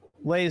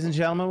Ladies and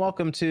gentlemen,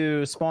 welcome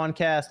to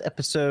Spawncast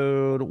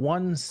episode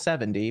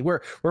 170.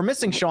 We're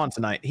missing Sean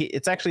tonight.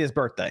 It's actually his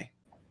birthday.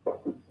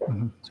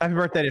 So happy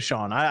birthday to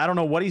Sean. I don't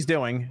know what he's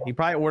doing. He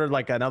probably ordered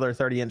like another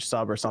 30-inch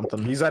sub or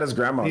something. He's at his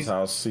grandma's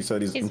house. He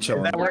said he's been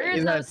chilling.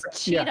 Where's those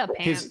cheetah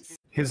pants?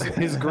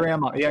 His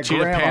grandma. Yeah,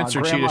 cheetah pants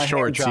or cheetah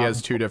shorts. Job. He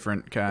has two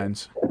different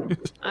kinds.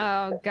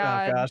 Oh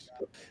God. Oh gosh.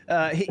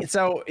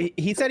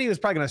 He said he was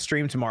probably going to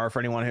stream tomorrow. For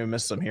anyone who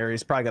missed him here,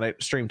 he's probably going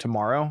to stream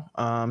tomorrow.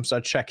 So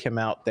check him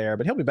out there.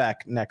 But he'll be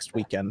back next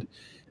weekend.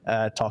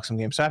 Talk some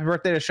games. So happy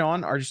birthday to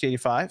Sean,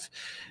 RGC85.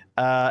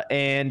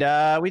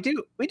 And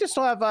we just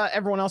still have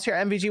everyone else here.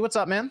 MVG, what's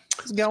up, man?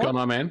 What's going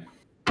on, man?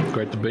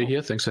 Great to be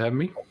here. Thanks for having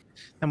me.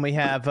 And we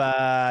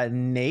have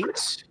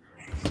Nate.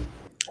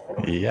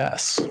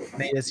 Yes,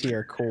 Nate is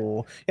here.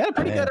 Cool. You had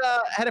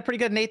a pretty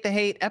good Nate the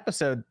Hate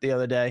episode the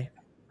other day.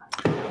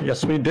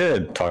 Yes, we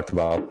did. Talked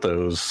about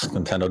those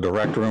Nintendo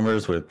Direct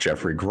rumors with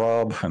Jeffrey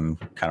Grubb and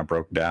kind of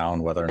broke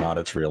down whether or not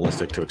it's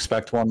realistic to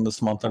expect one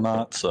this month or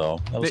not. So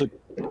that was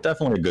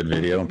definitely a good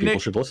video, and people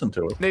should listen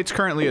to it. Nate's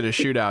currently at a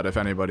shootout, if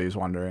anybody's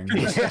wondering.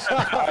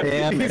 I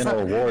am in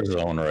a war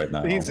zone right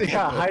now. He's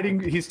hiding.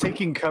 He's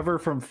taking cover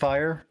from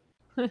fire.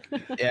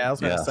 Yeah, I was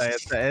going to say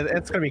it's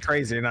going to be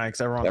crazy tonight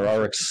because everyone. There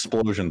are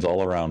explosions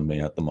all around me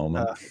at the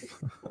moment.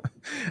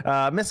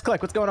 Miss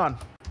Click, what's going on?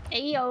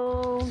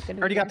 Ayo. I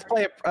already got to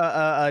play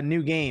a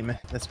new game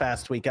this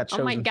past week. Got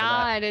chosen Oh my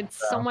God,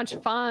 it's so much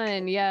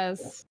fun.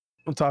 Yes.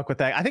 We'll talk with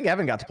that. I think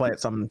Evan got to play it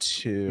some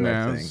too.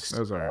 No, I think. that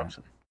was all right.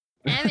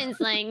 Evan's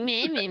like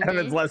me.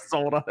 Evan's less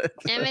sold on it.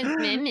 Evan's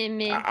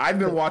me. I've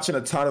been watching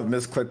a ton of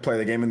Miss Click play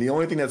the game, and the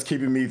only thing that's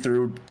keeping me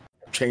through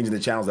changing the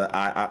channels that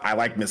I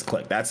like Miss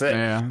Click. That's it.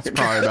 Yeah, that's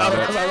probably about it.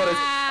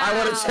 I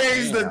would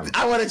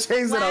have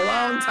changed it a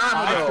long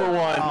time ago. For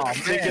one, I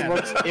think it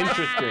looks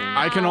interesting.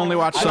 I can only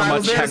watch so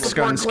much Hex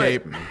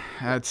Gunscape.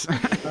 That's.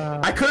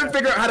 I couldn't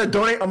figure out how to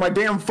donate on my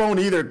damn phone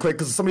either, Click,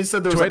 because somebody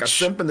said there was like a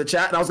simp in the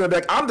chat, and I was gonna be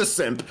like, I'm the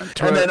simp,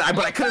 but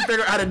I couldn't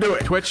figure out how to do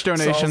it. Twitch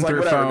donation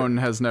through phone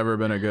has never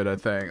been a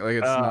good thing. Like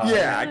it's not.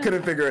 Yeah, I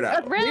couldn't figure it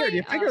out. That's weird.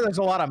 You figure there's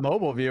a lot of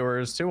mobile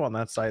viewers too on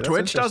that site. That's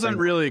Twitch doesn't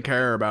really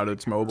care about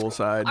its mobile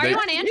side. Are you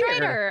on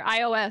Android or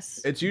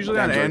iOS? It's usually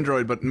on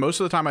Android, but most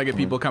of the time I get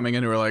people coming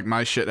in who are like,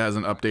 my shit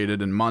hasn't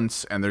updated in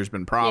months, and there's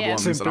been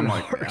problems, and I'm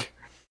like.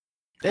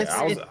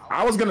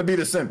 I was gonna be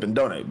the simp and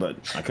donate, but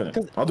I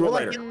couldn't. I'll do it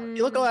later.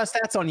 You look at a lot of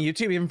stats on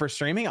YouTube, even for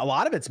streaming. A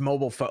lot of it's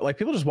mobile phone. Like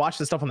people just watch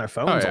this stuff on their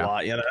phones a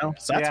lot, you know.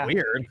 So that's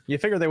weird. You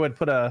figure they would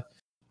put a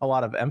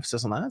lot of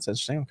emphasis on that. That's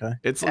interesting. Okay.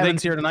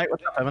 Evan's here tonight.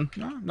 What's up, Evan?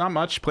 No, not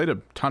much. Played a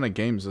ton of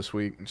games this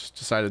week. Just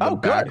decided to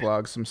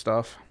backlog some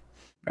stuff.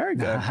 Very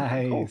good.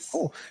 Nice.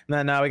 Cool.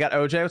 And then we got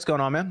OJ. What's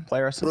going on, man?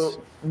 Player assist.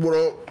 What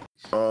up?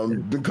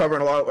 Been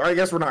covering a lot. I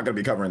guess we're not going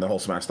to be covering the whole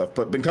Smash stuff,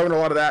 but been covering a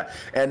lot of that,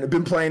 and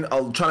been playing.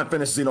 Trying to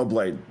finish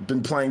Xenoblade.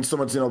 Been playing so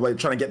much Xenoblade,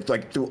 trying to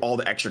get through all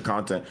the extra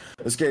content.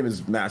 This game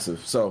is massive,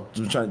 so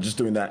just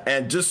doing that,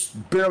 and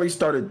just barely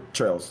started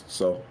Trails,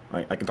 so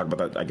I can talk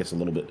about that, I guess, a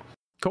little bit.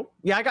 Cool.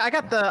 Yeah, I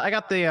got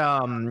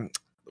the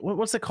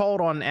what's it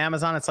called on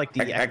Amazon? It's like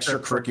the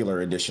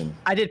extracurricular edition.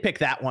 I did pick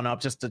that one up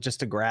just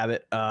to grab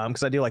it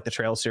because I do like the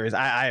Trail series.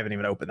 I haven't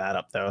even opened that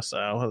up though,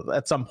 so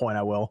at some point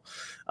I will.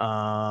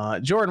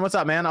 Jordan, what's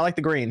up, man? I like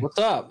the green. What's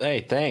up?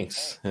 Hey,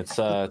 thanks. It's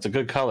a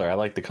good color. I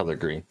like the color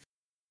green.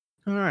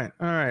 All right.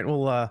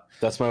 Well,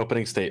 that's my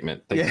opening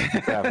statement. Thank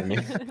you for having me.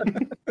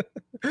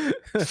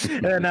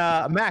 And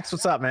Max,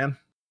 what's up, man?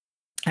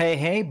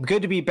 Hey,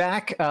 good to be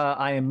back.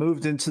 I am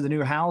moved into the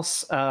new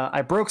house.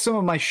 I broke some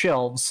of my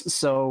shelves,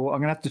 so I'm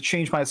gonna have to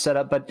change my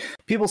setup, but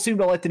people seem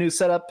to like the new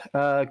setup.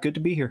 Good to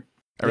be here.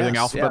 Everything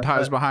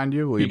alphabetized behind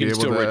you? Will you be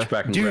able to reach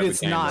back and dude, grab it's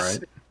the game, not. Right?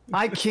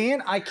 I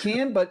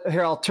can, but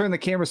here, I'll turn the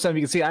camera so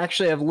you can see. I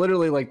actually have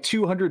literally like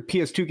 200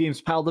 PS2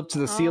 games piled up to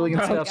the ceiling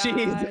and stuff.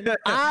 God.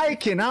 I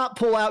cannot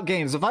pull out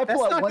games. If I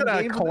pull out one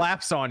game,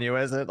 collapse on you,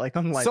 is it? Like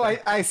something like so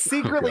that. I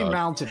secretly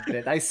mounted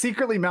it. I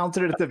secretly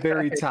mounted it at the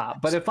very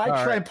top. But if I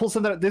try and pull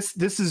something out, this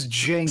is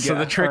Jenga. So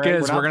the trick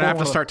is we're gonna have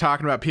to start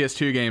talking about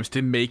PS2 games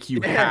to make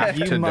you have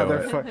to know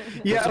it.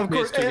 Yeah, of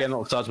course. PS2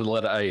 game starts with the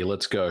letter A.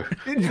 Let's go.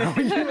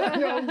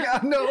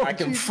 No. I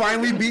can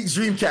finally beat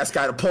Dreamcast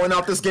guy to pulling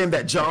out this game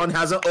that John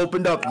hasn't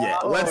opened up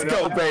yet. Let's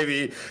go,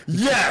 baby.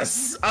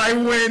 Yes, I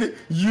win.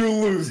 You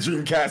lose,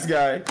 Dreamcast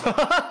guy.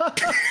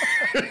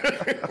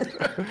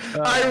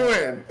 I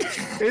win.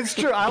 It's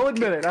true. I'll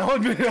admit it.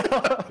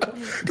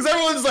 Because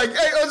everyone's like,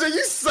 hey, OJ,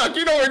 you suck.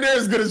 You're nowhere near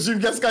as good as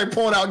Dreamcast guy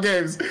pulling out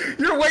games.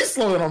 You're way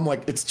slower. And I'm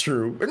like, it's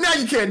true. But now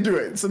you can't do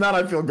it. So now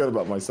I feel good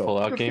about myself. Pull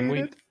out game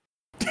week.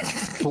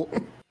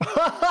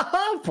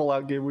 Pull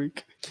out game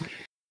week.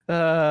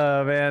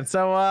 Man.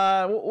 So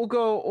we'll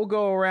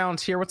go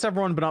around here. What's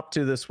everyone been up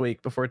to this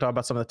week before we talk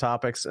about some of the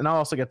topics? And I'll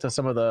also get to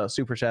some of the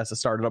super chats that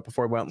started up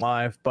before we went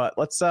live. But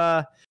let's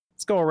go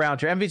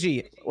around here.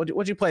 MVG,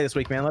 what'd you play this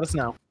week, man? Let us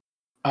know.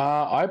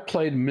 I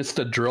played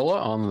Mr. Driller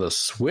on the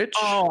Switch.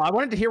 Oh, I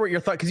wanted to hear what your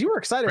thought, because you were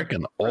excited.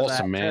 Freaking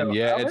awesome, man! Too.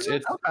 Yeah,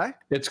 Okay.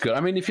 it's good. I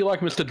mean, if you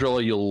like Mr.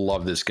 Driller, you'll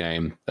love this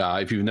game.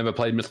 If you've never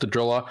played Mr.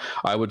 Driller,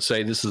 I would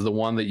say this is the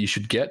one that you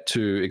should get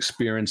to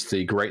experience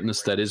the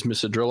greatness that is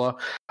Mr. Driller.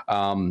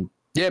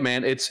 Yeah,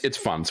 man, it's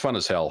fun. It's fun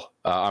as hell.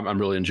 I'm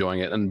really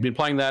enjoying it, and been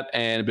playing that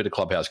and a bit of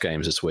Clubhouse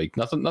games this week.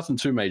 Nothing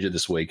too major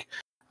this week.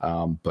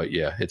 But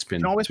yeah, it's been.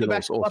 You can always go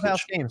back to awesome.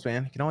 Clubhouse games,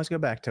 man. You can always go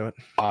back to it.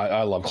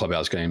 I love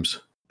Clubhouse games.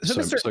 So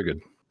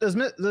good. Does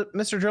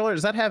Mr. Driller,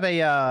 does that have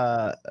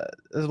a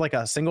like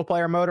a single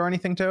player mode or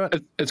anything to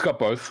it? It's got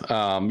both.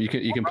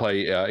 You can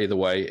play either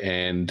way,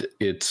 and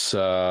it's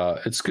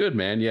good,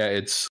 man.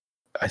 Yeah,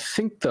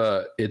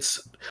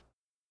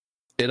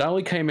 it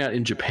only came out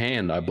in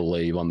Japan, I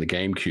believe, on the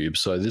GameCube.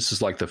 So this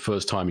is like the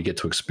first time you get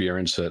to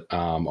experience it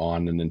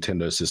on a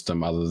Nintendo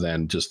system, other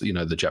than just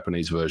the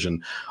Japanese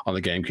version on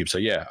the GameCube. So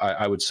yeah,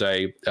 I would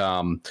say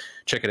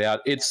check it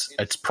out.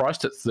 It's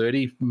priced at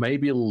 $30,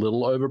 maybe a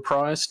little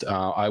overpriced.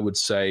 I would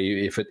say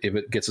if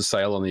it gets a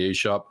sale on the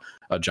eShop,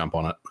 I'd jump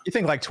on it. You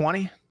think like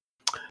 20?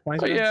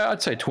 Yeah,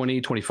 I'd say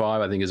 20,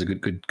 25, I think is a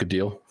good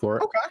deal for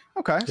it.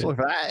 Okay. So look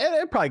for that.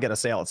 It'll probably get a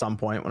sale at some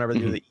point whenever they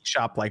do the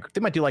shop. Like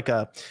they might do like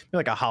a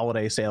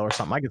holiday sale or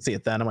something. I could see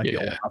it then. I might be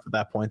old enough at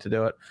that point to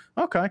do it.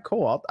 Okay,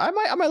 cool. I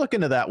might look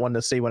into that one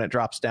to see when it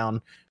drops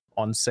down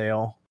on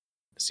sale.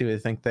 See what you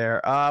think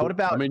there. What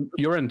about? I mean,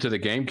 you're into the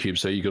GameCube,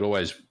 so you could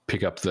always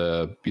pick up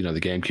the the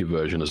GameCube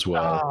version as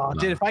well. Oh,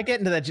 dude, if I get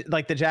into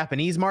the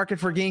Japanese market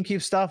for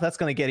GameCube stuff, that's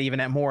going to get even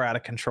more out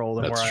of control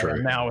than where I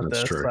am now with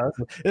this. So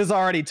it's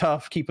already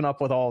tough keeping up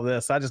with all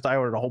this. I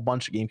ordered a whole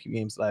bunch of GameCube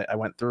games that I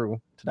went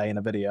through today in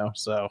a video,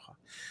 so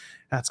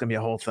that's going to be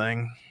a whole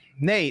thing.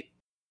 Nate,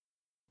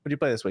 what did you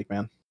play this week,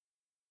 man?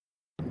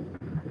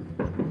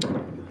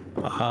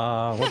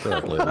 What did I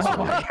play this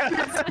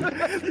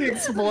week? The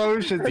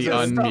explosion, the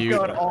unmute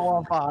going all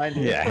on behind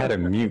you. Yeah, I had to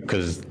mute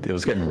because it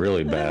was getting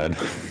really bad.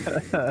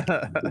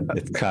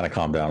 It's kind of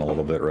calmed down a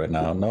little bit right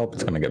now. Nope,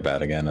 it's going to get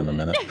bad again in a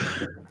minute.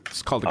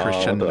 It's called a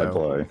crescendo.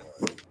 What did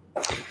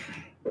I play?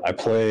 I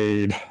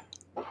played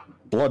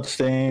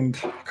Bloodstained,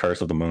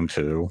 Curse of the Moon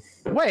 2.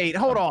 Wait,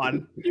 hold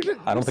on.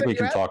 I don't think we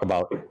can talk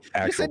about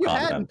actual You said you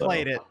content, hadn't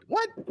played it.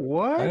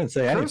 What? I didn't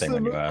say anything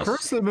when you asked.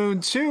 Curse of the Moon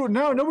 2?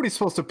 No, nobody's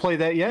supposed to play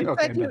that yet.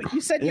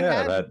 You said you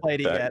hadn't played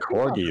it yet. That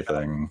corgi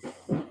thing.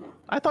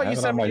 I thought you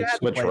said on you my hadn't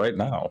Switch played right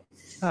now.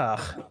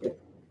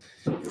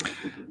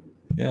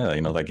 Yeah,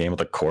 that game with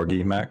the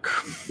corgi mech.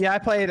 Yeah, I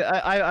played.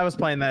 I was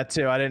playing that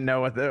too. I didn't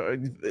know what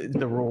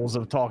the rules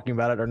of talking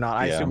about it or not.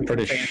 I assume we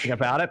can't say anything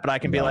about it, but I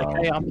can be like,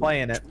 hey, I'm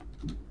playing it.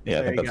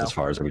 Yeah, I think that's as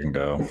far as we can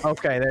go.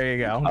 Okay, there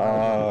you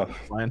go.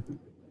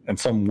 And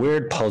some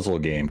weird puzzle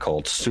game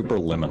called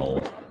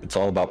Superliminal. It's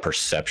all about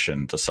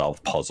perception to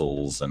solve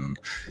puzzles, and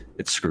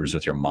it screws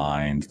with your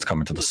mind. It's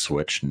coming to the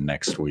Switch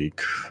next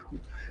week.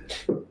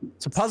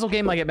 It's a puzzle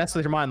game, like it messes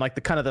with your mind, like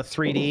the kind of the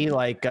 3D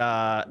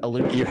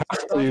illusion. You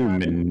have to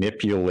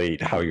manipulate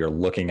how you're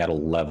looking at a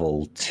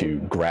level to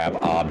grab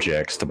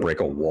objects, to break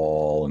a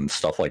wall, and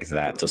stuff like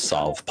that to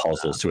solve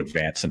puzzles, to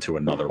advance into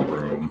another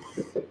room.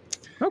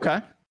 Okay.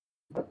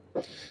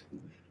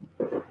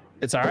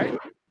 It's all right.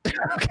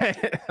 Okay,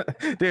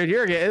 dude,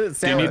 you're getting.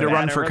 Do you need to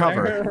run for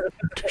cover?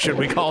 Should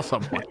we call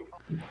someone?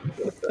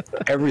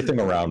 Everything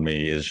around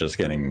me is just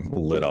getting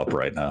lit up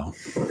right now.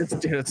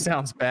 Dude, it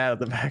sounds bad in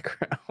the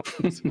background.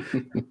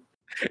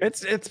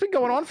 It's been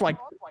going on for like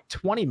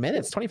 20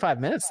 minutes, 25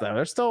 minutes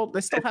though.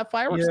 They still have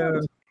fireworks. Yeah.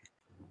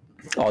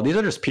 Oh, these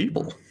are just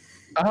people.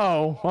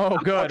 Oh,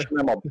 good.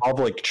 Them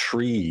above like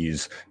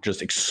trees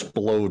just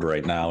explode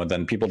right now, and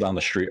then people down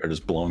the street are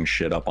just blowing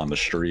shit up on the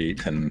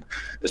street, and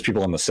there's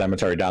people in the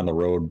cemetery down the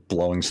road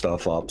blowing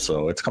stuff up.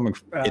 So it's coming.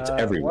 It's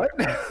everywhere.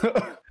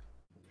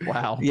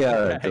 Wow.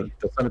 Yeah, okay.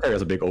 the cemetery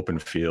has a big open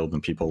field,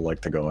 and people like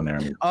to go in there.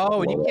 And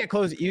and you can't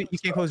close. You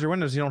can't close your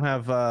windows. You don't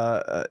have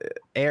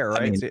air,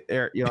 right? I mean,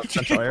 air. You don't have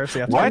central air. So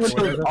you have what?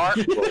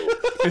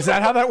 Is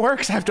that how that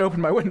works? I have to open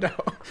my window.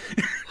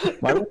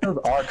 My windows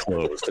are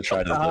closed to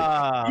try to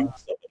use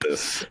some of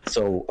this.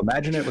 So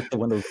imagine it with the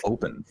windows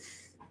open.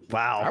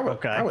 Wow.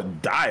 I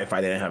would die if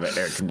I didn't have an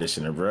air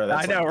conditioner, bro.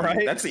 I know,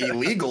 right? That's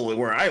illegal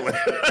where I live.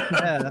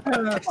 Yeah, it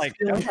was like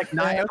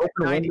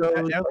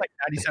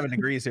 97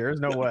 degrees here.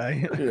 There's no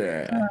way.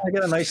 Yeah. I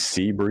get a nice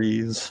sea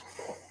breeze.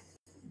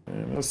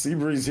 Yeah, no sea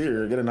breeze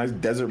here. Get a nice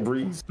desert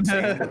breeze.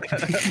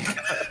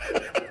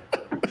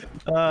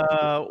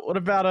 What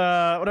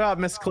about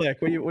Miss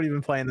Click? What have you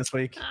been playing this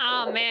week?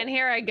 Oh man,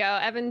 here I go.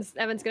 Evan's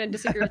gonna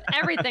disagree with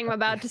everything I'm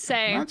about to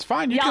say. That's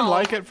fine. You can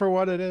like it for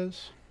what it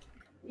is.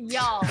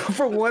 Y'all,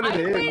 for what it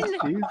is.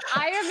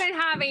 I have been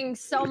having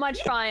so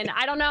much fun.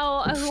 I don't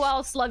know who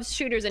else loves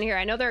shooters in here.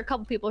 I know there are a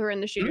couple people who are in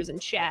the shooters in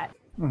chat.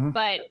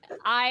 But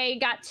I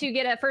got to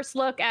get a first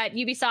look at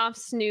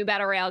Ubisoft's new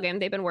Battle Royale game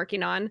they've been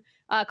working on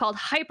called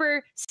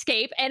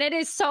Hyperscape. And it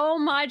is so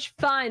much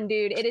fun,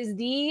 dude. It is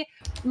the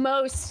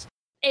most...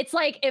 It's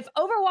like if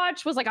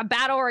Overwatch was like a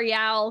Battle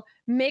Royale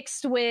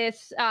mixed with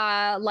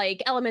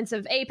like elements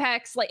of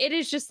Apex. Like it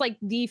is just like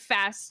the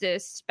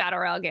fastest Battle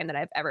Royale game that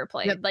I've ever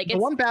played. Yeah, like the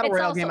one Battle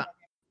Royale game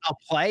I'll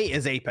play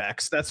is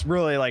Apex. That's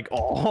really like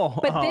all.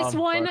 But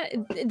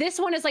this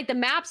one is like the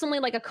map's only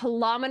like a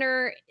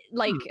kilometer,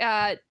 like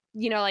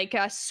like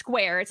a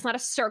square. It's not a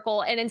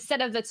circle, and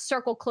instead of the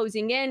circle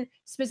closing in,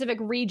 specific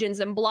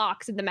regions and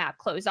blocks of the map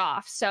close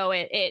off. So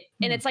and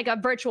it's like a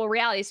virtual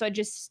reality, so it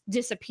just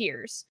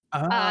disappears.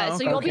 So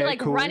you'll be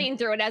like running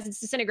through it as it's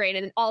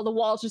disintegrating, and all the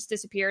walls just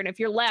disappear. And if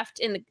you're left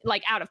in the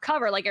like out of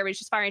cover, like everybody's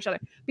just firing each other.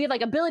 We have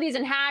like abilities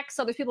and hacks.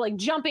 So there's people like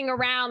jumping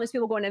around. There's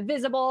people going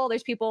invisible.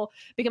 There's people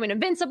becoming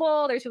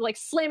invincible. There's people like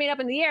slamming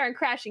up in the air and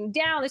crashing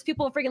down. There's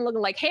people freaking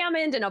looking like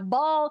Hammond in a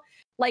ball.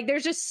 Like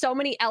there's just so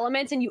many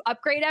elements, and you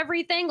upgrade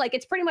everything. Like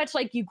it's pretty much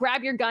like you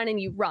grab your gun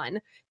and you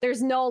run.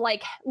 There's no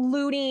like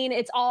looting.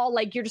 It's all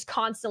like you're just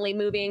constantly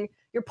moving.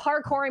 You're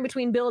parkouring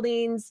between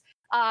buildings.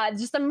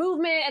 Just the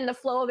movement and the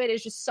flow of it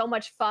is just so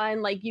much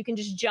fun. Like you can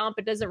just jump.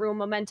 It doesn't ruin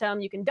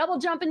momentum. You can double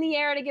jump in the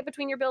air to get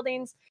between your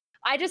buildings.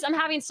 I'm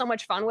having so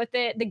much fun with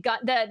it.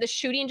 The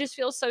shooting just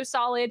feels so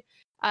solid.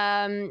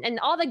 And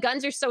all the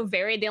guns are so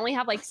varied. They only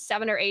have like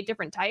 7 or 8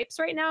 different types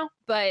right now.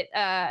 But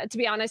to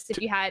be honest, if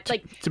you had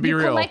like to be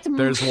real,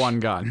 there's one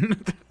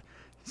gun.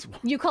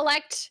 You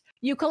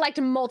collect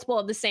multiple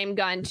of the same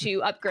gun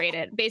to upgrade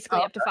it, basically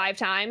up to 5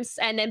 times.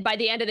 And then by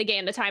the end of the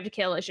game, the time to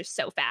kill is just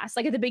so fast.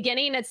 Like at the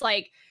beginning, it's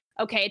like,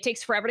 okay, it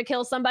takes forever to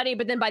kill somebody.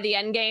 But then by the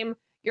end game,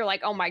 you're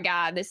like, oh my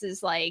God, this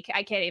is like,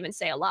 I can't even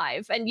stay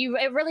alive. And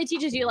it really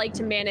teaches you like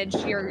to manage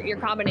your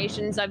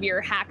combinations of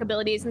your hack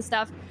abilities and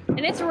stuff.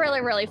 And it's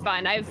really, really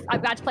fun. I've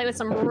got to play with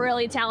some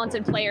really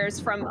talented players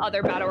from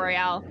other Battle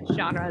Royale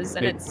genres.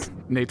 And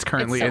Nate's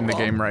currently so in the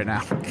cool. game right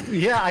now.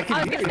 Yeah, I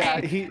can hear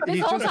that. He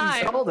whole just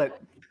time. installed it.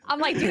 I'm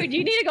like, dude,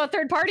 you need to go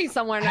third party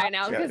someone right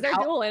now because they're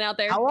dueling out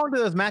there. How long do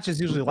those matches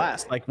usually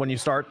last? Like when you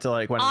start to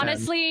like when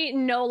honestly,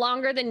 no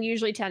longer than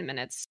usually 10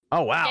 minutes.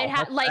 Oh wow.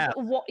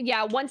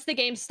 It once the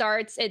game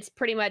starts, it's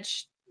pretty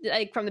much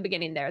like from the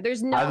beginning there.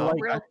 There's no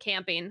real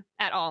camping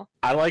at all.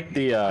 I like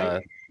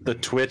the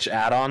Twitch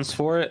add-ons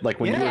for it. Like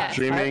when you were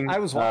streaming, I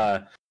was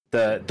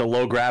the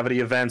low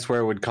gravity events where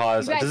it would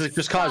cause. Does it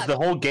just cause suck. the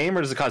whole game,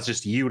 or does it cause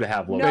just you to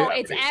have low No,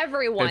 gravity? it's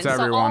everyone. It's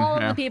everyone, so all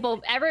yeah. the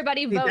people,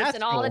 everybody votes that's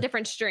in all the cool.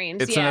 different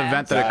streams. It's an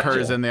event that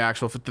occurs in the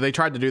actual. They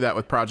tried to do that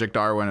with Project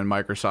Darwin and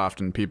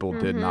Microsoft, and people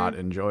did not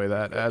enjoy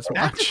that as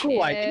That's a much.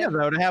 cool idea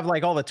though, to have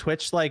like all the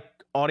Twitch like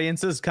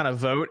audiences kind of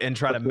vote and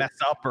try to mess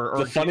up or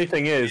The funny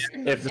thing is,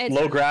 if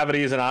low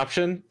gravity is an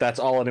option, that's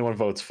all anyone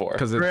votes for.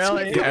 Because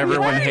Really?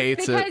 everyone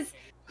hates it. because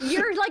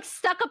you're like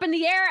stuck up in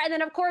the air, and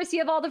then of course you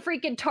have all the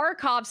freaking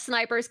Tarkov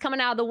snipers coming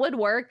out of the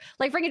woodwork,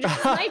 like freaking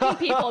just sniping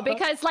people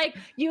because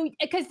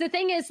the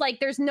thing is like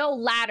there's no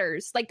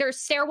ladders, like there's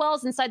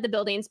stairwells inside the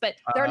buildings, but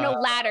there are no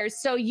ladders.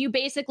 So you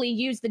basically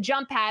use the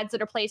jump pads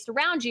that are placed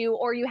around you,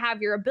 or you have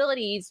your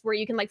abilities where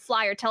you can like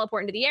fly or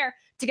teleport into the air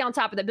to get on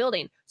top of the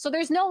building. So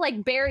there's no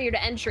like barrier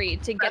to entry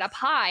to get up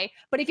high.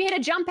 But if you hit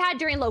a jump pad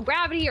during low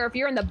gravity, or if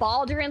you're in the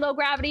ball during low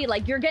gravity,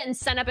 like you're getting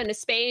sent up into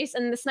space,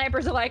 and the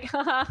snipers are like,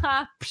 ha ha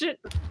ha, psh,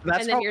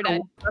 and then you're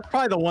dead. That's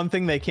probably the one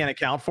thing they can't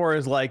account for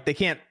is like they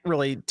can't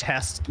really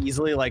test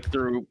easily like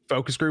through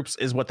focus groups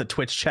is what the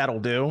Twitch chat will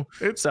do.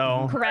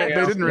 So Correct.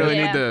 They didn't really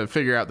Yeah. need to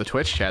figure out the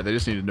Twitch chat. They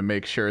just needed to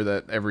make sure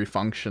that every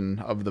function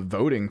of the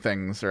voting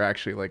things are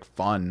actually like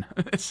fun.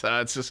 So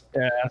it's just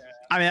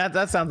I mean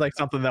that sounds like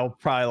something they'll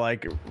probably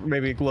like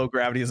maybe low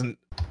gravity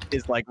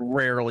is like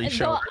rarely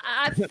shown.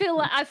 I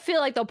feel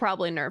like they'll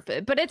probably nerf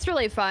it, but it's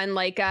really fun.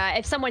 Like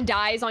if someone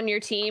dies on your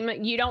team,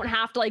 you don't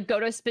have to like go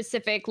to a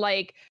specific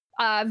like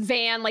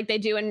van like they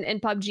do in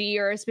PUBG,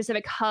 or a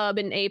specific hub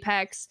in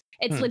Apex.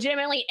 It's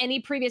legitimately any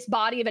previous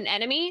body of an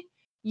enemy.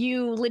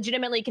 You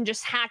legitimately can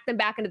just hack them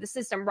back into the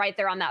system right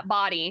there on that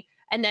body,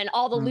 and then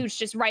all the loot's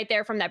just right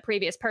there from that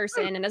previous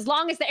person. And as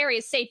long as the area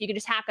is safe, you can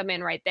just hack them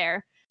in right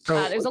there. So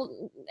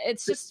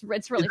it's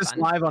really is this fun.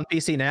 live on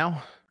PC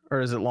now, or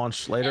is it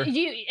launched later?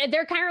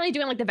 They're currently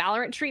doing like the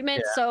Valorant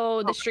treatment,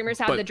 so the streamers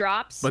have the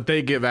drops. But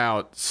they give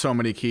out so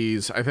many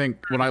keys. I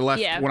think when I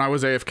left, when I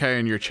was AFK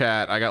in your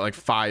chat, I got like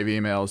 5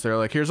 emails. They're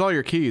like, here's all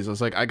your keys. I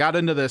was like, I got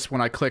into this when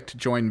I clicked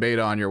join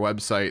beta on your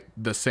website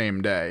the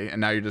same day,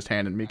 and now you're just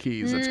handing me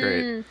keys. That's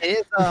great. It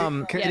is,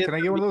 Can I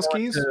get one of those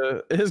keys?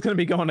 It is going to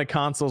be going to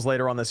consoles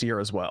later on this year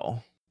as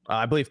well.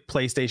 I believe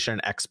PlayStation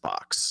and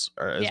Xbox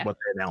is what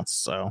they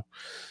announced. So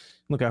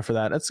look out for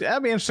that.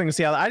 That'd be interesting to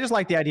see how. I just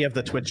like the idea of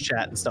the Twitch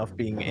chat and stuff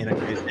being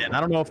integrated in.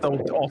 I don't know if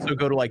they'll also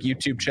go to like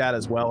YouTube chat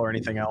as well or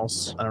anything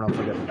else. I don't know if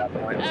they'll get to that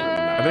point.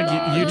 I think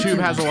YouTube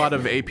has a lot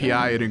of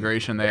API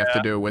integration they have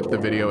to do with the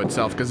video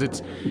itself, because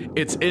it's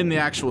in the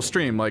actual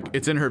stream. Like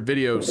it's in her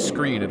video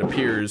screen. It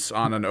appears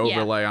on an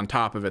overlay on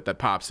top of it that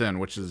pops in,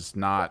 which is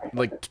not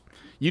like.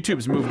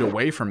 YouTube's moved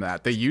away from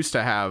that. They used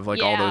to have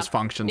like all those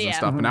functions and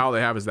stuff, but now all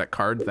they have is that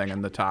card thing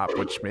in the top,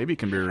 which maybe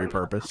can be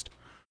repurposed.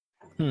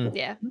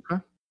 Yeah.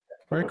 Okay.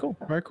 Very cool.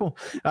 Very cool.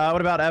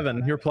 What about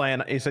Evan? You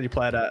said you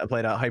played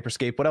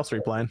Hyperscape. What else were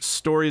you playing?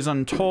 Stories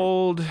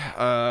Untold.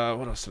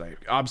 What else did I?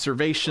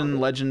 Observation,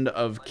 Legend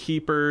of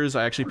Keepers.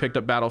 I actually picked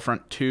up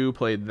Battlefront 2,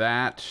 played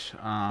that.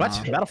 What?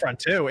 Battlefront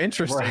 2?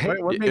 Interesting.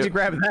 Right. What made you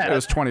grab that? It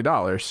was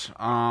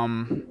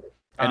 $20.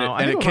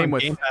 and it came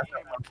with Game Pass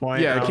at one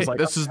point. Yeah, like,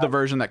 this is the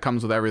version that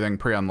comes with everything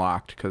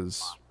pre-unlocked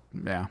because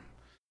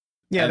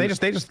Yeah, they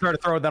just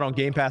started throwing that on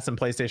Game Pass and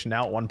PlayStation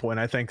Now at one point.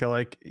 I think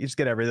like you just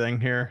get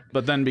everything here.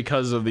 But then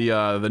because of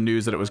the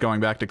news that it was going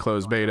back to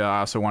closed beta, I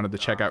also wanted to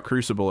check out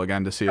Crucible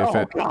again to see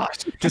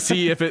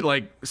if it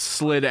like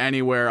slid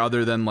anywhere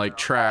other than like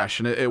trash,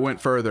 and it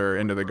went further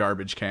into the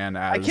garbage can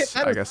as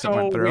I guess it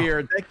went through.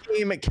 Weird. That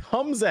game, it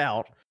comes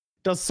out,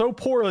 does so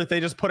poorly that they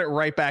just put it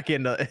right back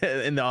in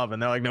the oven.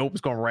 They're like, nope, it's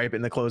going right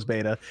in the closed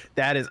beta.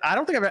 That is, I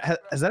don't think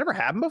has that ever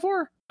happened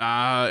before?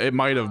 It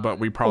might have, but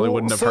we probably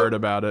wouldn't have heard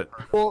about it.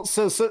 Well,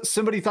 so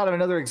somebody thought of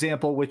another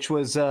example, which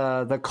was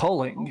the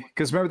culling,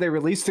 because remember they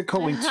released the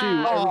culling 2,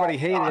 everybody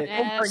hated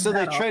it, so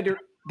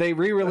they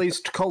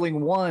re-released culling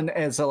 1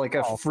 as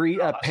a free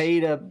pay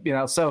to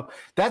So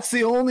that's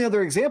the only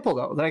other example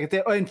though that I could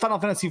think in Final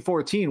Fantasy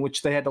 14,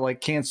 which they had to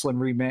like cancel and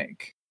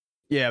remake.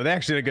 Yeah, they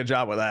actually did a good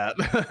job with that.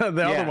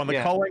 The other one,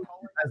 the culling,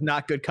 is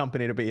not good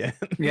company to be in.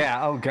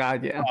 Yeah. Oh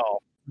God. Yeah. Oh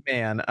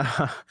man.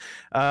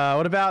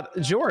 What about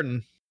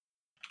Jordan?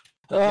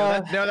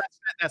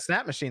 That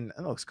Snap machine,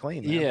 that looks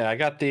clean. Man. Yeah, I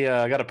got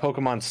a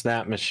Pokemon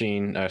Snap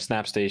machine,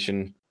 Snap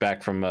Station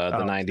back from the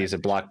 90s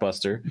at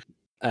Blockbuster,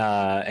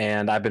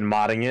 and I've been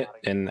modding it,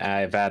 and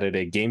I've added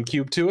a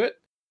GameCube to it,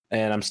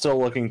 and I'm still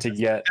looking to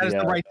get. That is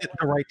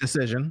the right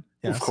decision,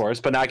 yes. Of course.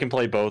 But now I can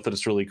play both, and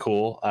it's really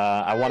cool.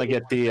 I want to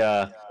get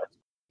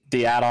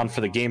the add-on for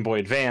the Game Boy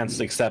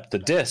Advance, except the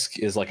disc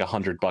is like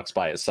 $100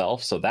 by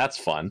itself, so that's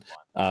fun.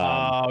 That's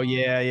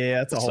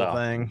a whole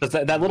thing. But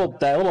that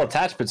little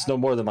attachment's no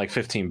more than like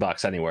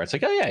 $15 anywhere. It's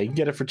like, oh yeah, you can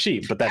get it for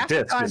cheap, but that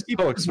disc is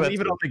so expensive.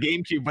 Leave it on the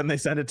GameCube when they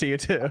send it to you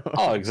too.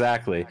 Oh,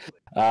 exactly.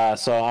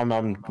 So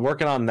I'm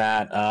working on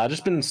that. I've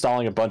just been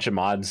installing a bunch of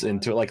mods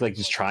into it, like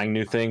just trying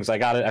new things.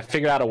 I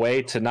figured out a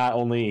way to not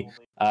only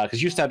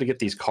because you used to have to get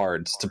these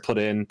cards to put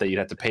in that you'd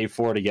have to pay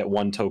for to get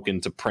one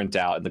token to print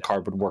out, and the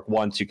card would work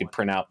once. You could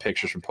print out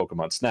pictures from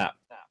Pokemon Snap.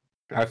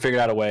 I figured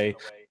out a way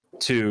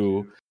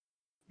to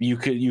you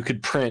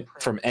could print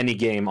from any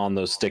game on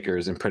those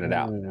stickers and print it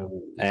out.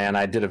 And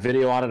I did a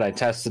video on it. I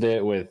tested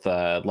it with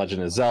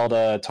Legend of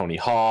Zelda, Tony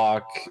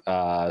Hawk,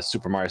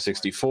 Super Mario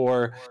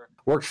 64.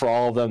 Worked for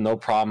all of them, no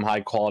problem.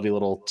 High quality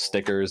little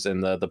stickers,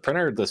 and the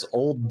printer, this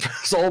old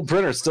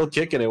printer, still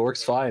kicking. It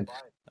works fine.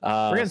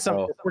 We're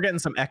getting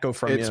some echo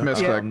from it's you.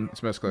 Misclick.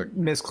 It's Misclick.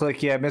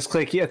 Misclick. Yeah,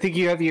 Misclick. Yeah, I think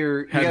you have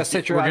you gotta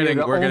set your audio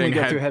to only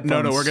go through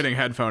headphones. No, we're getting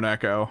headphone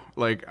echo.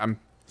 Like I'm.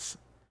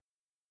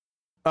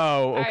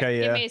 Oh, okay. Right,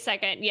 yeah. Give me a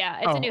second. Yeah,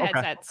 it's a new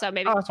headset, so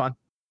maybe. Oh, that's fine.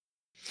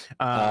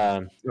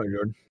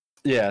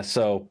 Yeah.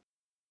 So,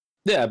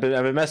 yeah, I've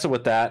been messing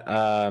with that.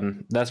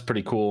 That's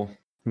pretty cool.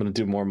 I'm gonna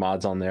do more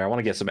mods on there. I want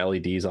to get some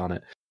LEDs on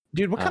it.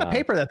 Dude, what kind of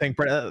paper that thing?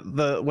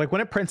 Like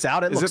when it prints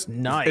out, it looks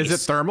nice. Is it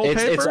thermal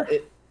paper?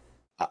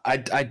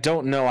 I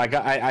don't know.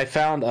 I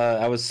found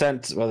I was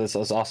sent this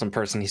awesome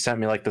person. He sent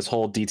me like this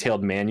whole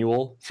detailed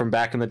manual from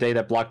back in the day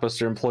that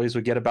Blockbuster employees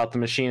would get about the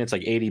machine. It's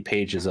like 80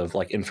 pages of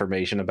like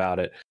information about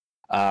it.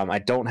 I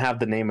don't have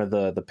the name of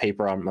the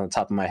paper on the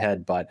top of my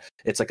head, but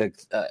it's like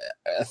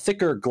a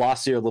thicker,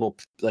 glossier little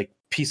like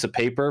piece of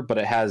paper, but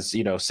it has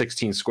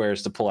 16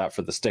 squares to pull out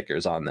for the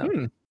stickers on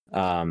them.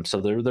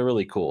 So they're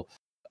really cool.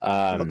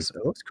 It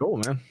looks cool,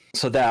 man.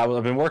 So that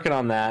I've been working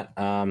on that.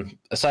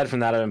 Aside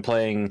from that, I've been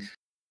playing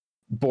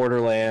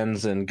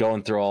Borderlands and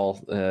going through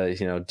all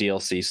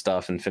DLC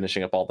stuff and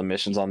finishing up all the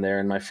missions on there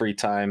in my free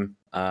time.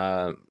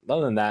 Other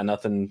than that,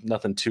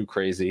 nothing too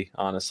crazy,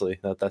 honestly.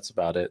 That's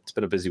about it. It's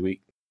been a busy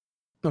week.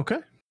 Okay.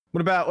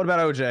 What about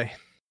OJ?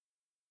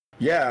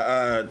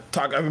 Yeah,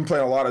 I've been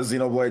playing a lot of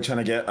Xenoblade, trying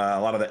to get a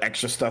lot of the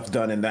extra stuff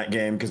done in that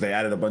game because they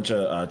added a bunch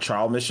of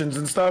trial missions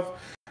and stuff.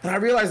 And I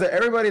realized that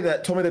everybody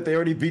that told me that they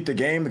already beat the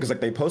game, because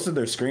like they posted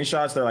their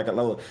screenshots, they're like at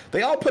level.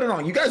 They all put it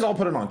on. You guys all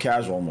put it on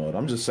casual mode.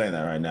 I'm just saying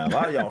that right now. A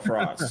lot of y'all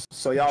frauds.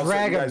 So y'all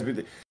say you guys beat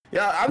the.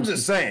 Yeah, I'm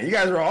just saying. You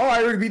guys are all.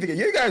 I already beat the game.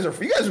 You guys are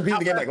beating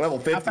the game like level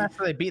 50. How fast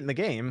are they beating the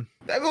game?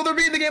 Well, they're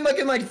beating the game like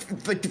in like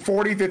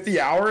 40, 50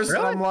 hours. Really?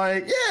 And I'm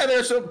like, yeah.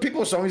 There's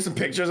people showing me some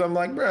pictures. I'm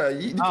like, bro,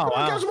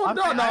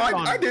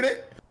 I did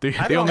it.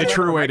 The only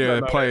true way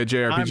to play a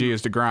JRPG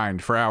is to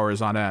grind for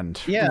hours on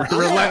end. Yeah,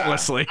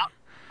 relentlessly.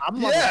 I'm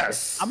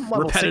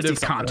level repetitive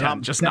 60 content,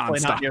 I'm just definitely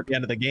nonstop. not near the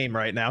end of the game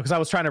right now because I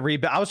was trying to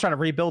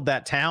rebuild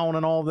that town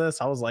and all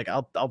this. I was like,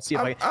 I'll see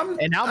if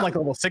and now I'm like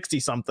level 60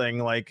 something.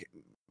 Like,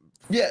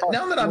 yeah,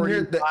 now that I'm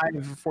here,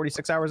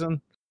 46 hours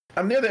in.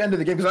 I'm near the end of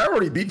the game because I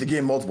already beat the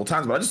game multiple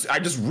times, but I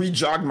just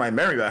re-jogged my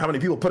memory about how many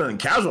people put it in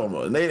casual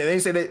mode. And they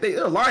say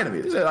they're lying to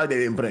me. They say they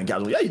didn't put it in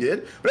casual. Yeah, you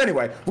did. But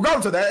anyway,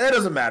 regardless of that, it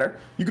doesn't matter.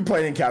 You can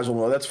play it in casual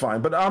mode. That's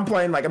fine. But I'm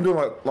doing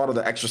a lot of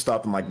the extra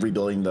stuff and like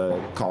rebuilding the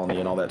colony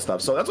and all that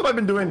stuff. So that's what I've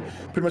been doing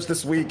pretty much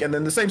this week. And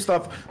then the same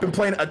stuff. Been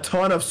playing a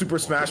ton of Super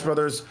Smash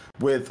Brothers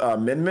with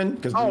Min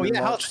Min. Oh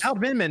yeah, how'd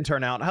Min Min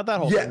turn out? How'd that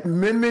whole thing?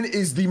 Min Min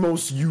is the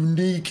most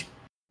unique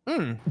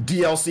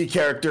DLC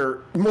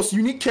character, most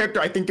unique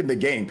character I think in the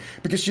game,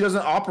 because she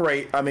doesn't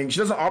operate. I mean, she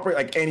doesn't operate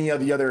like any of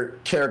the other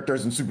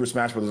characters in Super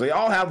Smash Bros. They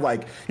all have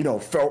like, you know,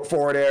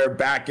 forward air,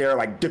 back air,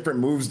 like different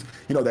moves,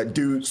 you know, that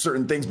do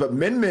certain things. But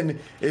Min Min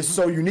is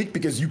so unique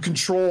because you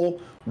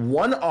control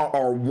one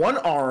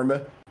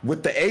arm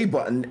with the A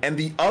button and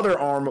the other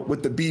arm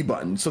with the B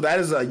button. So that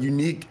is a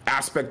unique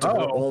aspect to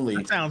her only.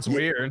 That sounds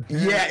weird.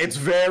 Yeah, it's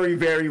very,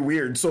 very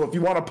weird. So if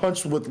you want to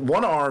punch with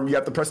one arm, you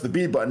have to press the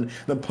B button,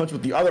 then punch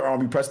with the other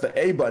arm, you press the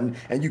A button,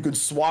 and you could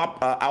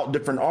swap out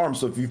different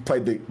arms. So if you've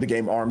played the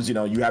game ARMS, you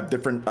know, you have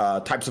different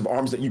types of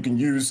arms that you can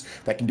use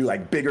that can do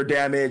like bigger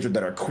damage or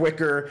that are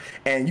quicker,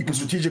 and you can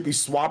strategically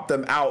swap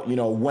them out, you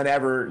know,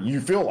 whenever you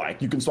feel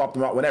like. You can swap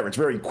them out whenever. It's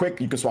very quick.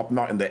 You can swap them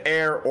out in the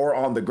air or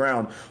on the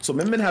ground. So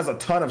Min Min has a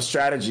ton of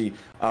strategy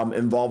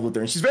involved with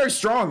her, and she's very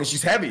strong and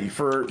she's heavy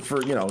for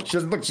you know, she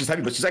doesn't look she's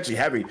heavy, but she's actually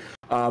heavy.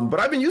 But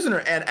I've been using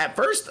her, and at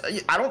first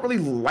I don't really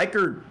like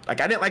her.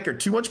 Like, I didn't like her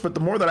too much, but the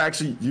more that I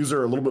actually use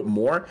her a little bit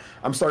more,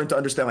 I'm starting to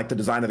understand like the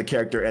design of the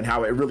character and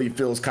how it really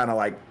feels kind of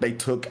like they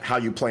took how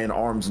you play in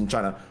ARMS and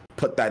trying to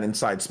put that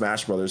inside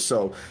Smash Brothers.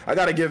 So I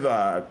got to give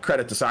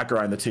credit to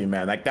Sakurai and the team,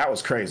 man. Like, that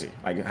was crazy.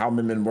 Like how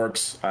Min Min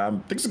works. I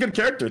think it's a good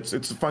character. It's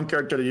a fun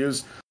character to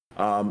use.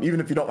 Even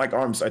if you don't like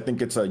ARMS, I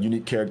think it's a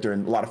unique character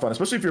and a lot of fun,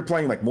 especially if you're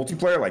playing like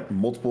multiplayer, like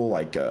multiple,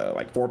 like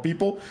 4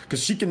 people,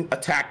 because she can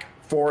attack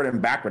forward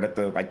and backward at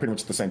the like pretty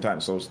much at the same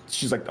time. So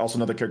she's like also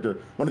another character,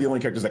 one of the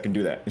only characters that can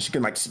do that, and she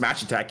can like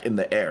smash attack in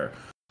the air.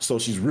 So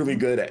she's really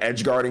good at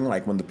edge guarding,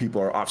 like when the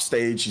people are off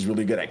stage. She's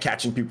really good at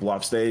catching people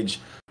off stage.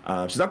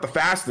 She's not the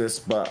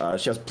fastest, but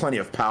she has plenty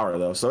of power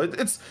though. So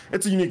it's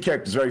a unique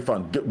character. It's very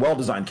fun, well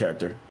designed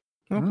character.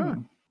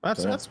 Okay.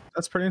 That's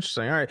pretty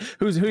interesting. All right,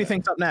 who do you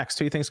think's up next?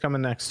 Who do you think's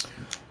coming next?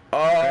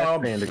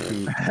 Crash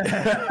Bandicoot.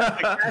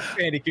 Crash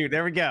Bandicoot.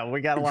 There we go. We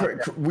got a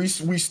lot. We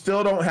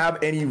still don't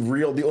have any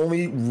real. The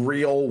only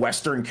real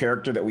Western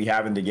character that we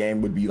have in the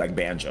game would be like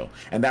Banjo,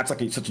 and that's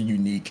like such a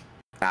unique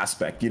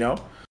aspect, you know.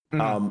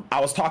 I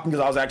was talking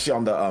because I was actually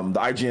on the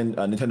IGN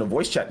Nintendo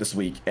voice chat this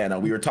week,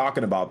 and we were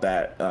talking about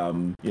that,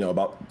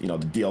 about the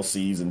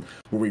DLCs and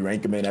where we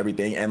rank them and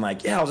everything. And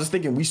like, yeah, I was just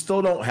thinking we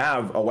still don't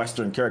have a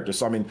Western character.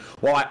 So I mean,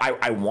 well,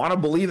 I want to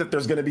believe that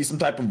there's going to be some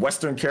type of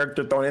Western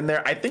character thrown in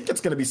there. I think it's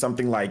going to be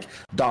something like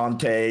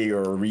Dante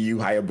or Ryu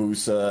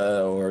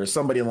Hayabusa or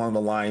somebody along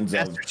the lines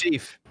of Master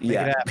Chief.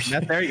 Yeah,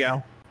 there you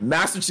go.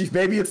 Master Chief,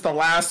 maybe it's the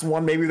last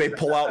one. Maybe they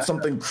pull out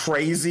something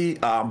crazy,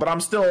 but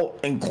I'm still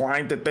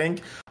inclined to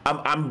think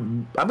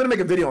I'm gonna make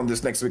a video on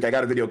this next week. I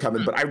got a video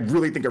coming, but I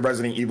really think a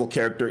Resident Evil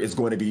character is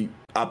going to be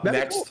up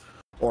next. Cool.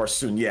 Or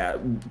soon, yeah.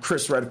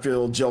 Chris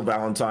Redfield, Jill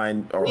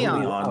Valentine, or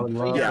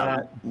Leon.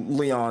 Yeah,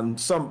 Leon.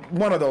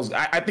 One of those.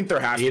 I think there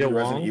has to be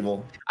Resident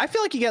Evil. I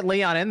feel like you get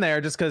Leon in there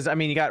just because, I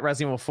mean, you got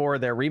Resident Evil 4,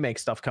 their remake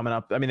stuff coming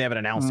up. I mean, they haven't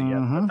announced it yet,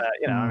 but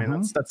that, I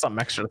mean, that's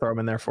something extra to throw them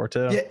in there for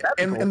too. Yeah,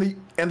 and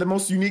the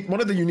most unique, one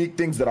of the unique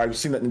things that I've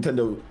seen that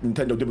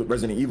Nintendo did with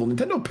Resident Evil,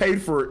 Nintendo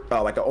paid for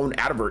like a own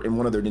advert in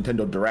one of their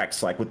Nintendo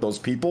Directs, like with those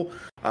people.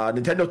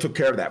 Nintendo took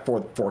care of that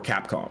for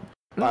Capcom.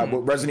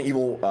 Resident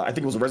Evil, I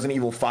think it was Resident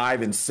Evil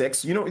 5 and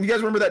 6. You guys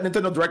remember that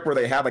Nintendo Direct where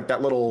they had like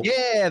that little...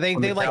 Yeah, they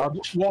like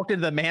walked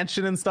into the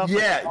mansion and stuff.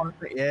 Yeah.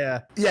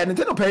 Yeah,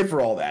 Nintendo paid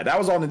for all that. That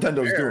was all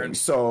Nintendo's doing.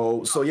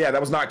 So yeah,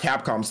 that was not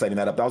Capcom setting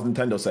that up. That was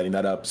Nintendo setting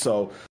that up.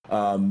 So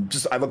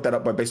I looked that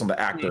up based on the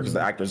actors, because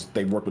the actors,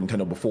 they've worked with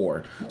Nintendo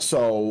before.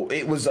 So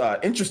it was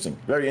interesting,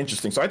 very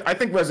interesting. So I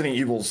think Resident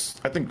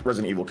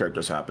Evil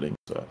characters happening.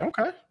 So.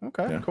 Okay,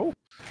 yeah. Cool.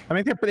 I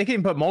mean, they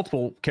can put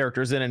multiple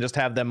characters in and just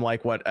have them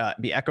like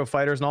be Echo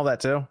Fighters and all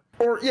that too.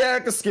 Or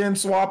like a skin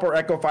swap or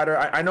Echo Fighter.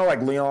 I know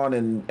like Leon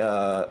and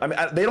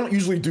they don't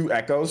usually do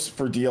Echoes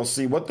for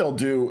DLC. What they'll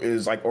do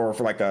is like, or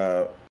for like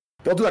they'll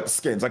do like the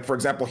skins. Like for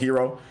example,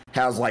 Hero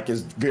has like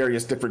his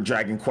various different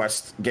Dragon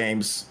Quest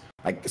games,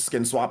 like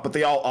skin swap, but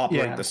they all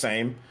operate the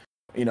same.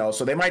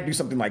 So they might do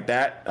something like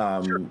that.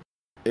 Sure.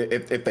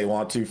 If they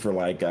want to for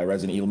like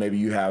Resident Evil, maybe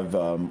you have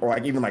or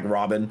like even like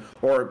Robin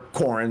or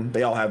Corrin,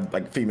 they all have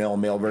like female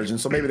and male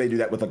versions. So maybe they do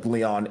that with like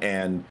Leon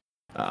and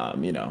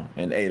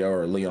and Ada,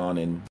 or Leon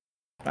and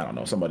I don't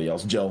know, somebody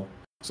else, Jill.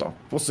 So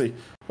we'll see.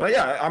 But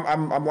yeah,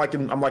 I'm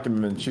liking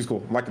Min. She's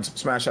cool. I'm liking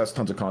Smash has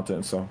tons of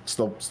content, so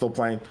still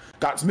playing.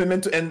 Got Min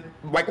into, and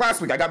like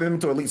last week I got Min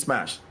into Elite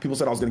Smash. People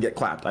said I was gonna get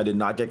clapped. I did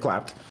not get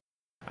clapped.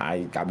 I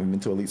got Min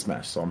into Elite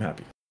Smash, so I'm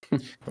happy.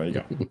 There you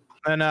go.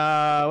 And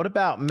what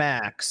about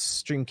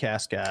Max,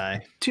 Dreamcast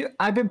guy? Dude,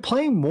 I've been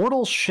playing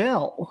Mortal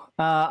Shell.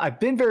 I've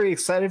been very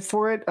excited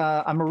for it.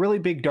 I'm a really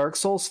big Dark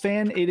Souls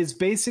fan. It is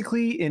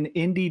basically an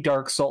indie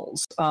Dark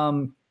Souls.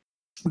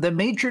 The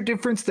major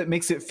difference that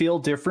makes it feel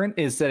different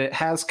is that it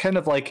has kind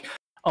of like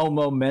a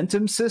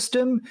momentum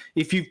system.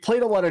 If you've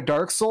played a lot of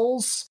Dark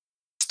Souls,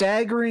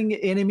 staggering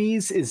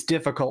enemies is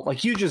difficult.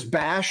 Like you just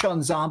bash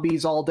on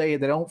zombies all day.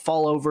 They don't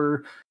fall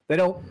over. They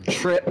don't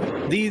trip.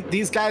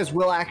 These guys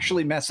will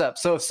actually mess up.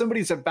 So if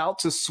somebody's about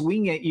to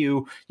swing at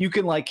you, you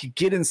can like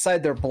get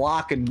inside their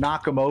block and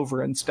knock them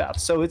over and stuff.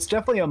 So it's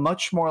definitely a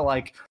much more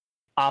like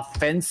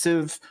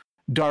offensive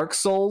Dark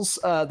Souls.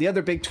 The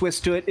other big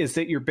twist to it is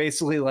that you're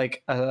basically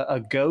like a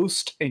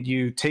ghost, and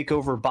you take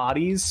over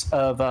bodies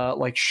of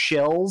like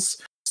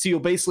shells. So you'll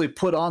basically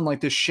put on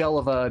like the shell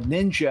of a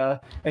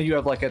ninja, and you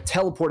have like a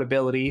teleport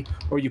ability,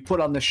 or you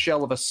put on the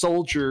shell of a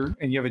soldier,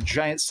 and you have a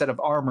giant set of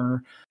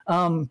armor.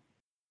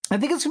 I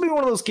think it's gonna be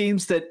one of those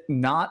games that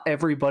not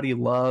everybody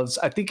loves.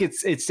 I think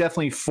it's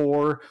definitely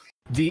for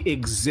the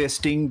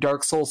existing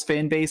Dark Souls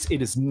fan base.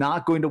 It is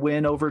not going to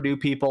win over new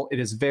people. It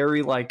is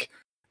very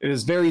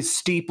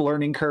steep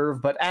learning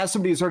curve. But as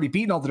somebody who's already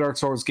beaten all the Dark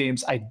Souls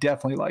games, I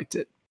definitely liked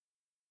it.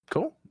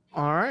 Cool.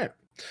 All right.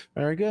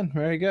 Very good.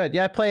 Very good.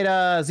 Yeah, I played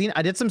I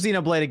did some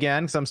Xenoblade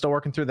again because I'm still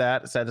working through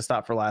that. So I had to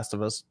stop for Last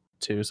of Us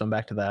 2, so I'm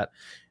back to that.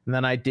 And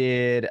then I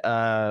did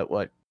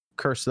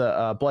Curse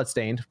the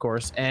Bloodstained, of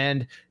course.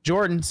 And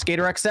Jordan,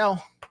 Skater XL.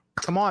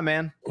 Come on,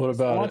 man. What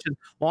about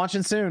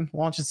launching soon.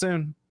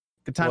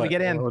 Good time to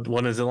get in.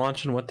 When is it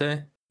launching? What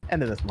day?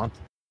 End of this month.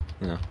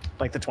 Yeah.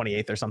 Like the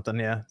 28th or something,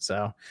 yeah.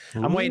 So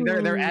I'm waiting.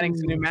 They're adding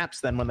some new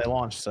maps then when they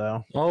launch.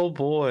 So oh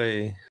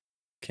boy.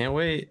 Can't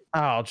wait.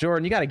 Oh,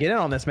 Jordan, you got to get in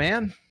on this,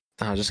 man.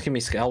 Oh, just give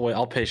me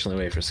I'll patiently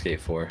wait for Skate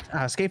 4.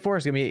 Skate 4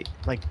 is gonna be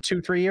like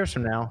 2-3 years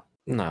from now.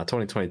 Nah,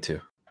 2022.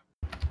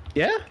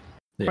 Yeah?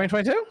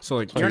 2022? So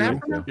like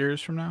 2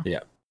 years from now? Yeah.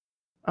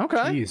 Okay.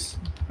 Jeez.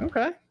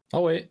 Okay.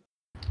 I'll wait.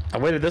 I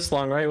waited this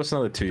long, right? What's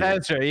another 2 years?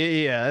 That's right.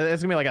 Yeah,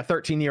 it's gonna be like a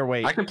 13-year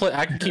wait. I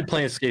can keep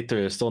playing Skate 3.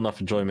 There's still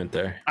enough enjoyment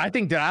there. I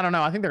don't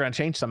know. I think they're gonna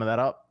change some of that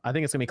up. I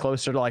think it's gonna be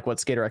closer to like what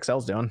Skater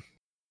XL's doing.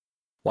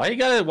 Why you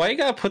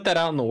gotta put that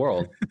out in the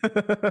world?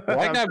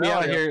 Why you gotta be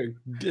out here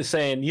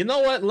saying, you know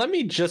what? Let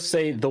me just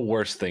say the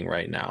worst thing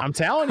right now. I'm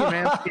telling you,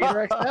 man.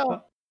 Skater XL.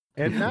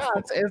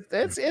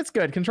 It's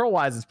good. Control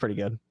wise, it's pretty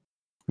good.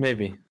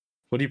 Maybe.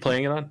 What are you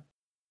playing it on?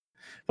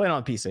 Playing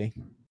on PC.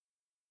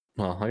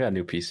 Well, I got a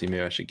new PC.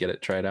 Maybe I should get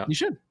it. Try it out. You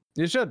should.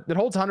 It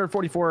holds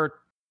 144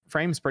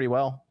 frames pretty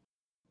well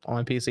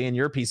on PC, and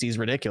your PC is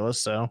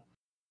ridiculous. So,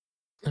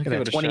 look at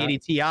that 2080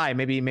 Ti.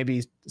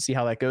 Maybe see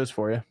how that goes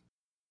for you.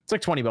 It's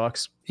like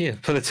 $20. Yeah,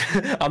 but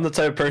I'm the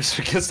type of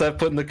person who gets that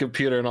put in the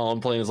computer and all I'm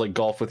playing is like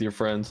golf with your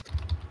friends.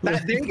 There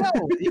you go.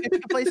 You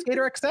can play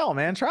Skater XL,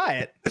 man.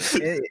 Try it.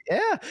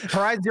 Yeah,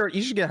 Horizon Zero.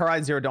 You should get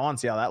Horizon Zero Dawn.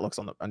 See how that looks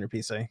on your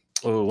PC.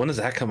 Oh, when is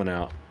that coming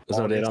out? Is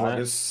there a date on that?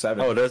 August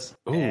 7th. Oh, it is.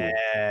 Ooh.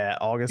 Yeah,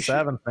 August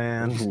 7th,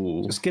 man.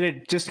 Ooh. Just get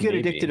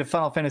addicted to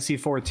Final Fantasy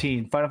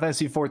 14. Final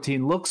Fantasy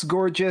 14 looks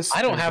gorgeous.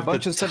 I don't have a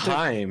bunch the of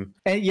time.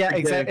 And yeah,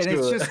 exactly. And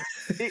it's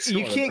just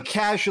you can't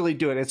casually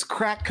do it. It's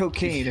crack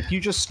cocaine. If you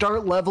just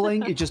start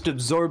leveling, it just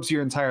absorbs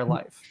your entire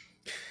life.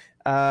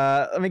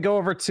 Let me go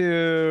over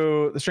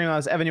to the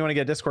Streamlabs. Evan, you want to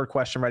get a Discord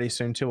question ready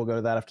soon too? We'll go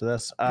to that after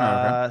this.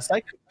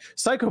 Okay.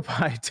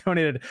 Psychopie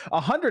donated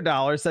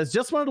 $100. Says,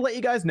 just wanted to let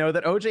you guys know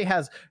that OJ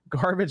has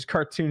garbage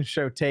cartoon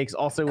show takes.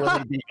 Also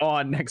will be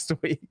on next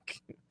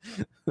week.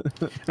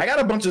 I got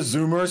a bunch of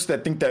Zoomers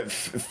that think that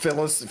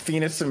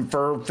Phineas and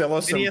Ferb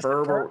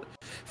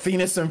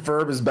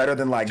is better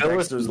than like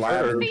Dexter's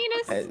Lab.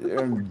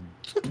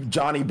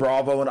 Johnny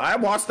Bravo, and I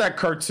watched that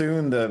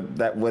cartoon,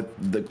 that with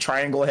the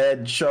Triangle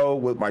Head show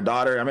with my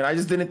daughter. I mean, I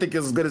just didn't think it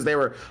was as good as they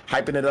were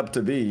hyping it up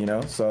to be, you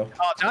know. So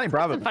Johnny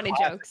Bravo, funny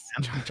jokes.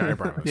 Johnny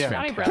Bravo,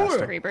 Johnny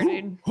Bravo's a creeper,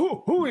 dude.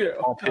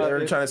 They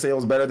were trying to say it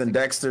was better than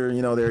Dexter.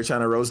 You know, they were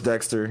trying to roast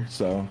Dexter.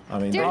 So I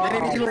mean, dude, they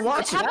didn't even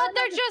watch it. How about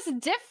they're just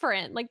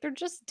different? Like they're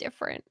just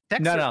different.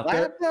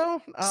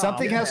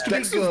 Something has to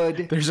be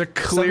good. There's a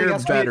clear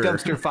better.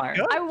 Dumpster fire.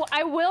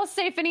 I will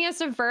say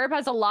Phineas and Ferb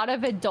has a lot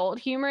of adult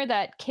humor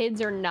that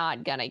kids are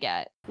not gonna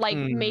get. Like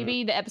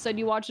maybe the episode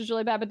you watch is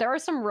really bad, but there are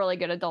some really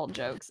good adult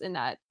jokes in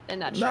that show.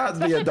 Not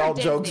the adult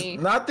jokes.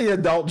 Not the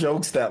adult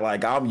jokes that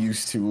like I'm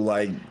used to,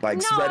 like Ren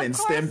and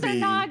Stimpy.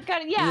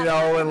 You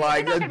know, and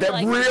like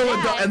that real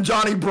adult and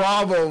Johnny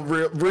Bravo,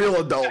 real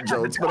adult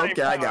jokes. But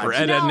okay, I got you.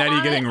 Ed and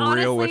Nettie getting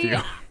real with you.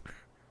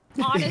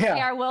 Honestly,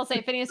 I will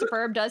say Phineas and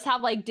Ferb does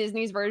have like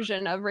Disney's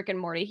version of Rick and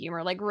Morty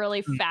humor, like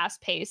really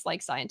fast-paced,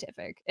 like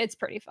scientific. It's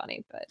pretty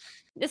funny, but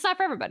it's not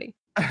for everybody.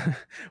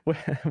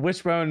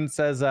 Wishbone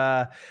says,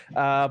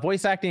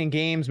 voice acting in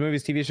games,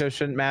 movies, TV shows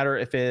shouldn't matter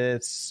if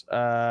it's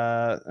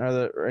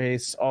another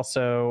race.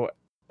 Also,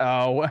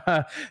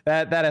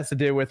 that has to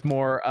do with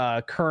more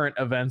current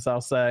events,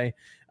 I'll say,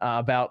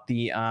 about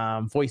the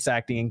voice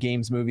acting in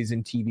games, movies,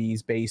 and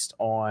TVs based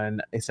on,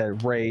 they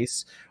said,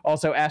 race.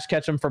 Also, Ash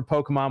Ketchum from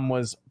Pokemon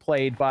was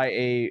played by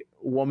a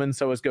woman,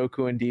 so was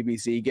Goku and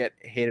DBZ. Get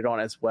hated on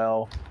as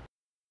well.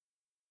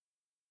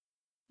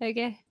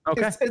 Okay.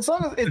 As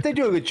long as if they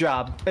do a good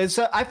job. I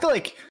feel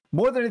like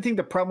more than anything,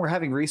 the problem we're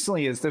having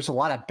recently is there's a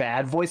lot of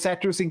bad voice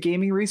actors in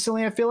gaming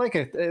recently. I feel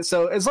like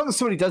so as long as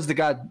somebody does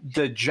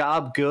the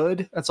job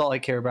good, that's all I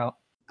care about.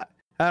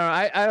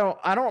 I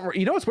don't.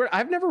 You know what's weird?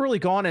 I've never really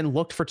gone and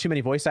looked for too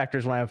many voice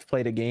actors when I've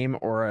played a game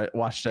or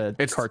watched a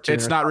cartoon.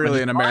 It's not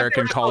really an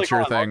American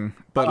culture thing,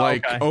 but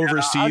like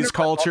overseas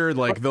culture,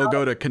 like they'll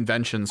go to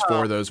conventions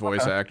for those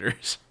voice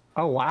actors.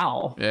 Oh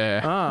wow!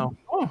 Yeah.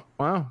 Oh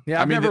wow! Yeah,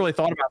 I've never really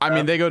thought about that. I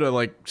mean, they go to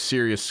like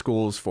serious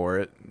schools for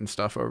it and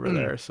stuff over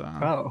there.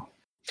 So.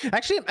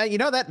 Actually, you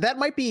know that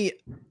might be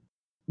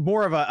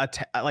more of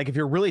like if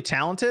you're really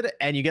talented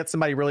and you get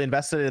somebody really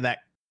invested in that,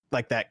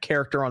 like that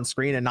character on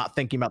screen and not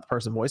thinking about the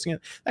person voicing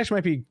it, actually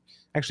might be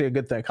actually a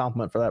good thing,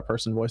 compliment for that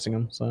person voicing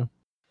them. So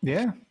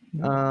yeah.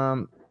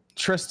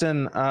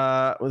 Tristan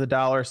with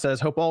 $1 says,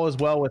 hope all is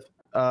well with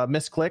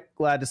Miss Click.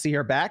 Glad to see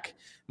her back.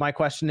 My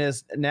question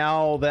is,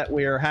 now that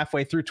we're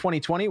halfway through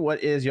 2020,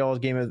 what is y'all's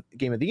game of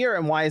the year,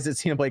 and why is it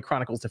Xenoblade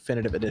Chronicles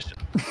Definitive Edition?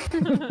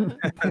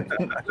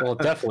 Well, it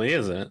definitely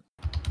isn't.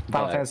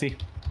 Final Fantasy.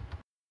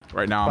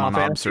 Right now, I'm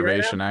on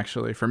observation.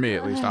 Actually, for me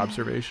at least,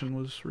 observation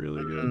was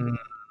really good.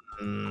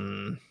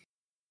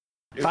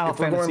 Final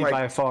Fantasy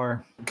by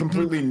far.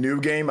 Completely new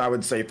game. I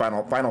would say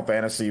Final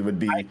Fantasy would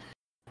be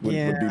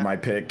my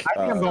pick. I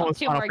think I'm going with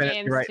Two Final more Fantasy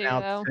games right too,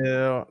 now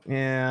too.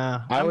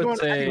 Yeah, I would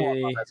say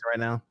right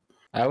now.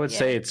 I would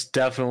say it's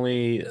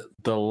definitely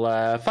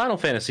the Final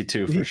Fantasy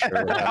 2 for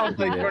sure.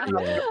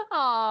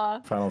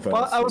 Aw. Final Fantasy.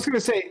 Well, I was going to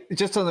say,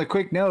 just on a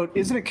quick note,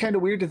 isn't it kind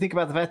of weird to think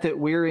about the fact that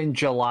we're in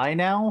July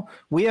now?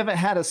 We haven't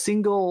had a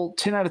single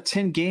 10 out of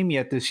 10 game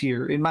yet this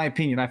year, in my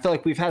opinion. I feel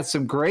like we've had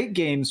some great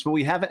games, but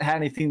we haven't had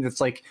anything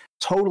that's like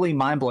totally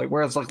mind-blowing.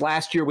 Whereas like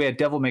last year we had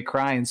Devil May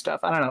Cry and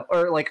stuff. I don't know.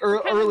 Or like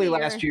early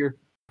last year.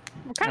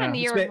 We're kind of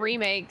near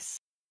remakes,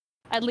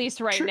 at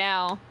least right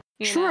now.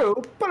 True,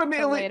 but I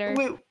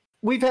mean,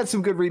 we've had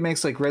some good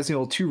remakes like Resident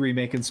Evil 2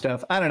 remake and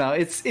stuff. I don't know.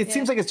 It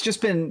seems like it's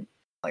just been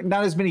like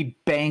not as many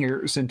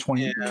bangers in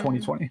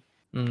 2020.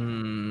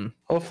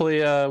 Hopefully,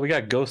 we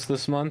got Ghost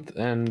this month,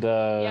 and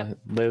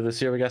later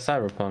this year we got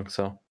Cyberpunk.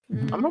 So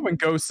I'm hoping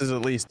Ghost is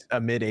at least a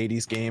mid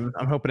 80s game.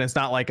 I'm hoping it's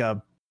not like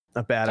a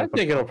bad. I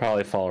think it'll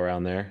probably fall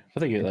around there.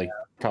 I think it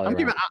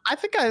probably. I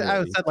think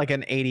I said like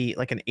an 80,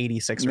 like an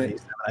 86 or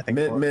 87. I think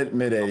mid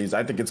 80s.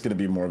 I think it's going to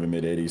be more of a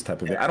mid 80s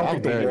type of thing. I don't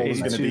think the world is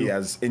going to be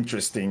as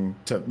interesting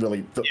to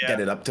really get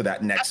it up to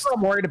that next. That's what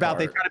I'm worried about.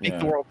 They try to make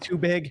the world too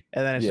big,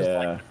 and then it's just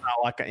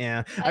like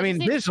I mean,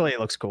 visually it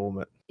looks cool,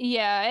 but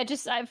it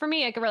just for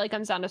me it really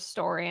comes down to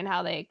story and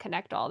how they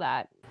connect all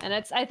that. And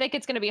I think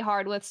it's going to be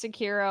hard with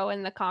Sekiro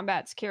and the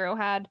combat Sekiro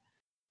had.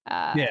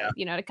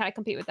 To kind of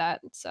compete with that.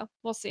 So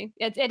we'll see.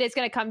 It is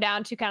going to come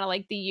down to kind of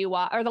like the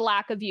UI or the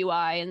lack of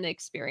UI and the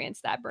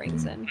experience that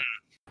brings in.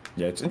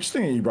 Yeah, it's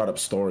interesting that you brought up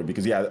story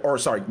because the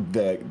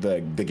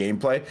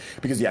gameplay,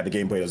 because the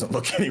gameplay doesn't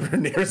look anywhere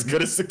near as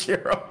good as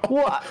Sekiro.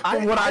 Well,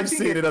 from what I've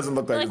seen, it doesn't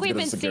look like we've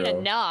been seeing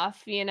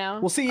enough,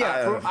 Well, see,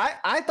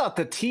 I thought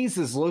the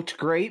teases looked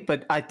great,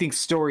 but I think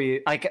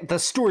the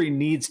story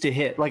needs to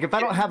hit. Like, if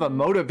I don't have a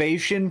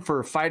motivation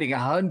for fighting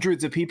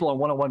hundreds of people in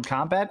one-on-one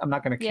combat, I'm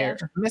not going to care.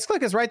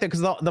 Misclick is right there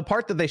because the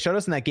part that they showed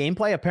us in that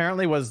gameplay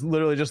apparently was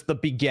literally just the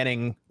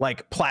beginning,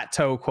 like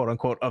plateau, quote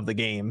unquote, of the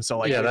game. So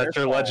like, that's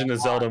your Legend of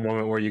Zelda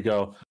moment where you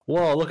go,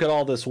 whoa, look at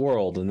all this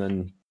world, and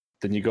then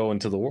you go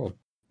into the world.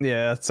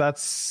 Yeah,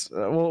 that's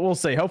we'll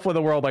see. Hopefully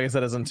the world, like I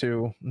said, isn't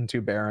too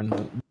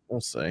barren.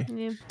 We'll see.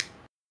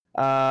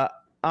 Yeah.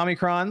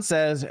 Omicron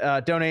says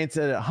donates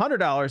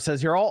 $100,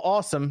 says you're all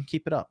awesome,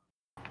 keep it up.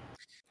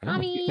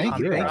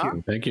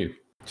 Thank you.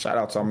 Shout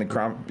out to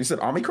Omicron. You said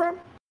Omicron?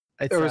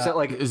 Or is it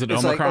like, is it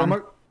Omicron?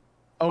 Like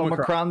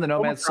Omicron, the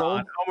Nomad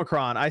Soul.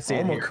 Omicron, I see.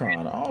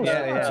 Omicron. Oh,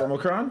 yeah.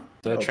 Omicron. Is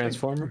that a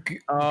Transformer?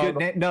 Good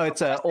name. No,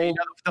 it's a old.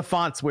 The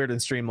font's weird in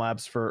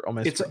Streamlabs for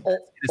almost. It's an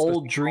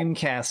old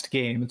Dreamcast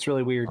game. It's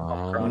really weird.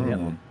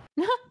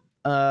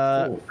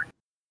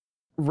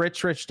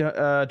 Rich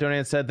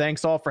donated, said,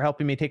 thanks all for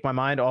helping me take my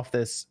mind off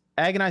this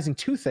agonizing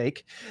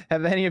toothache.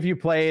 Have any of you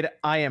played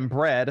I Am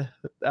Bread?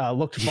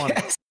 Looked fun.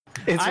 Yes.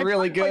 It's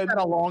really good.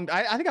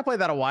 I think I played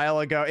that a while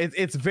ago.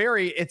 It's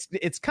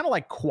kind of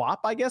like QWOP,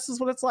 I guess is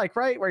what it's like,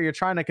 right? Where you're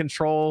trying to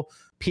control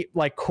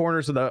like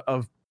corners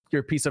of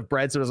your piece of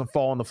bread so it doesn't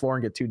fall on the floor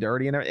and get too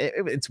dirty, and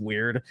it's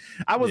weird.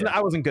 I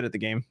wasn't good at the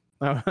game.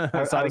 I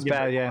was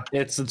bad. Yeah,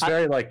 it's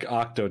very like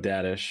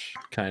Octodad-ish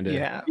kind of.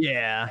 Yeah.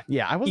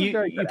 I wasn't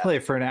very good. You play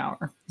it for an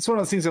hour. It's one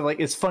of those things that like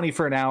it's funny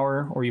for an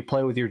hour, or you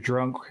play with your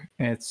drunk,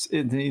 and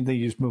then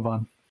you just move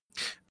on.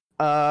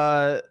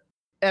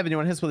 Evan, you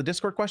want to hit us with a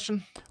Discord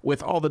question?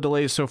 With all the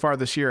delays so far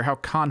this year, how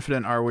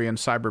confident are we in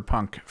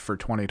Cyberpunk for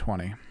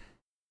 2020?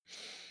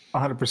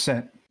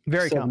 100%.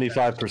 Very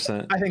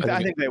 75%. I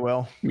think they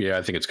will. Yeah,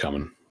 I think it's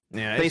coming.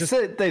 Yeah, they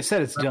said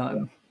it's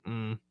done.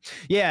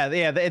 Yeah,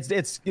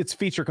 it's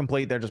feature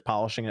complete. They're just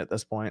polishing it at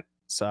this point.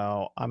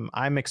 So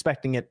I'm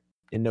expecting it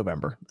in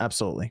November.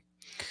 Absolutely.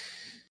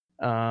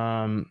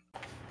 Do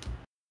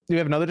you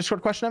have another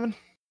Discord question, Evan?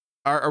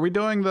 Are we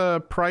doing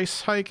the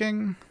price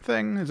hiking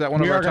thing? Is that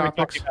one of our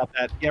topics? About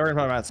that. Yeah, we're going to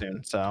talk about that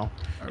soon. So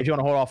if you want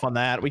to hold off on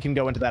that, we can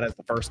go into that as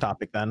the first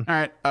topic then. All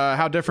right.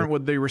 How different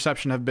would the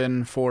reception have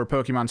been for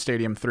Pokemon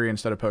Stadium 3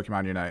 instead of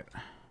Pokemon Unite?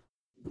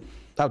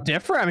 How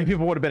different? I mean,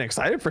 people would have been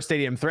excited for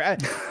Stadium 3.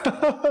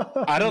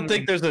 I don't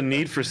think there's a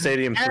need for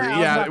Stadium 3.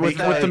 Yeah, with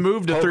the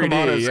move to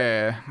Pokemon 3D.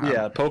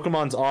 Yeah,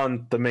 Pokemon's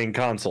on the main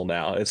console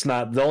now. It's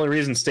not the only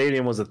reason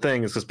Stadium was a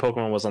thing is because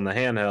Pokemon was on the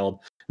handheld.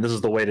 And this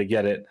is the way to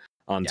get it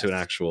onto an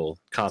actual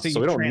console, so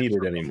we don't need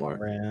it anymore.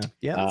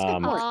 Yeah.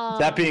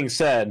 That being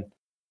said,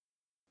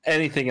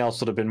 anything else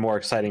would have been more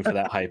exciting for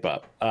that hype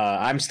up.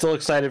 I'm still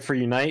excited for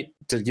Unite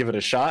to give it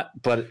a shot,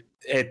 but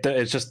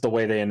it's just the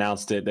way they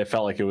announced it. They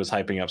felt like it was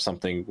hyping up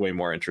something way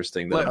more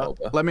interesting than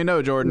MOBA. Let me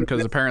know, Jordan,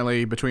 because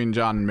apparently between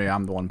John and me,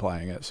 I'm the one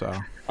playing it. So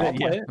I'll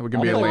play it. We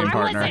can be a lane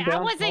partner. I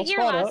wasn't here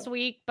last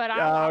week, but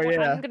I'm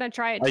going to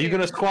try it. Are you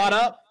going to squad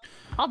up?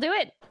 I'll do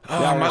it.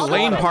 Oh, my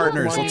lane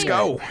partners. Let's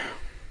go.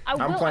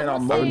 I'm playing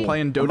on mobile. I'm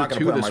playing Dota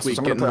 2 this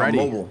week, getting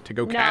ready to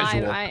go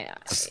casual.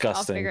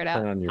 Disgusting. I'll figure it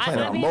out. Playing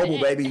on mobile,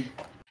 baby.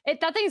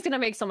 That thing's gonna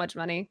make so much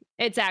money.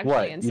 It's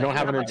actually insane. You don't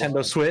have a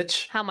Nintendo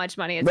Switch? How much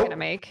money it's gonna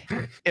make?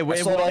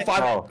 Sold all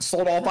five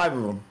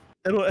of them.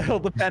 It'll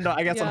depend on,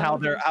 I guess, on how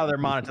their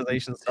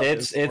monetization stuff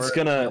it's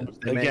gonna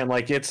again,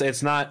 like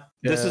it's not.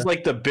 This is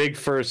like the big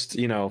first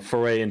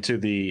foray into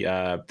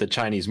the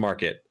Chinese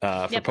market for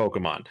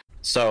Pokemon.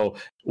 So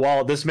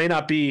while this may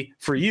not be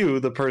for you,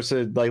 the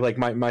person like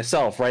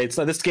myself, right? It's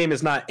this game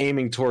is not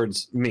aiming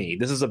towards me.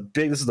 This is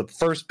the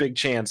first big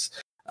chance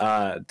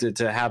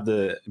to have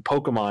the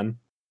Pokemon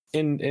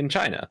in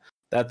China.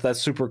 That's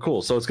super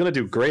cool. So it's gonna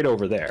do great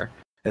over there.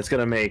 It's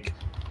gonna make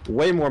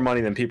way more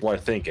money than people are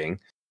thinking.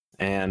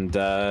 And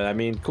I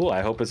mean, cool.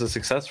 I hope it's a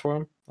success for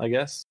them. I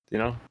guess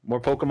more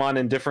Pokemon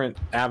in different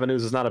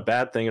avenues is not a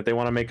bad thing. If they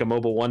want to make a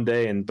mobile one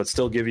day but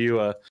still give you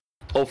a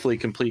hopefully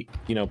complete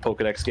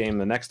Pokedex game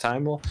the next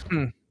time, we'll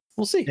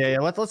see. Yeah.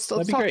 Let's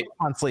talk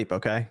on Sleep,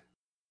 okay?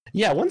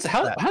 Yeah.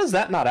 How's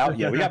that not out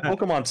yet? We got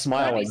Pokemon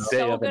Smile like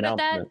day of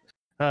announcement.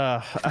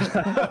 I'm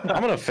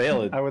gonna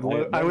fail it. I would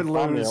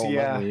lose.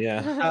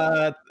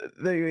 Yeah.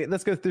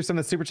 Let's go through some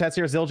of the super chats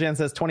here. Zildjian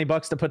says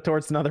 $20 to put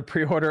towards another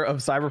pre-order of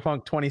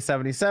Cyberpunk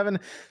 2077.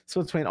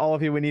 So between all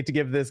of you, we need to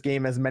give this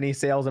game as many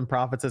sales and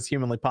profits as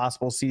humanly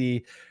possible.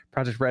 CD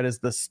Projekt Red is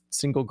the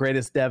single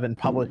greatest dev and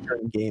publisher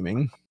in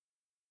gaming.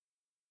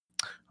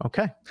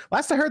 Okay.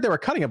 Last I heard, they were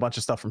cutting a bunch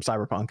of stuff from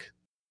Cyberpunk.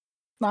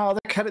 No,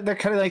 they're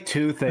cutting like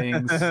two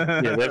things.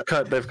 Yeah, they've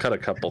cut a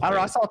couple. I don't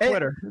know. I saw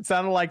Twitter. It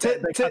sounded like they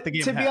cut the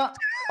game. To be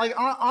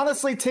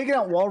honestly, taking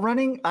out wall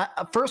running,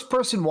 first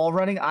person wall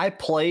running. I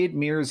played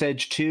Mirror's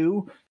Edge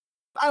 2.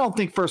 I don't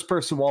think first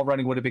person wall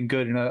running would have been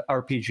good in an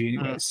RPG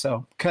anyway.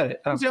 So cut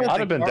it. I'd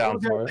have been down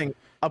for it.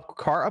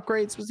 Car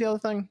upgrades was the other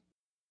thing.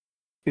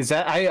 Is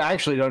that I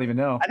actually don't even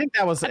know. I think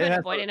that was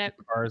avoiding it.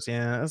 Cars,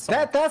 yeah.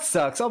 That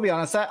sucks. I'll be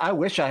honest. I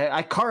wish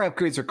I car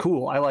upgrades are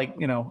cool. I like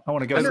I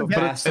want to go so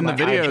fast. In the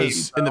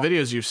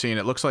videos you've seen,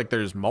 it looks like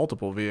there's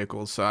multiple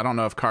vehicles. So I don't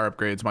know if car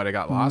upgrades might have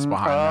got lost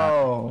behind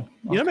that.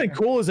 You know what'd be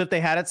cool is if they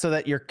had it so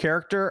that your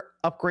character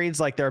upgrades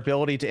like their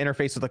ability to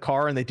interface with the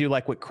car, and they do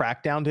like what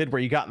Crackdown did,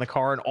 where you got in the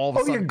car and all of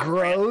a sudden your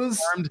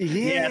grows.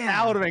 Yeah,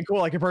 that would have been cool.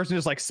 Like a person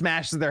just like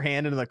smashes their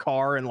hand into the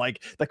car and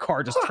like the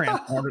car just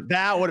transformed.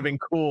 That would have been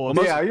cool.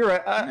 Yeah, you're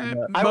right.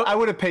 I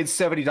would have paid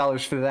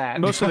 $70 for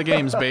that. Most of the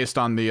game's based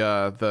on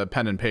the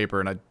pen and paper,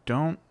 and I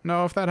don't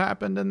know if that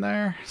happened in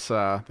there.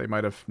 So they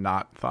might have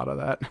not thought of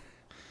that.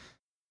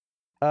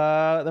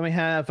 Then we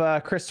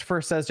have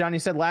Christopher says, John, you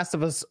said Last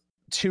of Us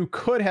 2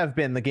 could have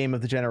been the game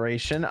of the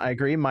generation. I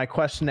agree. My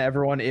question to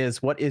everyone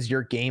is, what is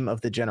your game of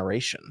the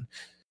generation?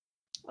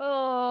 That's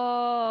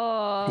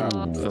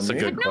a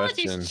good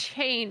question. Technology's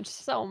changed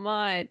so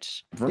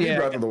much. For me,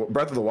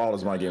 Breath of the Wild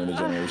is my game of the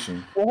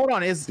generation. Well, hold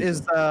on. Is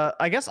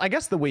I guess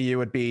the Wii U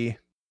would be,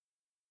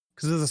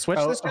 because there's a Switch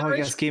this generation. I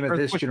guess game of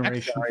this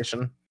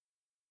generation.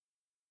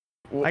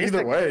 Well,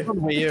 either way,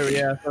 Wii U,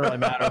 yeah, it doesn't really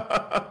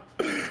matter.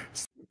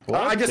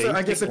 I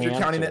guess if you're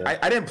counting it,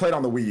 I didn't play it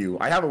on the Wii U.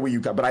 I have a Wii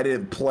U, but I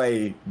didn't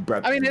play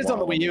Breath. I mean, it's on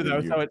the Wii U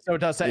though, so it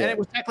does say, and it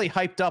was technically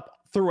hyped up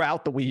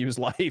throughout the Wii U's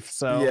life.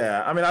 So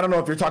yeah, I mean, I don't know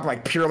if you're talking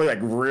like purely like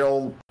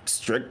real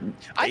strict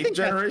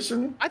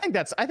generation. I think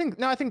Breath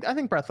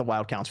of the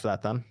Wild counts for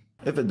that then.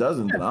 If it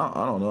doesn't, then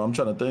I don't know. I'm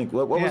trying to think.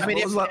 What was it would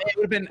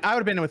have been. I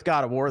would have been with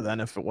God of War then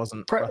if it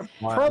wasn't.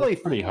 Probably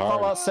pretty hard.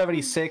 Fallout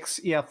 76.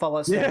 Yeah,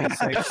 Fallout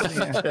 76.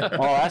 Yeah.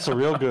 Oh, that's a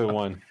real good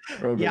one.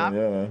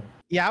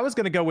 Yeah, I was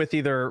gonna go with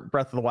either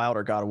Breath of the Wild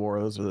or God of War.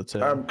 Those are the two.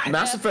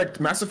 Mass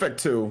Effect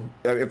 2.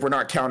 If we're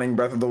not counting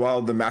Breath of the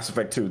Wild, then Mass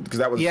Effect 2, because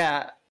that was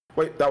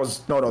Wait, that was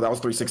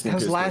 360. That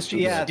was last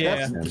year. That's what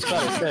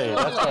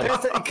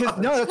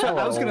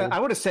I was gonna. I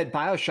would have said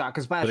BioShock,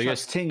 because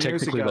BioShock's 10 years ago.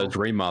 Technically, those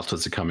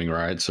remasters are coming,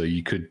 right? So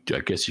I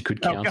guess you could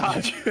count.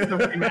 The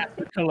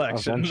remastered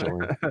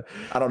collection.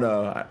 I don't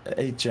know.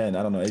 8th gen.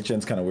 I don't know. 8th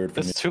gen's kind of weird for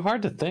me. It's too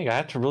hard to think. I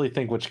have to really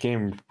think which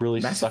game really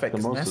sucked the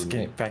most.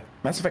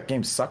 Mass Effect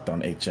games sucked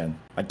on 8th gen.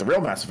 Like the real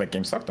Mass Effect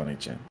game sucked on 8th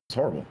gen. It's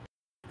horrible.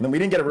 And then we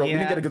didn't get we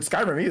didn't get a good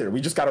Skyrim either. We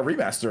just got a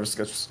remaster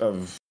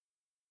of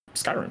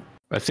Skyrim.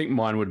 I think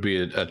mine would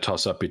be a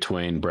toss-up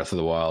between Breath of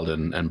the Wild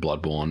and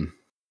Bloodborne.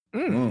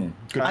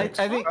 I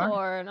think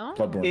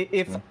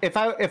Bloodborne. If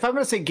I'm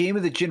going to say game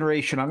of the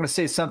generation, I'm going to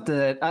say something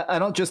that I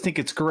don't just think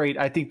it's great.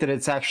 I think that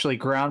it's actually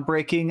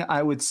groundbreaking.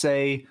 I would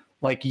say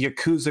like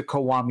Yakuza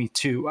Kiwami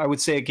 2. I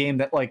would say a game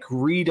that like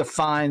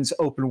redefines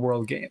open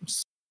world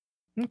games.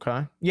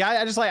 Okay.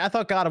 Yeah, I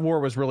thought God of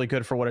War was really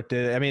good for what it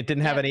did. I mean, it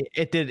didn't have any.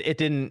 It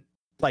didn't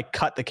like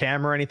cut the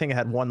camera or anything. It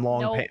had one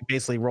long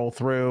basically roll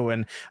through,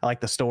 and I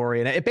like the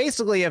story. And it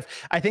basically, if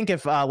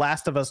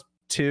Last of Us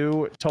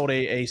 2 told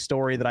a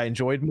story that I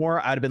enjoyed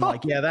more, I'd have been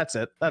like, yeah, that's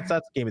it. That's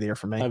Game of the Year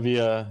for me. Have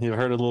you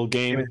heard of a little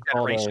game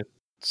called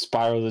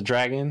Spyro the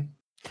Dragon?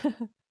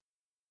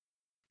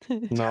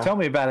 No. Tell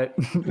me about it.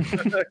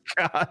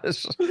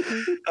 Gosh.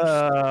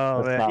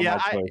 Oh man.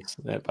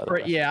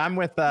 Yeah, I'm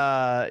with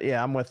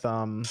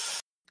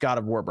God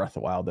of War, Breath of the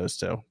Wild. Those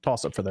two.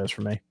 Toss up for those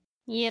for me.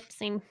 Yep,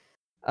 same.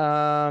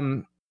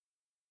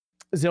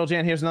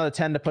 Ziljan, here's another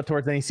 10 to put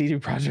towards any CD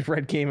Projekt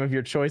Red game of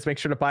your choice. Make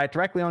sure to buy it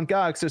directly on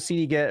GOG so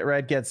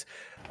Red gets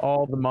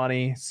all the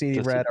money. CD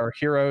Red are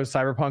heroes.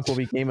 Cyberpunk will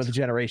be game of the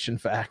generation.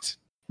 Fact.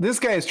 This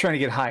guy is trying to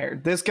get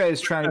hired. This guy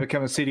is trying to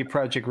become a CD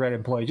Projekt Red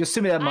employee. Just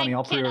send me that money.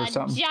 I'll pre-order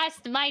something.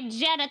 Adjust my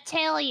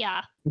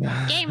genitalia.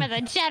 Game of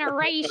the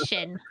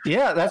generation.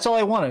 Yeah, that's all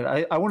I wanted.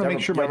 I want to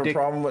make sure my dick. You have a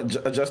problem with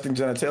adjusting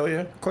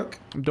genitalia? Click.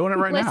 I'm doing it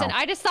right now. Listen,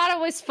 I just thought it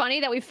was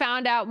funny that we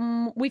found out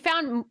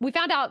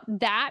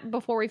that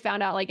before we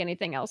found out like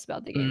anything else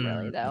about the game.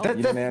 Really, though. You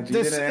didn't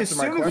answer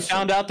my question. We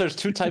found out there's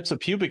 2 types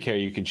of pubic hair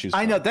you can choose from.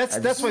 I know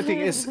that's my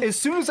thing. As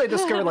soon as I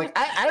discovered, like,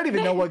 I don't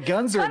even know what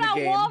guns are in the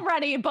game. Wall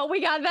ready, but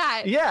we got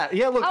that. Yeah.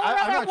 Look,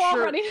 I'm not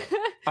sure. Ready.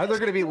 Are there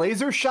going to be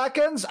laser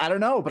shotguns? I don't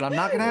know, but I'm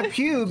not going to have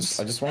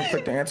pubes. I just want to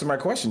click to answer my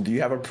question. Do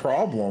you have a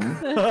problem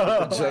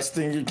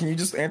adjusting? Can you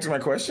just answer my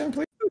question,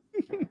 please?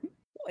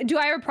 Do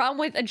I have a problem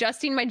with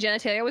adjusting my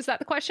genitalia? Was that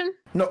the question?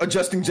 No,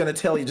 adjusting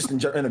genitalia just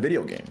in a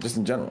video game, just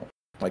in general.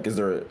 Like, is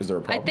there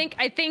a problem?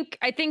 I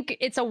think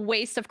it's a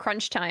waste of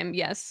crunch time.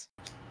 Yes.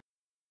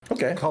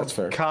 Okay, that's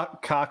fair.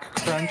 Cock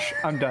crunch.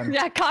 I'm done.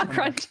 Yeah, cock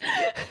crunch.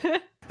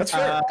 That's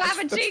fair.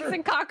 Clapping cheeks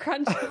and cock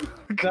crunch.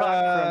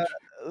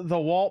 The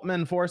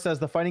Waltman 4 says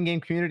the fighting game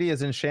community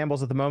is in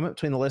shambles at the moment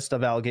between the list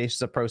of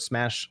allegations of pro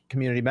Smash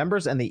community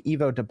members and the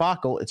Evo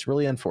debacle. It's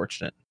really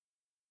unfortunate.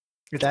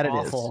 It's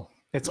awful.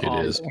 It's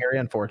awful. It's very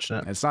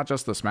unfortunate. It's not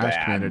just the Smash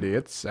community;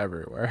 it's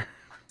everywhere.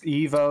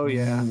 Evo,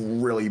 yeah,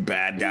 really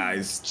bad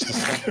guys,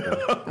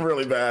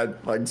 really bad,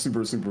 like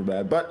super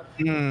bad. But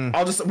we're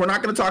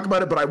not going to talk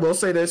about it. But I will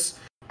say this: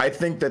 I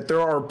think that there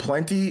are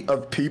plenty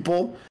of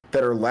people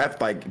that are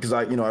left, like, because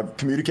I've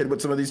communicated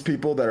with some of these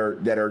people that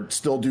are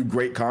still do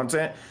great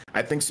content.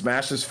 I think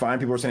Smash is fine.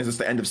 People are saying, is this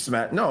the end of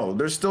Smash? No,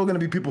 there's still going to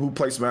be people who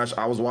play Smash.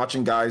 I was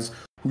watching guys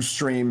who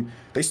stream.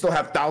 They still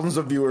have thousands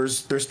of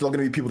viewers. There's still going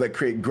to be people that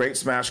create great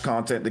Smash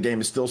content. The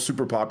game is still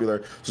super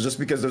popular. So just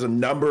because there's a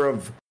number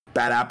of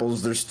bad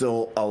apples, there's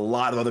still a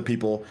lot of other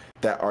people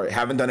that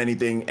haven't done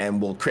anything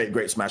and will create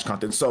great Smash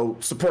content. So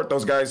support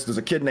those guys. There's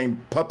a kid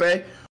named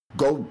Puppe.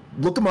 Go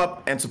look him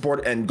up and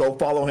support and go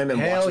follow him and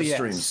watch his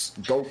streams.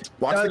 Go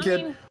watch the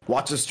kid,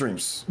 watch his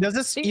streams. Does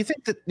this, you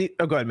think that,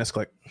 go ahead, Miss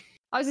Click.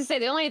 I was gonna say,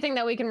 the only thing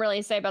that we can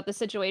really say about the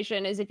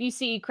situation is if you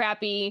see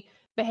crappy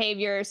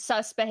behavior,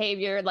 sus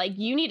behavior, like,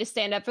 you need to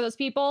stand up for those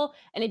people.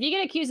 And if you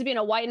get accused of being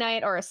a white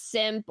knight or a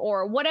simp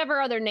or whatever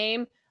other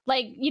name,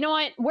 like, you know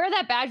what, wear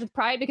that badge with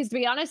pride, because to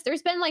be honest,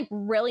 there's been like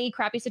really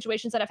crappy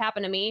situations that have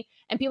happened to me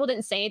and people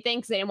didn't say anything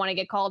because they didn't want to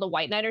get called a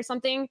white knight or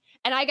something.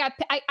 And I got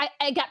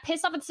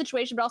pissed off at the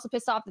situation, but also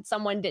pissed off that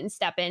someone didn't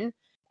step in.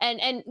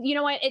 And you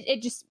know what,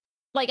 it just,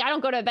 like, I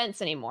don't go to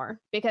events anymore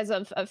because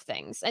of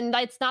things. And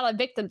that's not a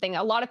victim thing.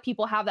 A lot of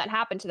people have that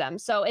happen to them.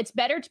 So it's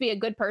better to be a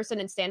good person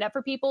and stand up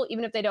for people,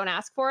 even if they don't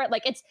ask for it.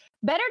 Like, it's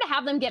better to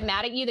have them get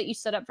mad at you that you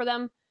stood up for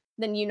them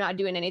than you not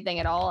doing anything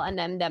at all and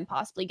then them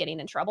possibly getting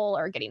in trouble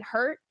or getting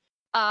hurt.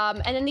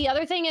 And then the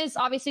other thing is,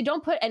 obviously,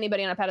 don't put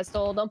anybody on a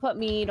pedestal. Don't put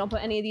me, don't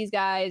put any of these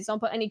guys, don't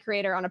put any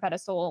creator on a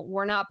pedestal.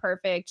 We're not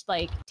perfect.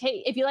 Like,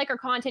 if you like our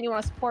content, you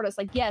want to support us,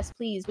 like, yes,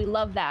 please, we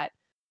love that.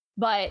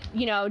 But,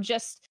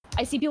 just,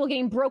 I see people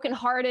getting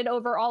brokenhearted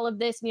over all of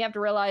this, and you have to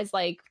realize,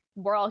 like,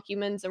 we're all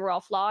humans and we're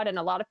all flawed, and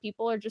a lot of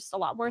people are just a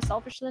lot more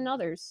selfish than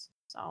others.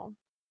 So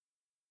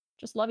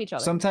just love each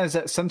other.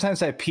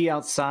 Sometimes I pee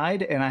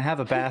outside and I have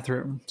a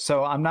bathroom,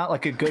 so I'm not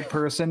like a good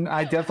person.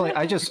 I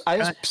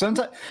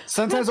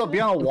sometimes I'll be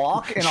on a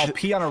walk and I'll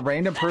pee on a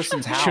random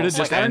person's house. Should have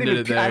just ended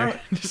it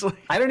there.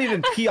 I don't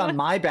even pee on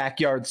my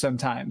backyard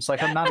sometimes.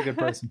 Like, I'm not a good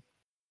person.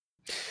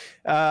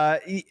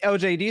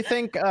 OJ, do you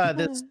think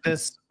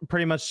this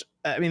pretty much,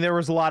 I mean, there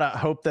was a lot of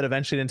hope that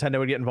eventually Nintendo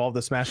would get involved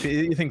in Smash.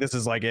 You think this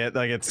is like it?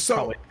 Like, it's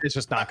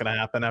just not going to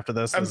happen after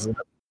this?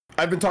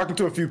 I've been talking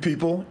to a few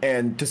people,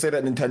 and to say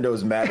that Nintendo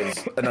is mad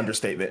is an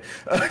understatement.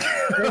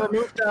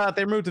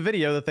 They removed the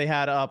video that they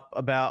had up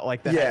about,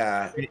 like, that.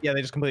 Yeah,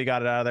 they just completely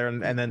got it out of there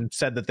and then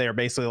said that they are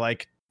basically,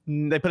 like,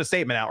 they put a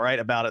statement out, right,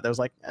 about it. That was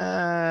like,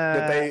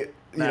 that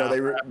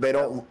they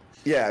don't.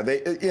 Yeah,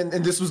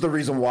 and this was the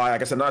reason why, like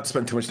I said, not to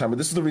spend too much time, but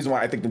this is the reason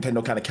why I think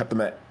Nintendo kind of kept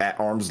them at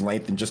arm's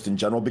length and just in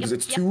general, because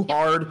it's too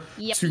hard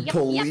to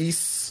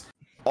police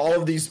all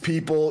of these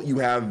people. You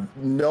have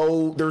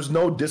there's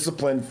no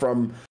discipline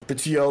from the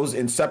TOs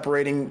in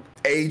separating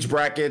age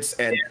brackets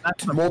and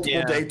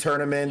multiple day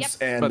tournaments.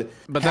 And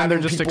but then they're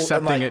just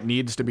accepting it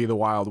needs to be the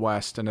Wild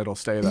West and it'll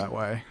stay that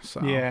way. So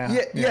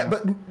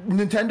but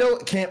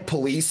Nintendo can't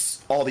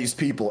police all these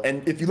people.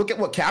 And if you look at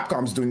what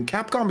Capcom's doing,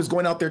 Capcom is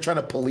going out there trying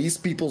to police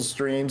people's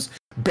streams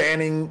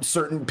banning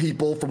certain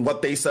people from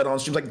what they said on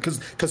streams, like because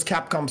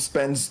Capcom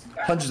spends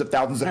hundreds of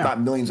thousands, if not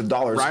millions of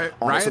dollars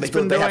on it, so they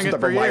feel they have some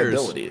type of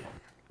liability.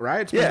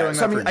 Riot's been doing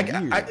that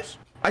for years.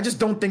 I just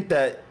don't think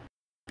that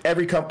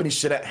every company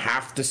should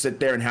have to sit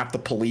there and have to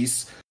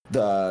police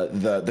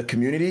the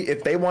community.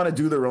 If they want to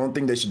do their own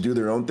thing, they should do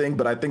their own thing.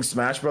 But I think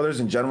Smash Brothers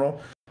in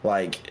general,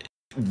 like,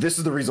 this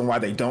is the reason why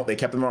they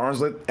kept them at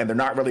arm's length, and they're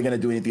not really going to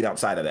do anything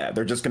outside of that.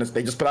 They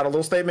just put out a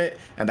little statement,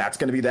 and that's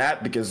going to be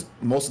that, because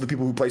most of the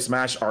people who play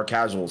Smash are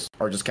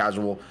just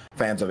casual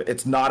fans of it.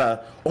 It's not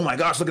oh my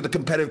gosh, look at the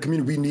competitive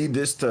community, we need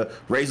this to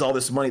raise all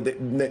this money.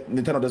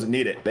 Nintendo doesn't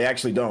need it. They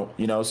actually don't,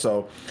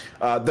 so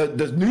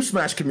the new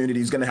Smash community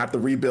is going to have to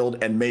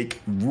rebuild and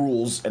make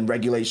rules and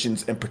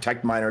regulations and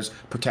protect minors,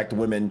 protect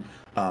women,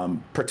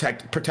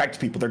 protect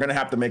people. They're going to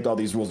have to make all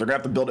these rules. They're going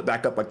to have to build it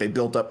back up like they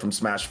built up from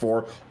Smash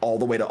 4 all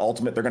the way to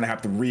Ultimate. They're going to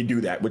have to redo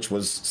that, which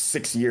was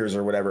 6 years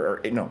or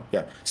whatever.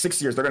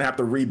 6 years. They're going to have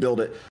to rebuild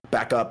it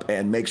back up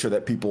and make sure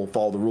that people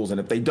follow the rules. And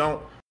if they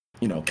don't,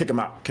 kick them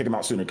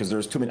out sooner, because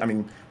there's too many. I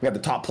mean, we have the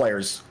top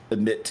players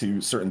admit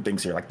to certain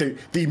things here, like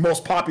the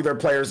most popular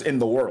players in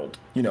the world,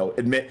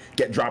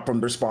 get dropped from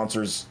their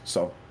sponsors.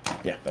 So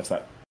yeah, that's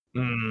that.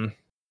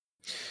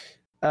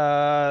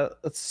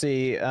 Let's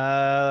see.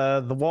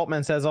 The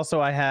Waltman says,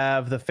 also, I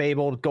have the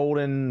fabled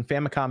golden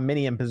Famicom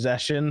Mini in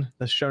possession,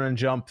 the Shonen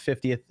Jump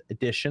 50th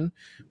edition.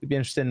 We'd be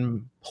interested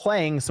in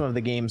playing some of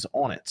the games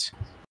on it.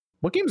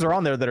 What games are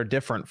on there that are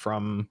different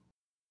from?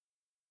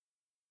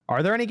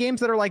 Are there any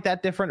games that are like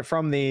that different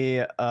from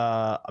the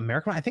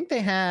American? I think they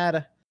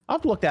had. I'll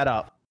have to look that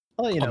up.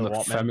 I'll let you know. The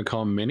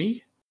Famicom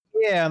Mini.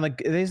 Yeah, and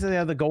these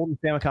are the golden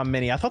Famicom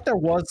Mini. I thought there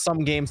was some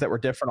games that were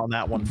different on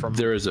that one.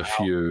 There is a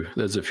few.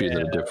 There's a few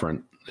that are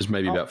different. There's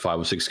maybe about 5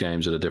 or 6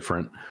 games that are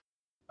different.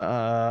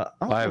 I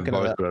have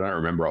both, but I don't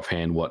remember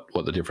offhand what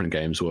the different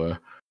games were.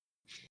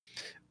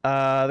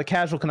 The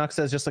Casual Canuck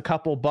says, just a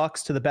couple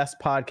bucks to the best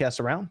podcast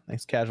around.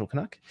 Thanks, Casual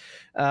Canuck.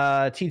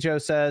 T-Joe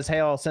says,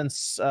 hey all,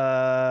 since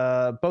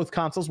both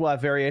consoles will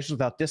have variations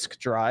without disc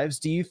drives,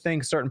 do you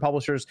think certain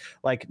publishers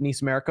like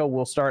Nice America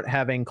will start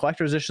having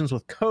collector's editions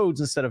with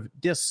codes instead of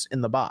discs in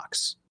the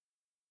box?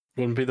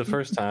 Wouldn't be the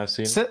first time I've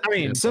seen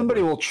it.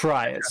 Somebody will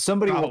try it.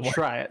 Somebody will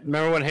try it.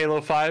 Remember when Halo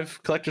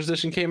 5 collector's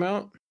edition came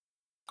out?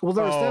 Well,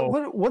 there was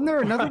that. Wasn't there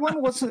another one?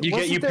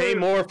 You pay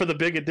more for the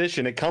big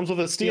edition. It comes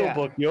with a steel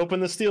book. You open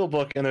the steel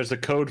book, and there's a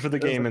code for the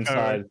game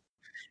inside.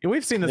 Yeah,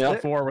 we've seen this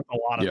before with a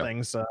lot of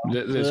things. So.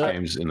 There's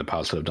games in the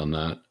past that have done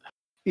that.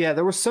 Yeah,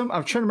 there was some.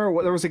 I'm trying to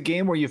remember. There was a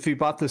game where if you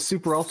bought the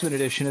Super Ultimate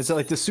Edition, is it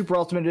like the Super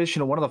Ultimate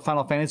Edition of one of the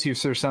Final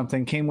Fantasies or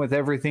something, came with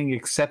everything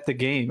except the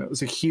game. It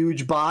was a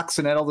huge box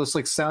and had all those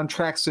like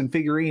soundtracks and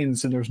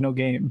figurines, and there's no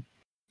game.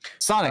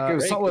 Sonic. It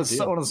was one of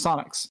the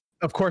Sonics.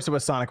 Of course, it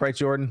was Sonic, right,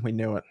 Jordan? We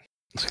knew it.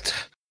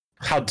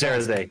 How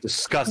dare they?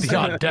 Disgusting. The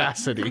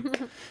audacity.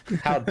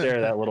 How dare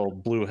that little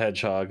blue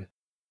hedgehog?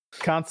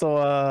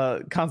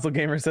 Console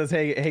Gamer says,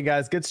 hey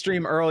guys, good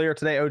stream earlier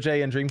today,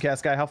 OJ and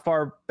Dreamcast guy. How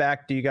far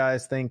back do you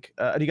guys think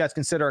do you guys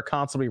consider a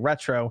console to be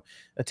retro,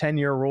 a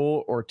 10-year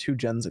rule or 2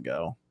 gens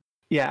ago?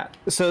 Yeah,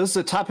 so this is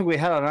a topic we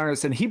had on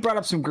ours, and he brought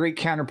up some great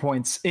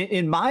counterpoints.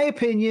 In my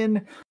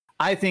opinion,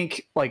 I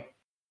think like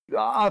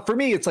for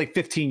me, it's like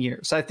 15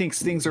 years. I think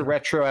things are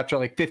retro after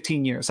like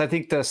 15 years. I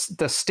think the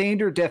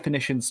standard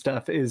definition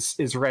stuff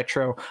is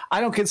retro.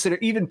 I don't consider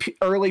even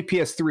early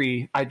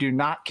PS3. I do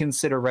not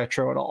consider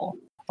retro at all.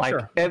 Like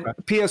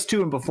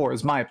PS2 and before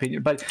is my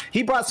opinion, but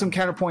he brought some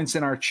counterpoints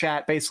in our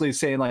chat, basically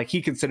saying like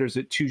he considers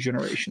it 2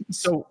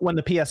 generations. So when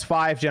the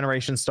PS5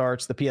 generation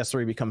starts, the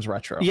PS3 becomes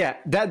retro. Yeah,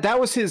 that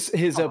was his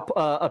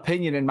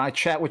opinion in my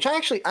chat, which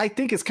I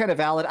think is kind of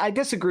valid. I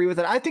disagree with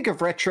it. I think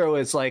of retro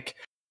as like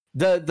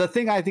the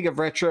thing I think of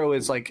retro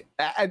is like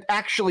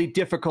actually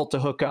difficult to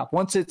hook up.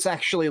 Once it's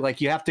actually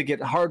like you have to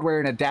get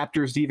hardware and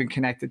adapters to even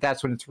connect it,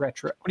 that's when it's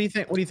retro. What do you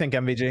think,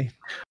 MVG?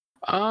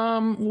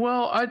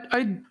 Well,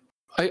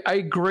 I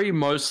agree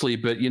mostly,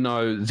 but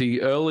the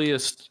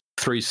earliest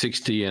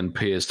 360 and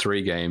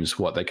PS3 games,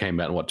 they came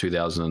out in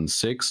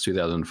 2006,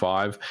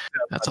 2005.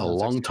 That's a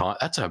long time.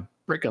 That's a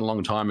freaking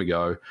long time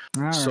ago.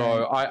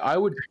 So I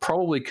would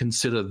probably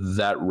consider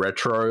that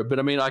retro. But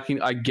I mean,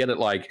 I get it.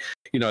 Like,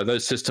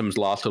 those systems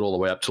lasted all the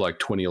way up to like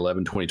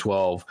 2011,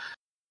 2012.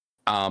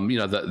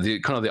 The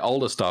kind of the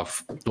older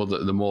stuff or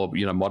the more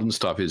modern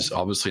stuff is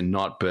obviously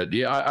not. But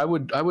yeah, I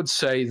would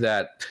say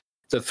that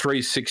the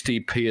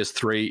 360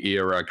 PS3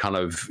 era kind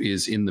of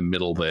is in the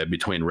middle there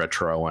between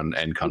retro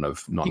and kind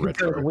of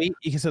non-retro. You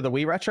consider the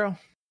Wii retro?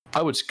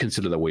 I would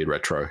consider the Wii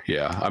retro.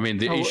 Yeah, I mean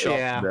the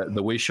eShop,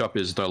 the Wii Shop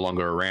is no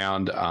longer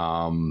around.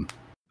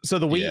 So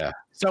the Wii. Yeah.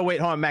 So wait,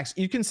 hold on, Max.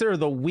 You consider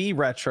the Wii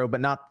retro, but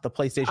not the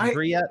PlayStation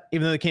 3 yet,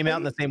 even though they came out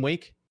in the same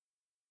week.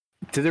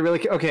 Did they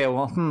really? Okay,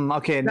 well,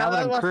 okay. Now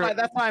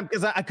that's fine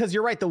because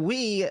you're right. The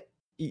Wii.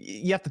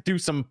 You have to do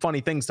some funny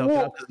things to hook it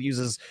up because it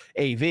uses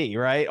AV,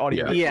 right?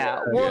 Audio.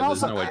 Yeah. Well,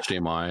 there's no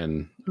HDMI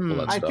and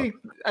all that stuff.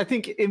 I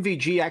think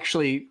MVG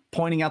actually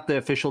pointing out the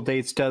official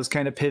dates does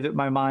kind of pivot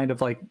my mind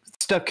of like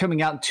stuff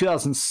coming out in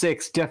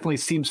 2006 definitely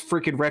seems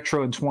freaking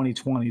retro in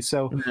 2020.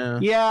 So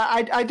yeah,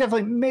 I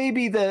definitely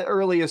maybe the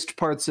earliest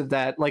parts of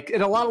that, like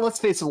in a lot of, let's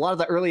face it, a lot of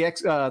the early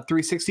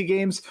 360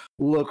 games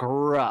look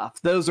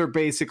rough. Those are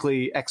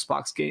basically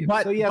Xbox games.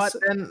 But, so yes,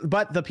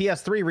 but the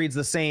PS3 reads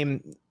the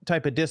same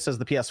type of disc as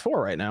the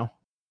PS4 right now.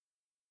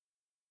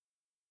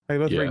 They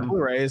both read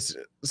Blu-rays,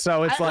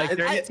 so it's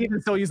it's even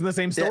still using the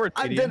same storage.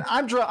 Then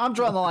I'm drawing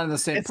the line in the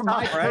same.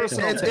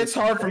 It's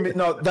hard for me.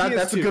 No,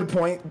 that's a good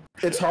point.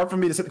 It's hard for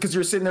me to sit because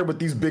you're sitting there with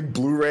these big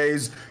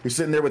Blu-rays. You're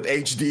sitting there with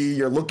HD.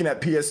 You're looking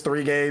at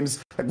PS3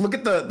 games. Like, look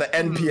at the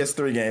end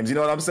PS3 games. You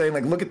know what I'm saying?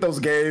 Like, look at those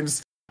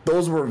games.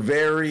 Those were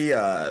very.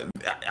 I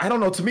don't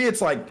know. To me,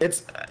 it's like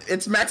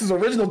it's Max's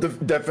original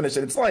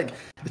definition. It's like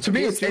to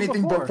me, it's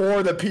anything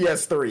before the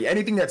PS3.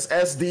 Anything that's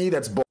SD,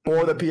 that's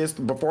before the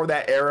before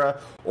that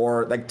era,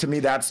 or like to me,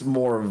 that's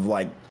more of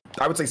like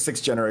I would say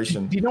 6th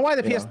generation. Do you know why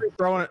the PS3 is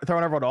throwing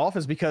everyone off?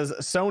 Is because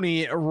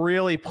Sony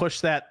really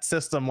pushed that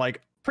system like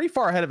pretty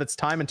far ahead of its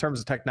time in terms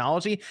of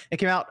technology. It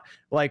came out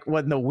like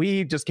when the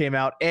Wii just came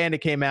out, and it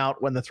came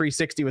out when the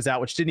 360 was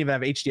out, which didn't even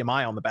have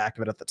HDMI on the back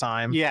of it at the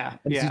time.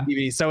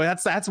 TV. So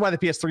that's why the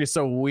PS3 is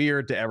so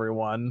weird to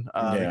everyone.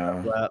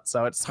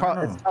 So it's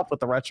tough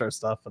with the retro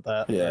stuff with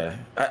that. Yeah,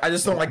 I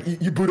just don't like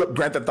you boot up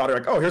Grand Theft Auto,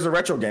 like, oh, here's a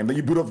retro game. Then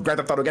you boot up Grand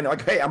Theft Auto again,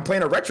 like, hey, I'm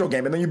playing a retro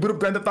game, and then you boot up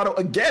Grand Theft Auto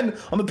again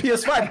on the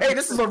PS5. Hey,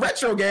 this is a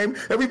retro game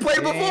that we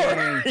played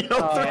before. You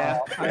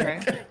know?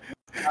 Okay.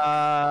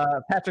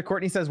 Patrick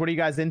Courtney says, what are you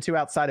guys into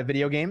outside of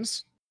video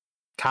games?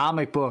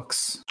 Comic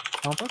books.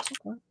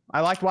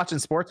 I liked watching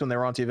sports when they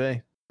were on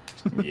TV.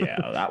 Yeah,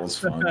 that was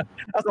fun. That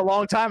was a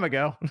long time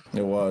ago.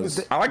 It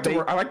was. I like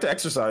to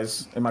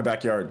exercise in my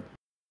backyard.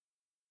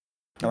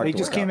 They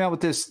just came out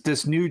with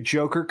this new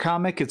Joker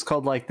comic. It's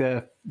called like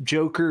the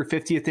Joker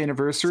 50th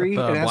anniversary.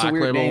 The Black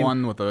Label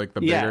one with the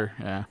bigger,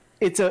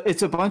 It's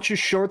a bunch of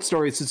short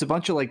stories. It's a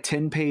bunch of like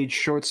 10-page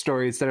short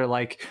stories that are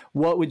like,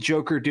 what would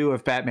Joker do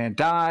if Batman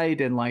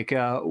died, and like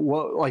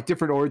what like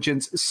different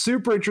origins.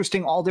 Super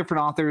interesting, all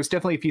different authors.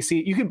 Definitely, if you see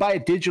it, you can buy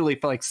it digitally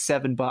for like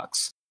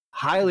 $7.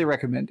 Highly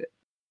recommend it.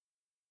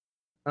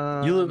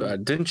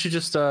 Didn't you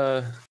just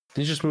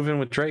move in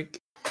with Drake?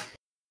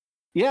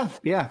 Yeah.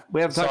 We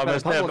haven't talked about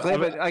it publicly,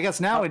 but I guess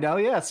now we know.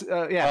 Yes.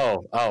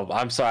 Oh,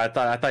 I'm sorry. I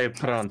thought you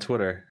put it on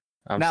Twitter.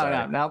 No.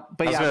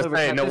 But I was gonna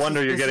say, no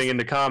wonder you're getting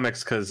into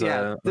comics because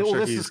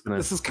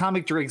this is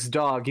Comic Drake's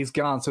dog. He's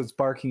gone, so it's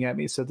barking at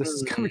me. So this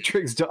is Comic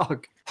Drake's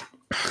dog.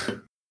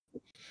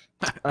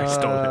 I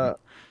stole him.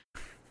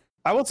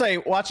 I will say,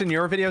 watching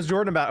your videos,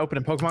 Jordan, about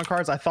opening Pokemon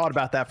cards, I thought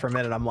about that for a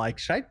minute. I'm like,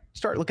 should I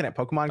start looking at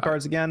Pokemon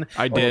cards again?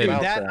 I did.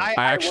 I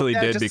actually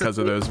did because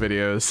of those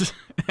videos.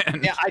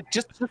 Yeah, I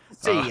just to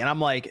see, and I'm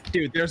like,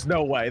 dude, there's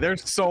no way.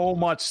 There's so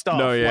much stuff.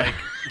 No, yeah.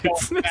 Like,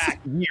 going back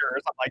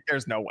years. I'm like,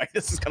 there's no way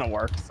this is gonna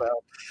work. So,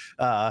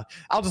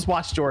 I'll just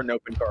watch Jordan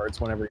open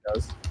cards whenever he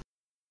does.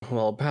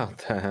 Well, about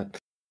that.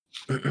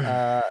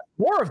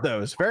 More of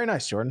those. Very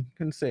nice, Jordan.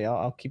 Couldn't see.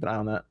 I'll keep an eye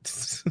on that.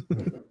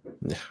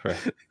 Yeah, right.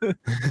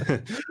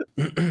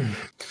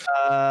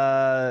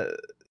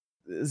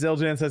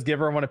 Zildjian says, give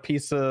everyone a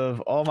piece of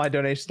all my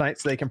donations tonight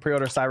so they can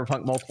pre-order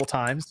Cyberpunk multiple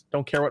times.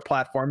 Don't care what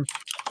platform,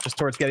 just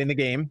towards getting the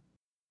game.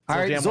 All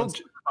right,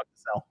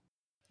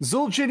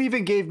 Zul'jin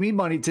even gave me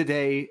money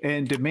today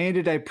and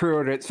demanded I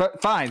pre-order it.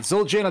 Fine,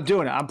 Zul'jin, I'm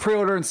doing it. I'm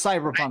pre-ordering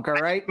Cyberpunk, all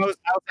right?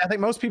 I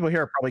think most people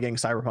here are probably getting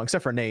Cyberpunk,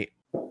 except for Nate.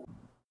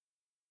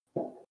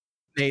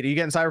 Nate, are you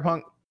getting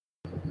Cyberpunk?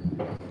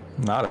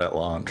 Not at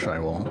launch, I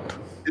won't.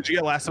 Did you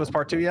get Last of Us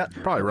Part 2 yet?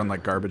 Probably run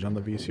like garbage on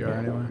the VCR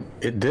anyway.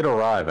 It did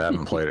arrive. I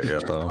haven't played it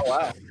yet, though. Oh,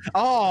 wow.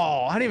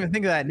 Oh, I didn't even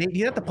think of that. Nate,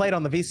 you have to play it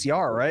on the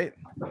VCR, right?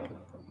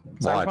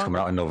 Why? It's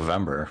coming out in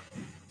November.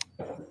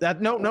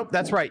 Nope,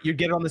 that's right. You'd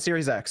get it on the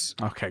Series X.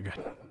 Okay, good.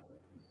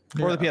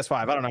 Or the PS5.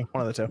 I don't know.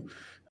 One of the two.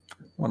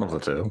 One of the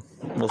two.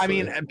 I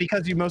mean,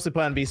 because you mostly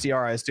play on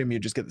VCR, I assume you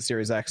just get the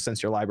Series X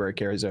since your library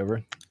carries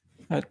over.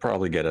 I'd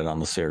probably get it on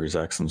the Series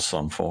X in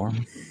some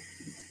form.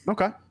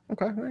 Okay,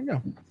 there you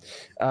go.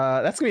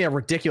 That's gonna be a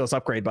ridiculous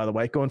upgrade, by the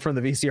way, going from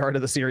the VCR to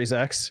the Series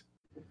X.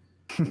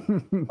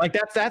 Like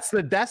that's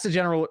the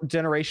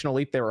generational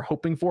leap they were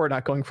hoping for,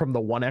 not going from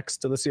the 1X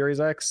to the Series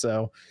X.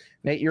 So,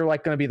 Nate, you're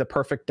like going to be the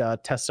perfect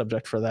test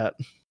subject for that.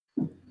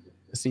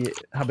 See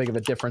how big of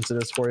a difference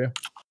it is for you.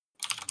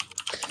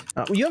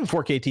 You have a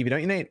 4K TV,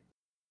 don't you, Nate?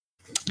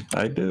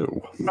 I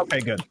do. Okay,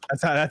 good.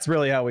 That's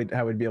really how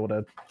we'd be able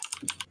to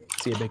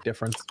see a big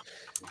difference.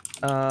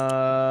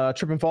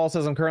 Trip and Fall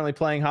says, I'm currently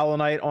playing Hollow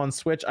Knight on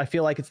Switch. I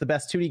feel like it's the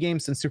best 2D game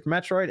since Super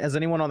Metroid. Has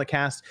anyone on the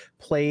cast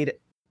played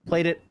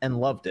it and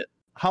loved it?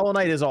 Hollow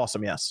Knight is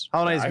awesome, yes.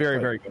 Hollow Knight is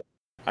very good.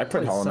 I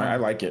played Hollow Knight. I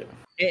like it.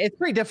 It's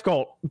pretty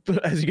difficult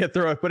as you get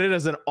through it, but it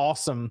is an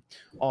awesome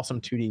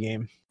 2D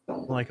game. I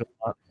like it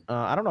a lot.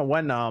 I don't know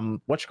when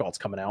whatchamacallit's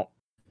coming out.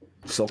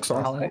 Silk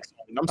Song?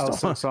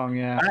 Silk Song,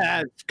 yeah.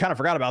 I kind of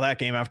forgot about that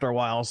game after a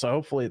while, so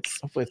hopefully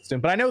it's soon.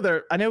 But I know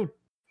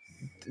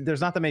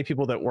there's not that many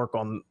people that work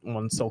on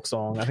Silk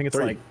Song. I think it's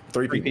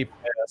three people.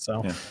 Yeah,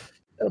 so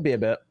It'll be a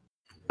bit.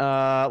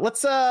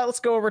 Let's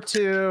go over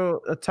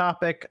to a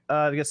topic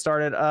to get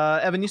started.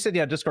 Evan, you said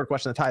you had a Discord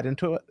question that tied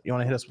into it. You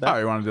want to hit us with that? Oh,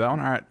 you want to do that one?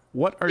 All right.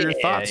 What are your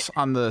thoughts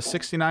on the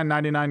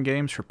 $69.99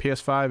 games for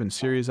PS5 and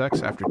Series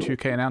X after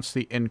 2K announced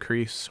the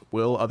increase?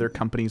 Will other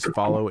companies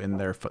follow in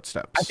their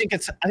footsteps? I think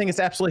it's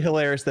absolutely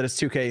hilarious that it's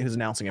 2K who's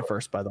announcing it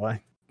first, by the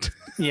way.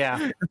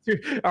 Yeah.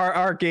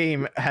 Our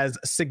game has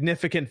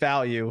significant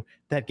value.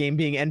 That game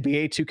being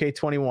NBA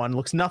 2K21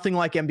 looks nothing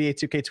like NBA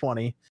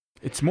 2K20.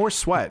 It's more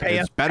sweat.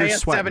 It's better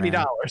sweat.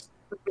 $70.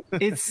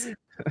 It's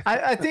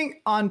I think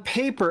on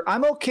paper,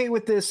 I'm okay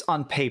with this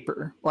on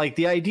paper. Like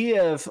the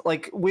idea of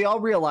like we all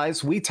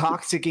realize we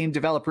talk to game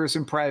developers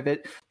in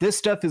private. This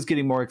stuff is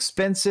getting more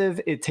expensive.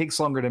 It takes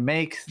longer to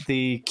make.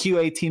 The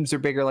QA teams are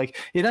bigger. Like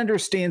it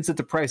understands that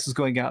the price is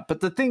going up. But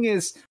the thing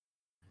is,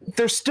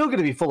 they're still going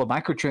to be full of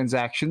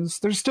microtransactions.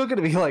 They're still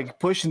going to be like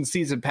pushing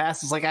season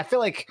passes. Like I feel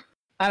like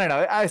I don't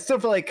know. I still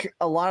feel like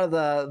a lot of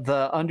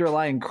the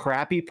underlying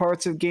crappy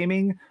parts of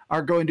gaming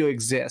are going to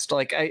exist.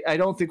 Like I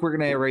don't think we're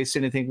going to erase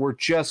anything. We're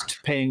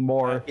just paying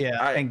more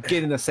and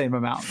getting the same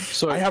amount.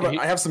 So I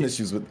have some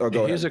issues with.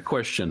 Here's a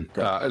question.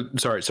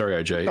 Sorry,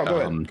 AJ. No,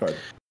 go ahead.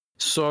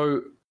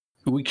 So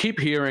we keep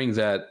hearing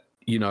that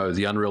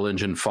the Unreal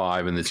Engine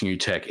 5 and this new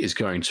tech is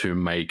going to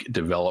make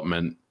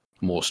development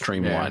more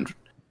streamlined. Yeah.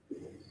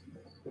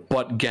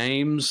 But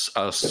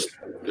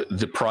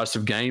the price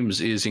of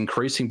games is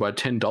increasing by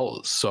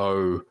 $10.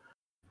 So,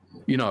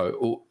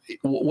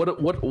 what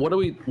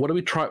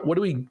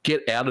do we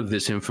get out of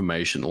this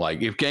information?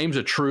 Like, if games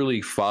are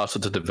truly faster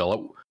to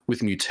develop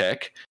with new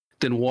tech,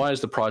 then why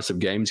is the price of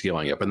games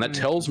going up? And that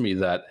tells me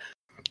that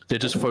they're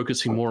just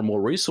focusing more and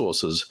more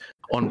resources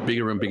on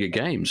bigger and bigger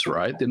games,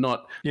 right? They're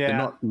not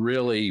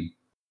really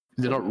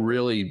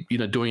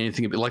doing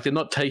anything. Like they're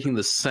not taking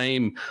the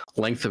same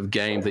length of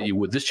game that you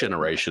would this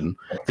generation.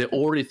 They're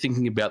already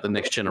thinking about the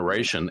next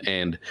generation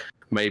and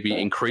maybe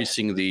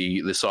increasing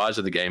the size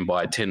of the game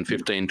by 10,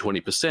 15,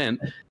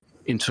 20%,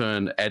 in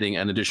turn adding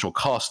an additional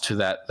cost to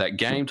that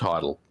game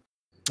title.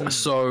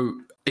 So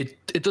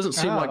it doesn't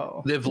seem like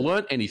they've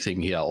learned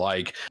anything here.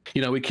 Like,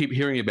 we keep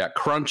hearing about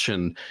crunch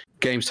and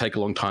games take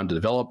a long time to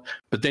develop,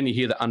 but then you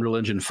hear that Unreal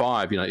Engine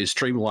 5, is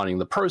streamlining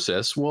the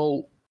process.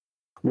 Well,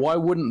 why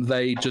wouldn't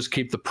they just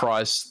keep the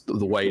price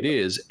the way it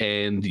is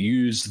and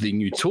use the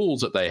new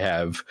tools that they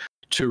have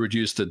to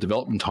reduce the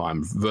development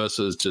time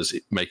versus just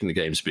making the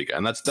games bigger?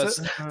 And that's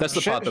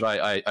the part that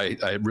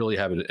I really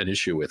have an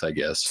issue with, I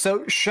guess.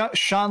 So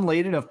Sean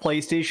Layden of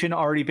PlayStation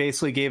already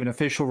basically gave an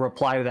official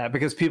reply to that,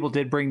 because people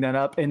did bring that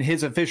up, and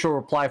his official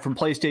reply from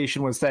PlayStation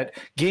was that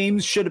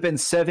games should have been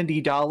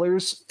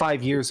 $70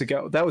 5 years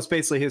ago. That was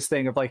basically his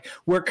thing of like,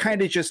 we're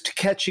kind of just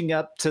catching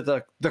up to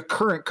the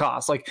current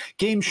cost. Like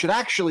games should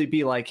actually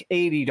be like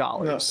 $80.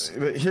 No,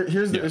 but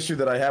here's the issue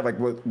that I have, like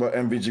what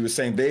MVG was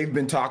saying. They've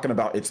been talking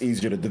about it's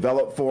easier to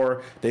develop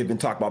for. They've been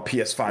talking about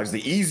PS5's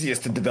the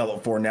easiest to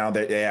develop for now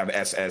that they have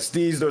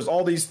SSDs. There's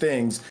all these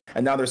things,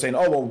 and now they're saying,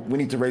 oh well, we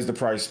need to raise the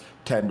price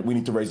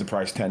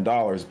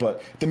 $10,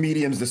 but the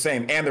medium's the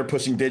same, and they're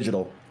pushing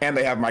digital, and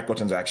they have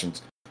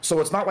microtransactions. So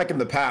it's not like in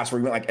the past where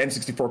you went like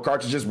N64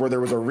 cartridges where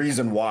there was a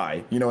reason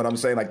why. You know what I'm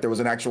saying? Like there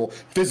was an actual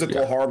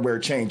physical hardware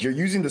change. You're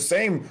using the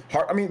same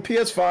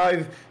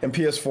PS5 and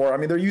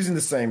PS4. They're using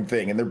the same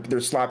thing, and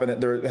they're slapping it.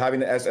 They're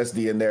having the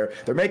SSD in there.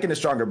 They're making it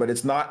stronger, but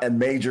it's not a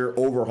major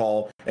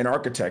overhaul in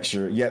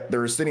architecture. Yet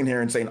they're sitting here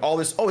and saying all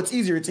this. Oh, it's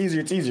easier.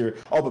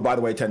 Oh, but by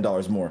the way,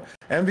 $10 more.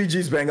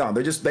 MVG's bang on.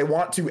 They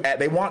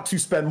want to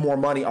spend more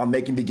money on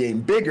making the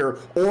game bigger,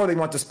 or they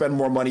want to spend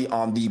more money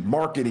on the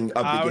marketing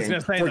of the game. I was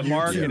going to say the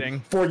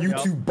marketing. For you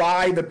to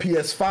buy the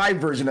PS5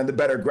 version and the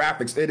better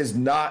graphics. It does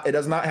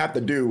not have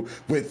to do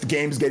with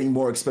games getting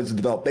more expensive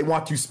to develop. They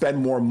want to spend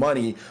more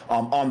money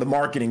on the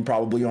marketing,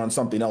 probably on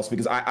something else,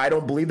 because I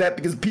don't believe that,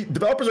 because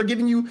developers are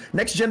giving you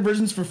next gen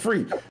versions for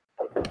free.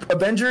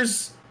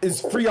 Avengers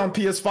is free on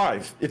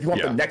PS5 if you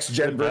want the next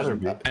gen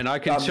version. And I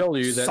can tell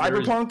you that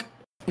Cyberpunk,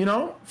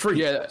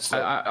 free. Yeah, so.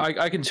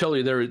 I can tell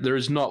you there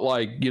is not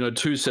like,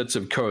 two sets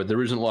of code.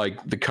 There isn't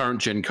like the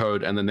current gen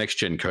code and the next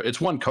gen code. It's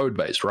one code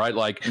base, right?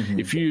 Like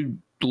if you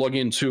log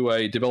into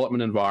a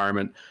development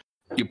environment,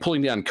 you're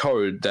pulling down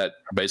code that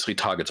basically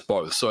targets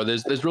both. So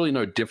there's really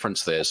no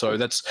difference there. So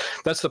that's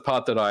the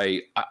part that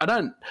I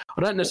don't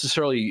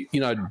necessarily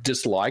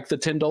dislike the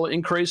 $10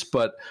 increase,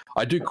 but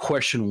I do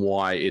question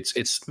why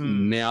it's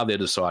now they're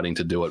deciding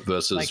to do it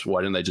versus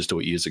why didn't they just do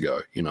it years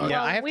ago?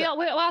 Yeah, we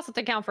also have to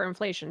account for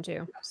inflation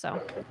too.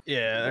 So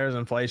yeah, there's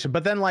inflation,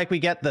 but then we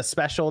get the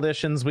special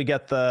editions, we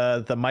get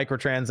the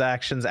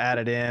microtransactions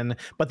added in,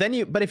 but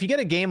if you get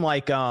a game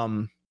like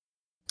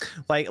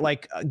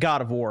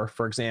God of War,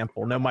 for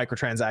example, no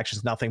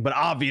microtransactions, nothing, but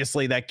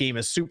obviously that game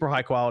is super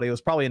high quality. It was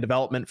probably in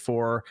development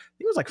for, I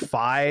think it was like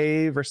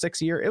 5 or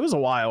 6 years. It was a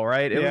while,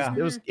 right? It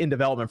was in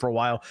development for a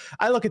while.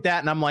 I look at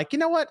that and I'm like, you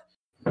know what?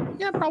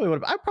 Yeah, I probably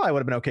would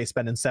have been okay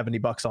spending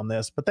 $70 on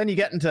this. But then you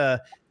get into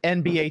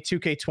NBA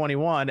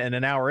 2K21, and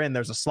an hour in,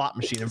 there's a slot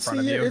machine in front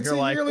of you. You're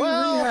like,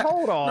 well,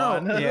 hold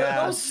on. No,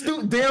 yeah,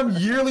 damn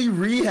yearly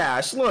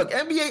rehash. Look,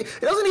 NBA,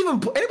 it doesn't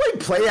even anybody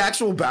play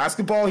actual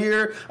basketball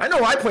here. I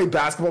know I played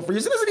basketball for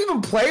years. It doesn't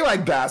even play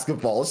like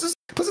basketball. It's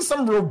just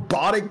some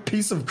robotic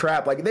piece of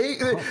crap. Like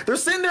they're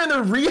sitting there and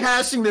they're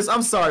rehashing this.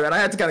 I'm sorry, man. I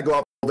had to kind of go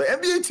off. The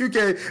NBA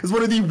 2K is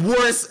one of the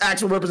worst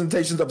actual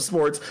representations of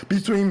sports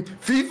between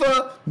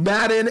FIFA,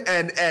 Madden,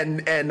 and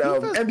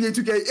NBA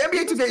 2K.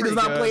 NBA 2K does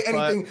not play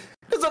anything.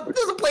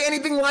 Doesn't play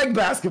anything like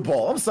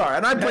basketball. I'm sorry,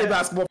 and I played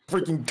basketball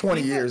for freaking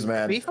 20 years,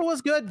 man. FIFA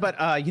was good,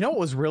 but you know what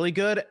was really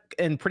good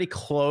and pretty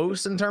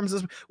close in terms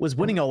of was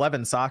winning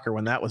 11 soccer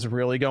when that was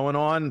really going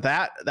on.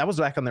 That was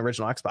back on the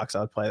original Xbox.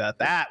 I would play that.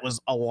 That was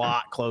a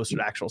lot closer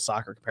to actual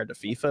soccer compared to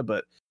FIFA,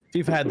 but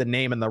FIFA had the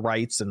name and the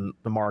rights and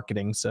the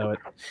marketing, so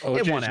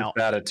it won out.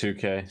 Bad at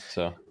 2K,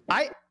 so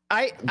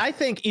I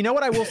think, you know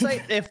what I will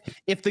say,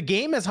 if the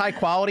game is high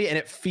quality and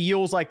it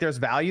feels like there's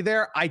value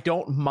there, I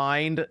don't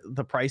mind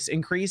the price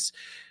increase.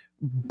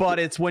 But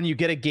it's when you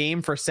get a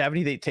game for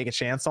 70 that you take a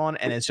chance on,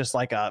 and it's just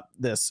like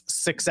this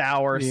 6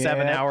 hour,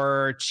 7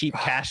 hour cheap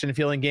cash and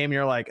feeling game. And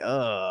you're like,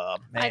 oh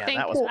man,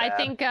 that was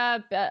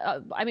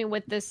bad. I mean,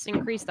 with this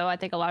increase though, I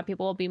think a lot of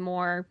people will be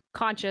more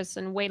conscious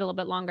and wait a little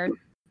bit longer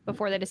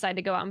before they decide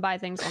to go out and buy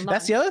things online.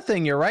 That's the other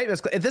thing. You're right.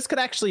 This could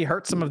actually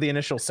hurt some of the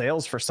initial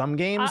sales for some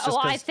games. Just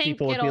because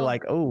people would be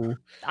like, "Oh."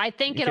 I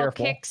think it'll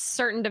kick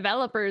certain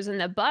developers in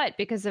the butt,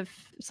 because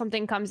if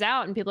something comes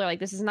out and people are like,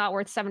 "This is not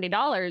worth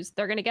 $70,"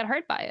 they're going to get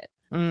hurt by it.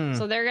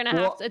 So they're going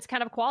to have. It's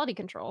kind of quality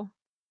control.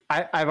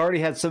 I've already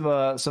had some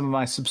of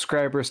my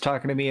subscribers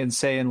talking to me and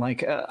saying,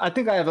 like, I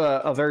think I have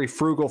a very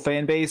frugal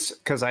fan base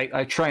because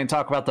I try and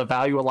talk about the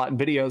value a lot in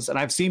videos. And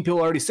I've seen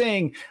people already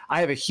saying, I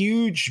have a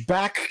huge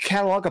back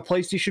catalog of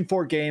PlayStation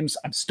 4 games.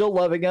 I'm still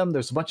loving them.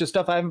 There's a bunch of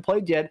stuff I haven't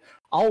played yet.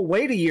 I'll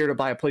wait a year to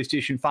buy a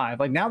PlayStation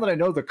 5. Like, now that I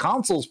know the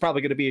console's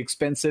probably going to be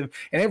expensive,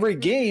 and every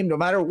game, no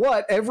matter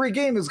what, every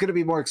game is going to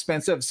be more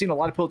expensive. I've seen a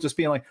lot of people just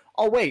being like,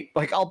 I'll wait.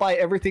 Like, I'll buy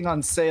everything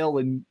on sale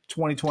in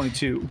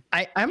 2022.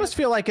 I almost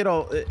feel like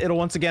it'll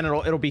once again,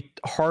 it'll be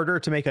harder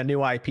to make a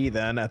new IP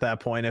then at that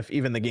point, if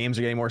even the games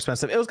are getting more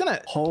expensive. It was going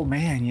to... Oh,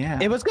 man, yeah.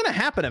 It was going to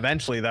happen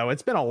eventually, though.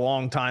 It's been a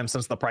long time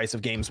since the price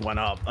of games went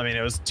up. I mean,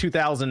 it was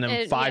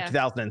 2005,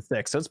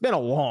 2006. So it's been a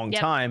long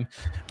time.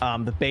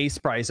 The base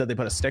price that they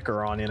put a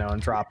sticker on,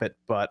 and drop it,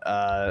 but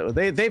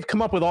they've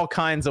come up with all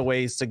kinds of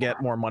ways to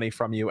get more money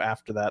from you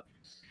after that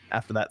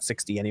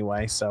 60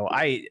 anyway. So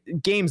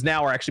games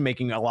now are actually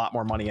making a lot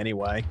more money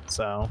anyway.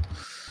 So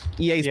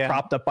EA's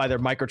propped up by their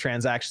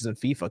microtransactions in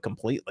FIFA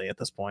completely at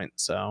this point.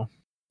 So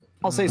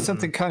I'll say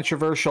something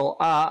controversial.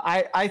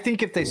 I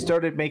think if they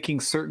started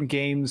making certain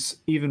games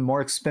even more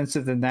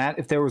expensive than that,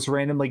 if there was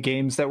randomly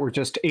games that were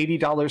just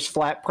 $80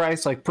 flat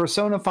price, like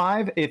Persona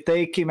 5, if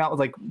they came out with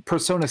like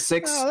Persona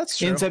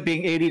 6 ends up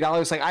being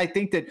 $80, like I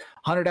think that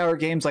 100-hour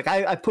games, like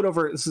I put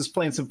over, this is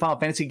playing some Final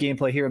Fantasy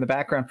gameplay here in the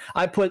background,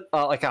 I put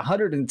like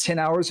 110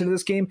 hours into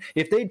this game.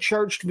 If they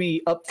charged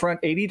me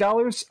upfront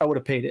 $80, I would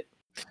have paid it.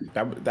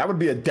 That would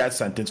be a death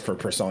sentence for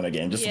Persona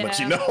game, just to let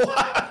you know.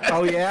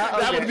 Oh yeah,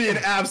 that would be an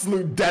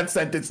absolute death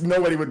sentence.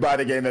 Nobody would buy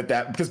the game at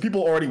that, because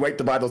people already wait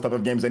to buy those type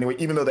of games anyway,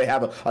 even though they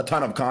have a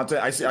ton of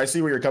content. I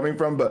see where you're coming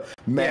from, but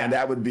man,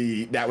 that would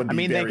be. I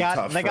mean, they got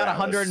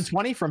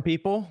 120 from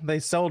people. They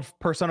sold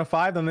Persona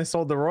 5, then they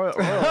sold the Royal.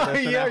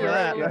 Yeah, you're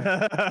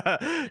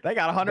right. They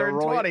got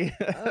 120.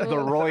 The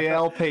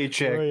Royale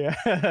paycheck.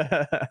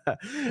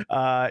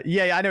 I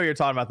know what you're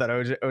talking about, that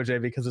OJ,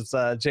 because it's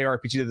a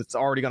JRPG that's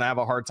already going to have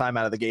a hard time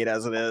out of the gate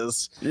as it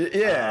is.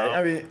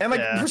 I mean, and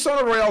like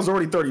Persona Royale is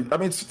already 30. I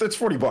mean, it's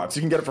 $40.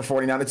 You can get it for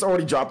 $49. It's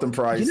already dropped in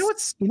price. You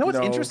know what's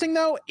interesting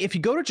though? If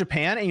you go to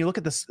Japan and you look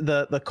at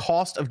the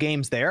cost of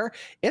games there,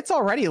 it's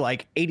already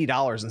like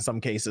 $80 in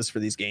some cases for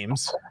these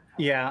games.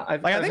 Yeah, I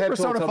think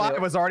Persona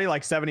 5 was already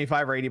like $75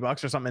 or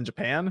 $80 or something in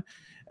Japan,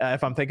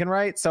 if I'm thinking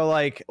right. So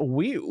like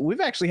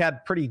we've actually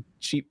had pretty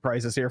cheap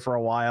prices here for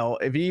a while.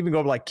 If you even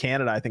go to like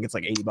Canada, I think it's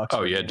like $80.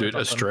 Oh yeah, dude,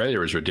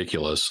 Australia is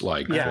ridiculous.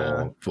 Like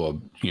for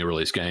new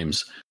release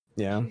games.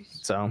 Yeah.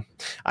 So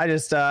I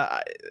just, you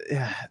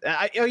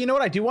know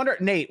what I do wonder,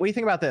 Nate, what do you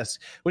think about this?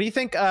 What do you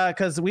think?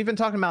 Because we've been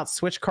talking about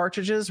Switch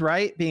cartridges,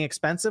 right, being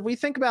expensive. We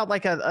think about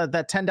like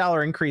that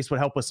 $10 increase would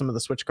help with some of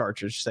the Switch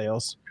cartridge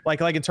sales,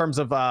 like in terms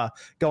of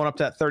going up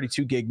to that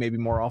 32 gig maybe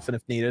more often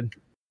if needed.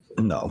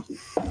 No.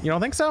 You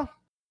don't think so?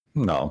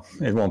 No,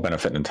 it won't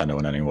benefit Nintendo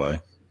in any way.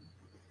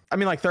 I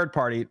mean, like third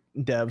party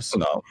devs.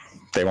 No,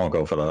 they won't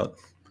go for that.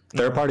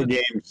 Third party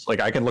games,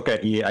 like I can look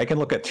at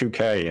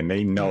 2K and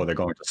they know they're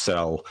going to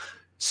sell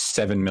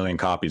 7 million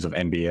copies of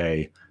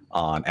NBA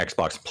on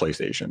Xbox and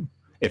PlayStation.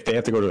 If they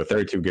have to go to a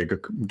 32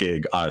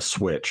 gig on a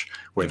Switch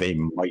where they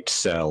might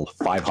sell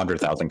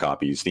 500,000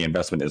 copies, the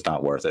investment is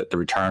not worth it. The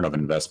return of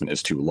investment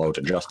is too low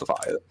to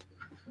justify it.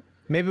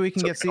 Maybe we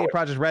can get CD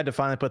Projekt Red to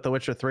finally put The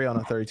Witcher 3 on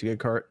a 32 gig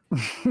cart. They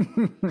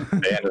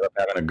ended up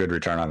having a good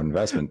return on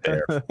investment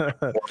there.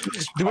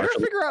 Do we ever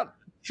figure out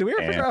Did we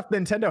ever figure out if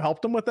Nintendo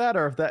helped them with that,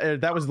 or if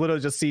that was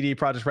literally just CD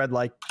Projekt Red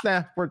like,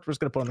 nah, we're just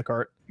gonna put it on the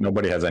cart?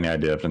 Nobody has any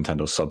idea if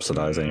Nintendo's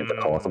subsidizing the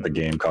cost of the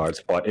game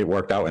cards, but it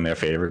worked out in their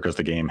favor because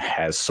the game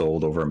has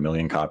sold over 1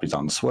 million copies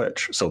on the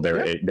Switch. So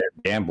their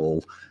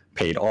gamble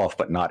paid off,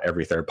 but not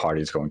every third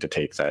party is going to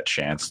take that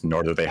chance,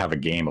 nor do they have a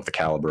game of the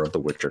caliber of The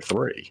Witcher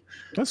 3.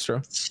 That's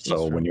true.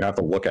 So when you have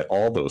to look at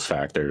all those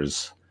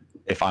factors,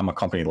 if I'm a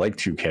company like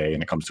 2K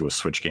and it comes to a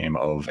Switch game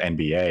of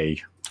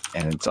NBA,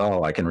 and it's,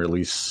 I can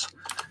release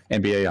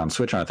NBA on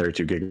Switch on a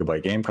 32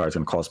 gigabyte game card, it's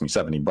going to cost me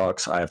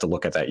 $70. I have to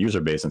look at that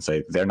user base and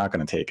say they're not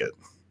going to take it.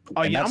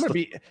 Oh, and yeah, I'm going to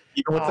be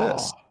even with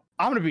this.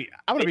 I'm going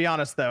to be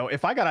honest though.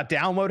 If I got to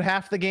download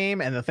half the game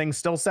and the thing's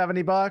still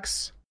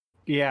 $70,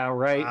 yeah,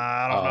 right.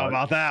 I don't know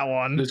about that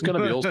one. There's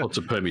going to be all sorts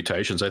of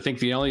permutations. I think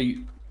the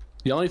only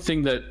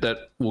thing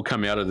that will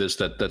come out of this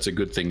that's a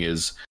good thing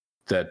is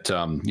that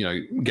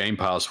Game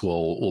Pass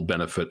will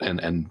benefit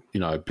and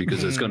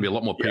because there's going to be a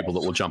lot more people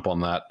that will jump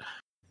on that.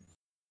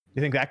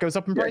 You think that goes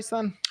up in price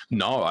then?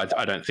 No,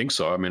 I don't think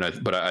so. I mean,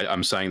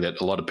 I'm saying that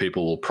a lot of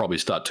people will probably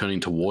start turning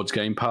towards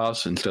Game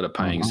Pass instead of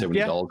paying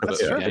 $70 for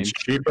the game. It's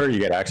cheaper. You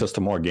get access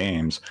to more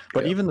games.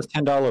 But even the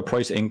 $10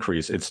 price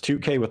increase, it's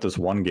 2K with this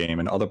one game,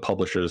 and other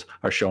publishers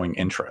are showing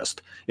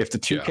interest. If the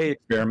 2K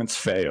experiments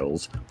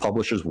fails,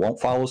 publishers won't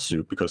follow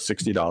suit because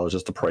 $60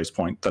 is the price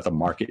point that the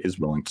market is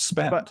willing to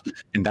spend.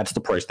 And that's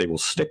the price they will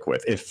stick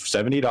with. If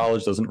 $70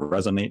 doesn't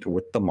resonate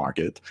with the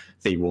market,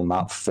 they will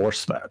not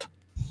force that.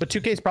 But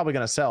 2K is probably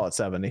going to sell at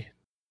 70.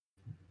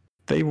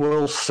 They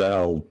will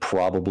sell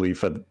probably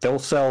they'll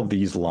sell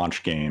these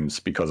launch games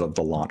because of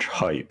the launch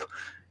hype,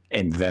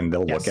 and then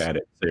they'll look at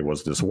it and say,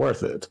 was this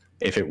worth it?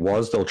 If it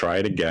was, they'll try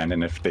it again,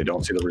 and if they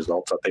don't see the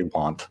results that they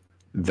want,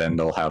 then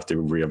they'll have to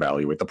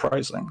reevaluate the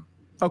pricing.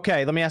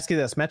 Okay, let me ask you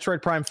this: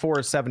 Metroid Prime 4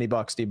 is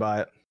 $70. Do you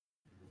buy it?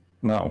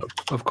 No,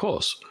 of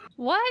course.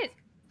 What?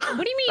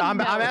 What do you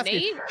mean?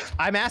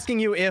 I'm asking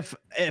you if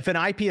an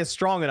IP is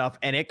strong enough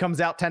and it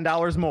comes out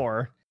 $10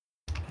 more.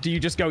 Do you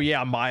just go,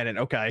 yeah, I'm buying it?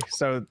 Okay,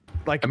 so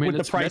would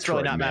the price Metroid,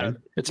 really not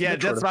matter? It's Metroid,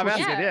 that's what I'm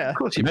asking. Yeah, of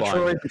course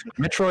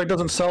Metroid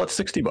doesn't sell at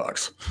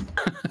 $60.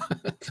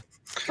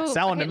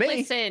 Selling to me.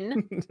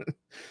 Listen.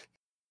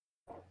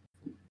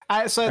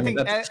 I think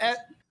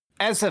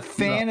as a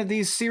fan of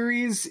these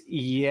series,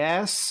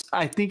 yes.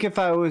 I think if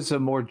I was a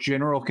more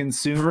general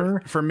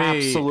consumer, for me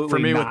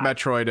absolutely with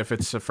Metroid, if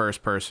it's a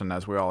first person,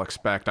 as we all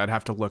expect, I'd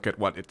have to look at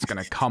what it's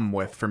going to come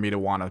with for me to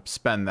want to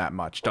spend that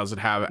much. Does it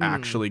have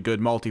actually good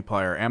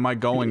multiplayer? Am I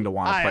going to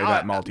want to play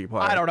that multiplayer?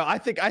 I don't know. I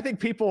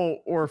think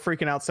people were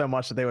freaking out so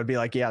much that they would be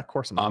like, yeah, of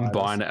course I'm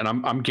buying it, and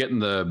I'm getting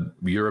the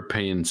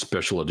European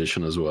special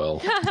edition as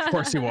well. Of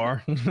course you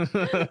are.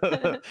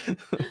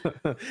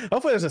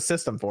 Hopefully there's a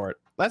system for it.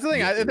 That's the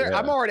thing.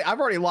 I've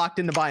already locked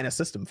into buying a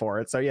system for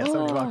it. So yeah,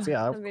 $70.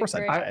 Yeah, of course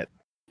I'd buy it.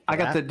 I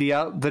got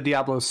the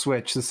Diablo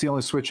Switch. That's the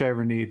only Switch I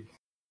ever need.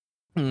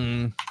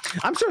 I'm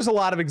sure there's a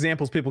lot of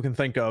examples people can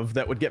think of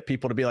that would get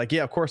people to be like,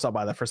 yeah, of course I'll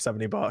buy that for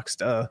 $70.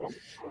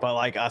 But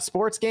like a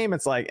sports game,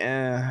 it's like,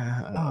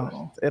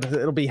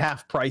 it'll be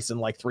half price in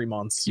like 3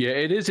 months. Yeah,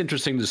 it is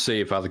interesting to see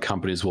if other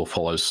companies will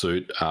follow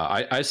suit.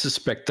 I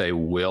suspect they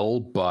will,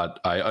 but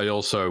I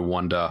also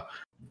wonder,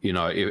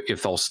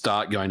 if they'll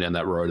start going down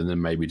that road and then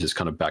maybe just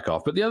kind of back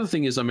off. But the other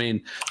thing is, I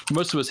mean,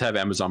 most of us have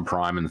Amazon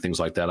Prime and things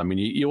like that. I mean,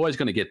 you're always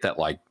going to get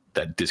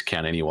that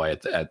discount anyway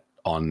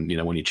on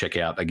when you check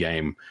out a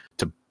game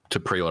to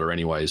pre-order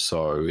anyway.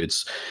 So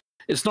it's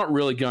not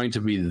really going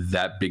to be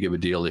that big of a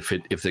deal if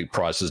the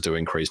prices do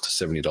increase to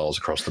 $70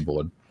 across the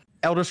board.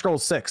 Elder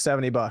Scrolls 6,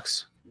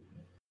 $70.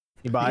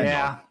 You buy it?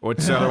 Yeah.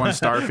 What's the other one?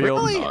 Starfield?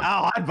 Really?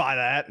 Oh, I'd buy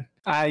that.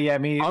 Yeah, I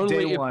mean,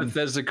 only if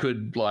Bethesda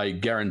could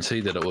guarantee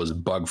that it was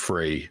bug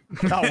free.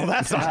 Oh, well,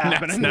 that's not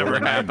happening. That's never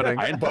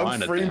happening.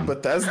 Bug free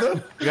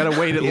Bethesda? You got to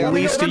wait at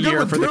least a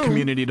year for the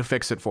community to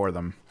fix it for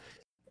them.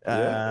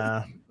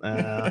 Oh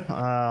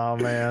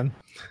man,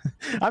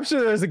 I'm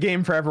sure there's a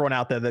game for everyone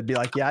out there that'd be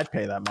like, yeah, I'd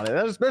pay that money.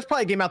 There's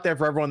probably a game out there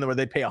for everyone where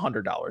they'd pay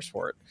 $100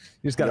 for it.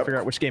 You just got to figure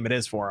out which game it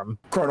is for them.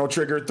 Chrono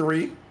Trigger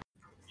 3.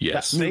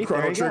 Yes, new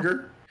Chrono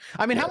Trigger.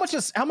 I mean, how much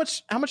is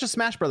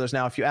Smash Brothers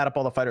now if you add up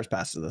all the fighters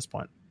passes at this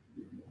point?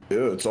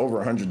 Ew, it's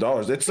over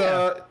 $100. It's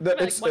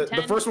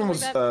the first one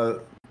was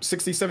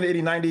 60, 70,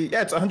 80, 90.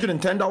 Yeah, it's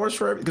 $110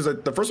 for it because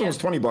the first one was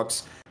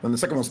 $20 and the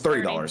second one was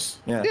 $30.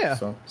 Yeah.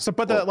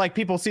 But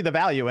people see the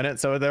value in it,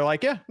 so they're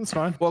like, yeah, it's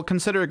fine. Well,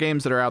 consider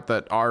games that are out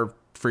that are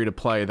free to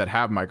play that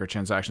have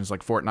microtransactions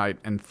like Fortnite,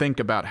 and think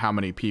about how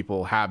many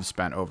people have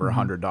spent over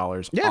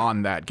 $100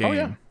 on that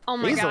game. Oh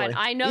my god,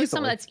 I know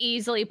someone that's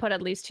easily put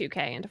at least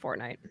 2K into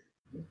Fortnite.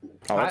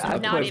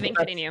 I'm not even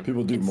kidding you.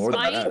 People do more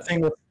than that. Thing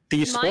with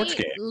these sports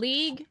games.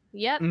 League,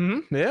 yep.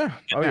 Mm-hmm. Yeah.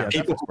 Oh yeah.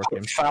 People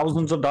put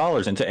thousands of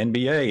dollars into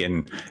NBA,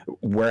 and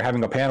we're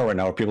having a panel right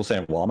now where people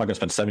saying, "Well, I'm not going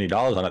to spend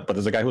 $70 on it," but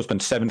there's a guy who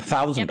spent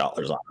 $7,000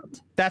 on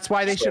it. That's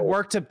why they should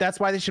work to. That's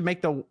why they should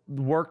make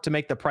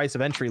the price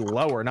of entry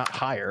lower, not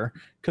higher,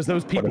 because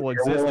those people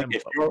exist.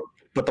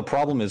 But the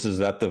problem is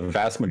that the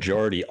vast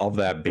majority of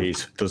that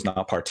base does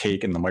not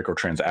partake in the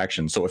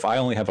microtransactions. So if I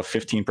only have a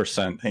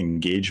 15%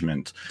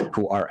 engagement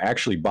who are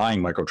actually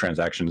buying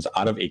microtransactions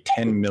out of a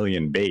 10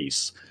 million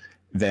base,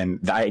 then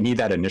I need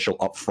that initial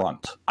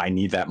upfront. I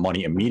need that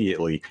money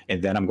immediately,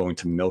 and then I'm going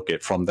to milk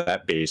it from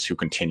that base who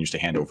continues to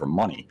hand over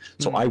money.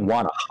 So I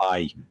want a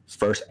high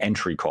first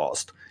entry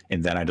cost,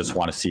 and then I just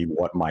want to see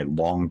what my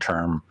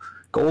long-term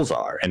goals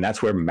are. And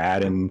that's where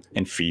Madden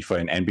and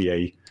FIFA and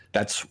NBA,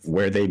 that's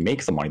where they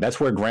make the money.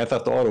 That's where Grand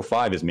Theft Auto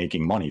 5 is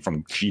making money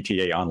from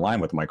GTA Online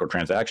with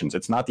microtransactions.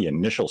 It's not the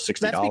initial $60.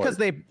 That's because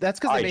they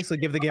basically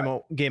give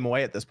the game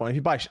away at this point. If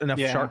you buy enough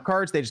shark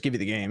cards, they just give you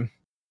the game.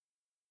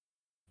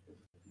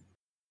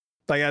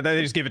 Like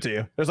they just give it to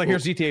you. There's like,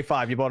 here's GTA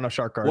 5. You bought enough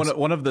shark cards.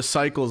 One of the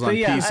cycles on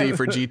PC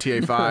for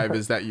GTA 5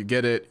 is that you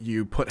get it,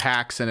 you put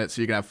hacks in it so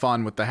you can have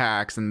fun with the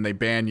hacks, and they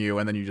ban you,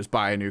 and then you just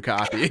buy a new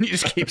copy, and you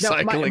just keep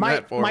cycling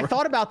that forward. My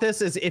thought about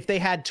this is if they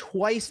had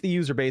twice the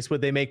user base, would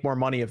they make more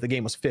money if the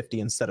game was 50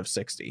 instead of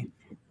 60?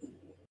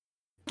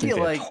 Yeah,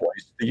 like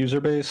twice the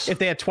user base. If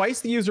they had twice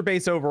the user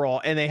base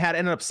overall, and they had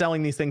ended up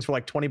selling these things for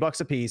like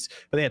 $20 a piece,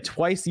 but they had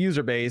twice the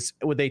user base,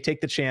 would they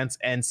take the chance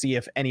and see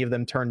if any of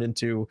them turned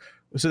into?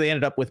 So they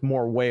ended up with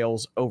more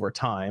whales over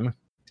time.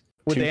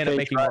 Would they end up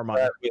making more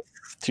money?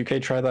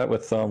 2K tried that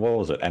with what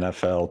was it?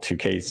 NFL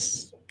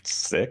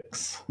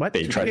 2K6. What?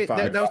 They tried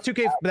 5. That was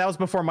 2K. That was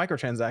before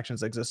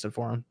microtransactions existed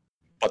for them.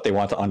 But they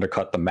want to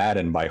undercut the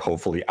Madden by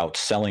hopefully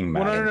outselling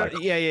Madden. Well, no.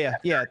 Yeah.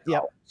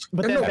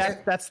 But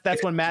then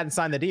that's when Madden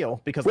signed the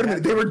deal because wait a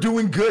minute, they were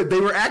doing good.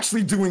 They were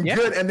actually doing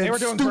good, and then they were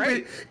doing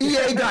great.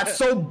 EA got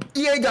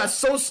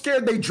so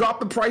scared they dropped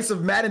the price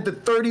of Madden to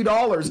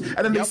 $30,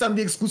 and then they signed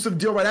the exclusive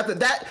deal right after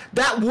that.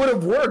 That would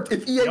have worked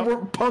if EA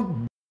weren't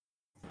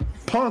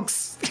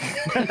punks.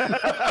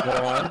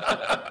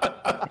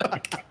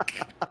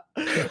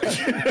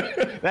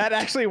 That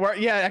actually worked.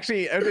 Yeah,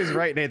 actually, Odin's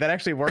right, Nate. That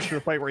actually worked to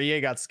the point where EA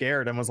got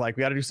scared and was like,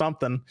 "We got to do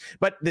something."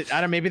 But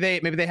I don't. Maybe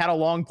they had a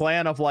long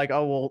plan of like,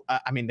 "Oh well."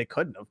 I mean, they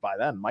couldn't have by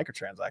then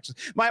microtransactions.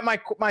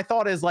 My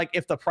thought is like,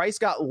 if the price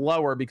got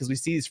lower because we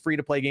see these free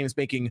to play games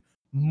making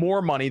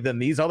more money than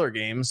these other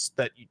games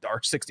that are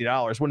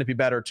 $60, wouldn't it be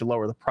better to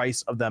lower the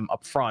price of them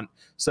up front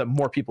so that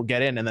more people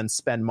get in and then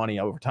spend money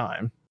over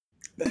time?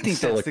 I think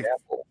that's the problem.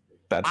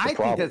 But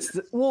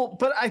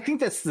I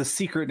think that's the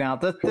secret now.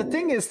 The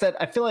thing is that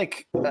I feel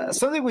like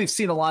something we've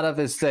seen a lot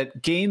of is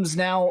that games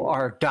now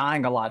are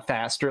dying a lot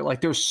faster. Like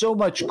there's so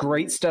much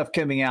great stuff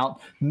coming out.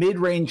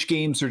 Mid-range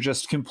games are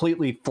just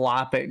completely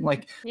flopping.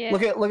 Like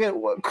look at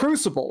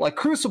Crucible. Like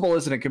Crucible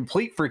isn't a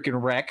complete freaking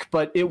wreck,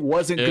 but it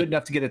wasn't good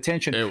enough to get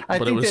attention.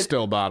 But it was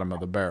still bottom of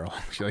the barrel.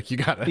 Like you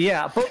got it.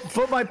 Yeah,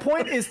 but my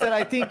point is that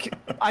I think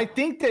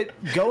that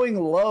going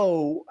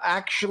low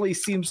actually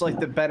seems like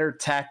the better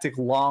tactic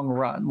long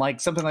run.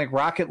 Like something like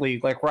Rocket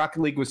League. Like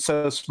Rocket League was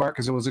so smart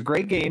because it was a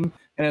great game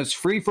and it was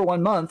free for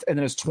 1 month, and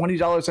then it's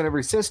 $20 on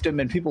every system,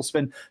 and people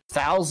spend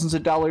thousands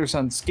of dollars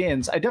on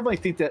skins. I definitely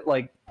think that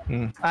I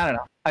don't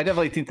know. I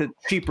definitely think that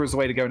cheaper is the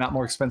way to go, not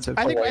more expensive.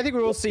 I think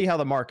we will see how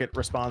the market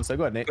responds. So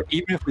go ahead, Nate.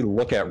 Even if we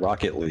look at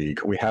Rocket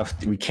League, we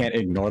can't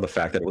ignore the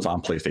fact that it was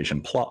on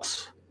PlayStation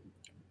Plus.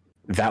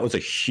 That was a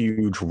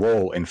huge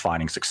role in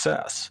finding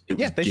success.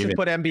 They should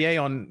put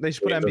NBA on. They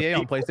should put NBA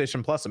on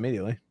PlayStation Plus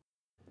immediately.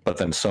 But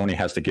then Sony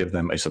has to give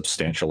them a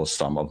substantial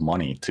sum of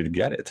money to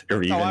get it.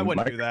 Or even I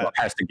wouldn't do that.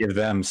 Has to give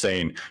them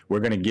saying, we're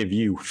going to give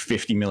you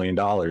 $50 million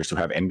to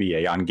have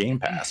NBA on Game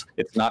Pass.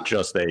 It's not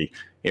just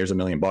here's $1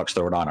 million,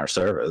 throw it on our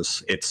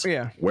service. It's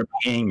we're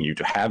paying you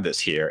to have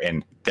this here.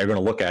 And they're going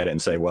to look at it and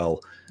say,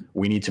 well,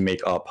 we need to make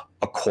up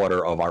a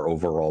quarter of our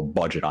overall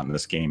budget on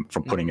this game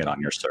for putting it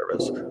on your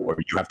service, or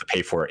you have to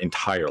pay for it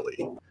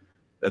entirely.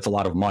 That's a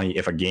lot of money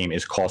if a game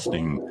is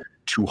costing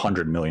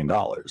 $200 million.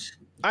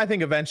 I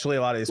think eventually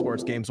a lot of these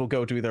sports games will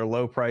go to either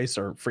low price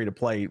or free to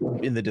play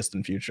in the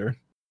distant future.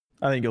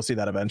 I think you'll see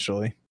that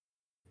eventually.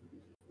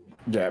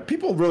 Yeah,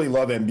 people really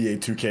love NBA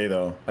 2K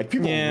though. Like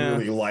people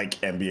really like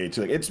NBA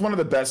 2K. It's one of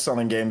the best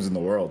selling games in the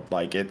world.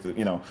 Like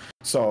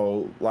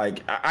so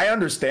like I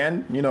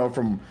understand,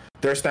 from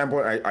their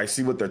standpoint, I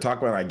see what they're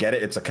talking about. I get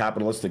it. It's a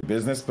capitalistic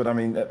business, but I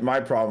mean, my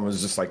problem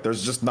is just like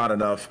there's just not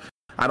enough.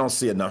 I don't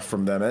see enough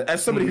from them.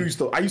 As somebody who used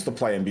to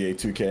play NBA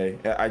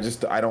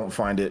 2K, I don't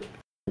find it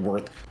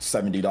worth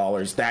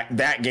 $70.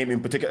 That game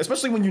in particular,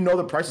 especially when you know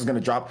the price is going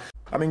to drop.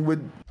 I mean,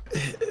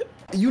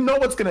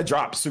 what's going to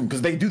drop soon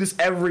because they do this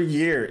every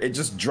year. It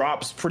just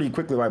drops pretty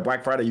quickly. By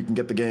Black Friday, you can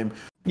get the game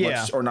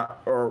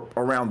or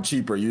around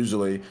cheaper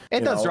usually.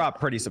 It does drop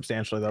pretty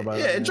substantially though.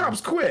 It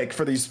drops quick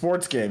for these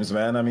sports games,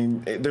 man. I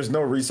mean, there's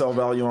no resale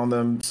value on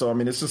them, so I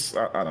mean, it's just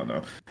I don't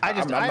know.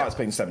 I'm not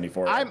paying $70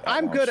 for it.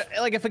 I'm good.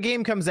 Like if a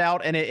game comes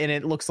out and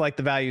it looks like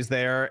the value's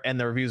there and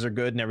the reviews are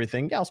good and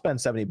everything, I'll spend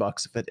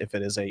 $70 if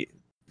it is a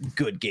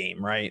good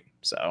game, right?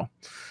 So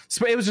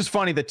it was just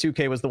funny that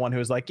 2K was the one who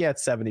was like,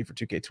 it's 70 for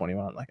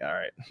 2K21. I'm like, all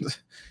right.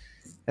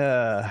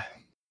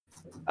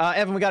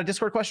 Evan, we got a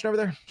Discord question over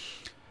there.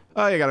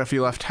 You got a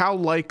few left. How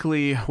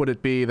likely would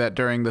it be that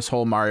during this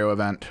whole Mario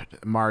event,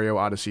 Mario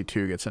Odyssey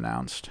 2 gets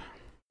announced?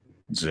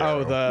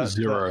 Zero.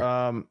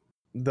 Zero.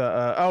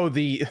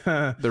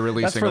 the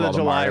releasing that's for of the all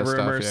July Mario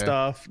rumor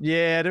stuff.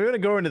 Yeah, they're gonna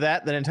go into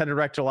that. The Nintendo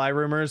Direct July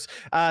rumors.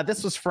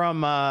 This was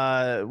from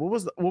what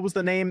was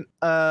the name?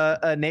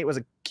 Nate, was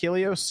it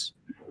Kilios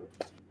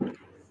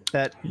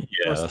that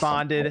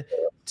responded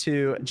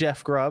to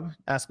Jeff Grubb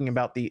asking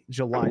about the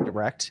July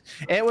Direct.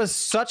 It was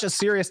such a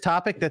serious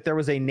topic that there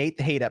was a Nate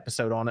the Hate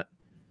episode on it.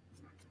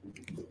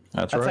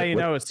 That's right. How you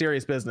know it's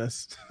serious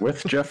business.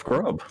 With Jeff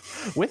Grubb.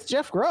 With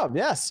Jeff Grubb,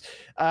 yes.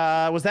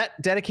 Was that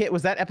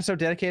episode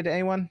dedicated to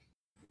anyone?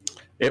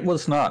 It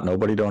was not.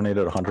 Nobody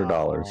donated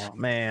 $100. Oh,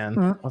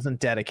 man, wasn't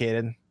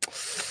dedicated.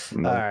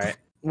 Nope. All right.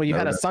 Well,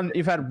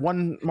 you've had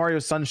one Mario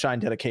Sunshine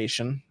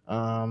dedication.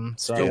 So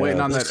still waiting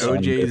on that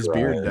OJ's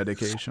beard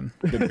dedication.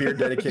 The beard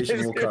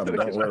dedication will come.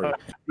 Don't worry.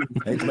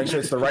 I need to make sure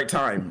it's the right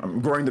time. I'm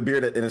growing the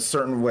beard in a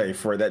certain way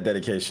for that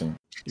dedication.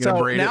 You're gonna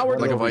braid it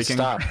like a Viking.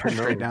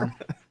 Straight down.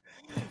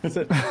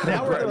 So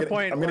now we're at the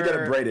point. I'm gonna get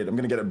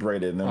it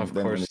braided. Of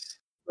course.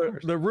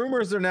 The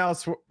rumors are now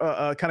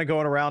kind of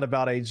going around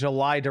about a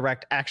July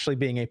Direct actually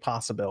being a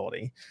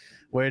possibility,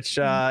 which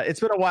it's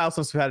been a while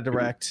since we've had a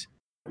Direct.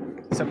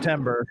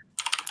 September.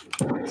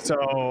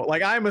 So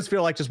like I almost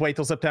feel like just wait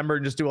till September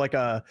and just do like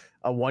a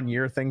 1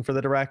 year thing for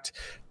the Direct.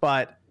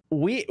 But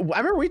I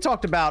remember we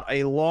talked about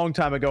a long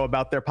time ago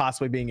about there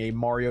possibly being a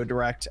Mario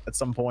Direct at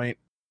some point.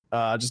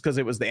 Just because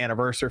it was the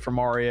anniversary for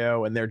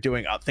Mario and they're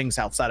doing things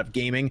outside of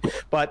gaming.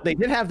 But they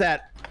did have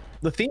that.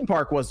 The theme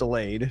park was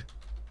delayed.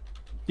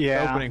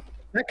 Yeah. Opening.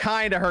 That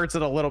kind of hurts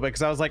it a little bit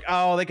because I was like,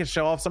 oh, they could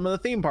show off some of the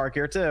theme park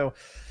here too.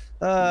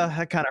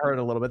 That kind of hurt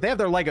a little bit. They have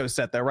their Lego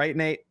set though, right,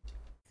 Nate?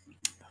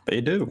 They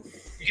do.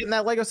 You getting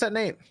that Lego set,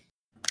 Nate?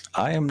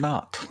 I am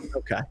not.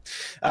 Okay.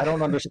 I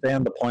don't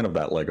understand the point of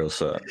that Lego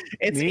set.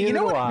 You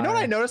know what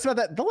I noticed about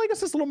that? The Lego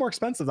set's a little more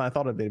expensive than I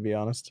thought it'd be, to be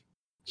honest.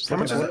 How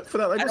much is it for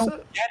that Lego set? I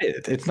don't get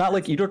it. It's not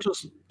like you don't.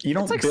 It's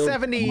like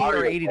 $70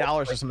 or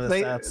 $80 or some of the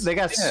sets. They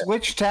got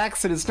Switch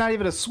tax, and it's not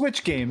even a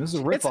Switch game. This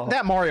is a ripoff.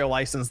 That Mario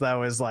license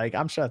though is like,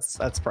 I'm sure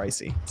that's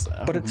pricey. So.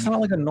 But it's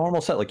not like a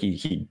normal set. Like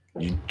he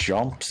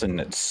jumps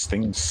and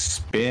things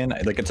spin.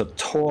 Like it's a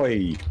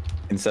toy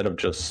instead of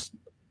just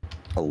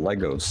a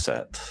Lego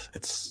set.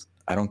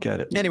 I don't get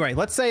it. Anyway,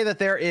 let's say that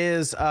there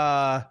is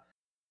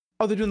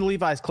they're doing the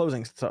Levi's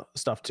closing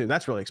stuff too.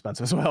 That's really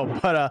expensive as well.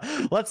 But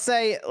let's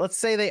say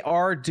they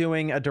are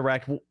doing a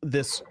Direct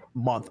this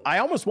month. I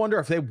almost wonder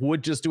if they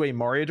would just do a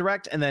Mario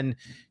Direct and then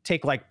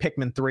take like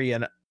Pikmin 3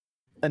 and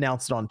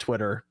announce it on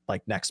Twitter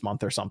like next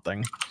month or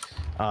something,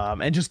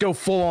 and just go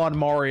full on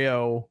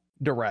Mario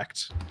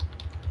Direct.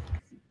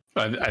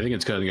 I think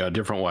it's going to go a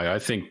different way. I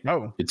think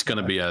it's going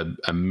to be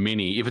a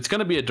mini. If it's going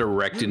to be a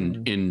Direct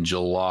in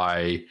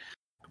July,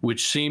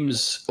 which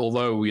seems,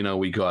 although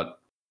we got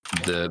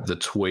the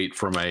tweet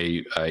from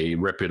a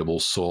reputable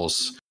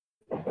source,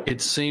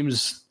 it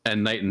seems,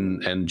 and Nate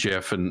and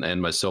Jeff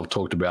and myself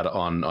talked about it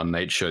on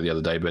Nate's show the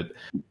other day, but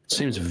it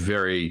seems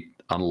very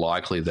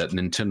unlikely that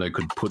Nintendo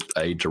could put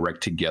a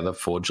Direct together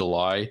for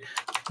July.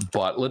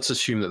 But let's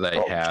assume that they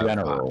have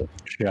a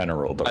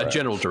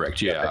general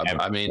Direct. Yeah,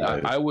 I mean,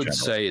 I would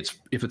say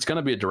if it's going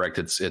to be a Direct,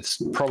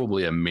 it's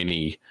probably a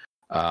mini.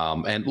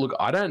 And look,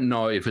 I don't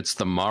know if it's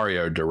the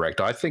Mario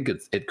Direct. I think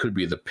it could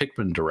be the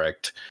Pikmin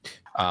Direct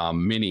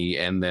mini,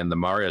 and then the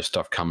Mario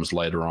stuff comes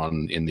later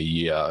on in the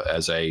year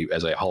as a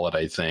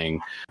holiday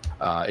thing.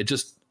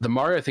 The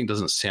Mario thing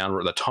doesn't sound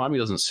right. The timing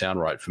doesn't sound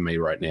right for me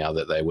right now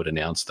that they would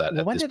announce that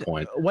at this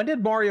point. When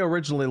did Mario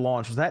originally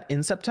launch? Was that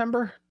in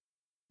September?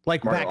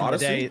 Like Mario back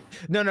Odyssey? In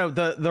the day? No,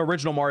 the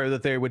original Mario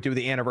that they would do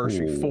the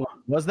anniversary for.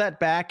 Was that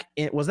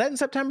in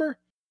September?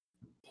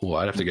 Well,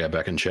 I'd have to go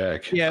back and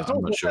check. Yeah,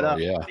 I'm not sure.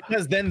 Yeah,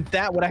 because then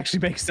that would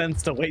actually make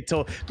sense to wait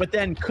till. But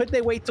then, could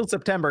they wait till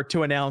September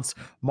to announce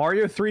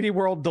Mario 3D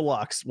World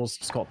Deluxe? We'll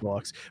just call it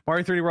Deluxe.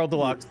 Mario 3D World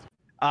Deluxe.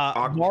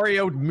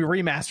 Mario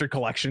Remastered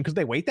Collection. Could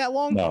they wait that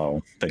long?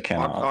 No, they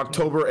cannot.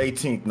 October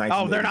 18th, 1985.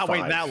 Oh, they're not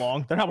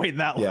waiting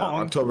that long. Yeah,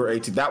 October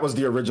 18th. That was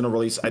the original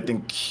release. I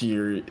think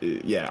here,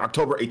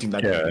 October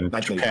 18th. Yeah, in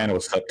Japan it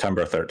was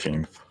September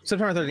 13th.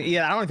 September 13th.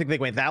 Yeah, I don't think they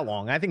wait that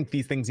long. I think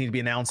these things need to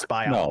be announced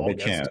by No, August.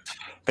 They can't.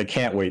 They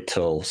can't wait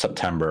till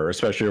September,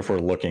 especially if we're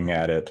looking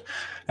at it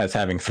as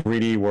having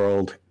 3D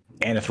World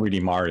and a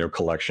 3D Mario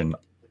collection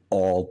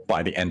all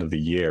by the end of the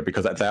year.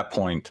 Because at that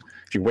point,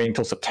 if you wait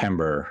until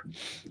September,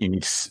 you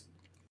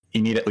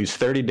need at least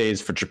 30 days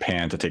for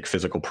Japan to take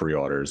physical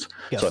pre-orders.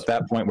 Yes. So at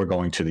that point, we're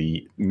going to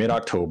the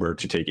mid-October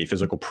to take a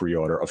physical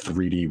pre-order of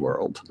 3D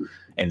World.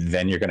 And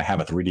then you're going to have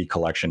a 3D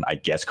collection, I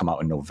guess, come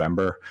out in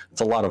November.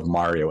 It's a lot of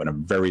Mario in a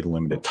very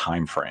limited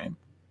time frame.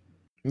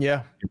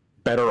 Yeah. You're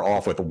better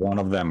off with one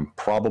of them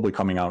probably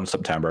coming out in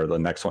September, the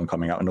next one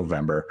coming out in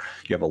November.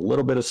 You have a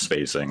little bit of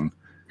spacing.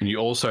 And you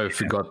also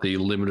forgot the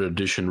limited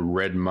edition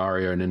Red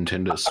Mario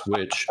Nintendo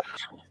Switch.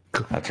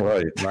 That's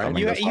right.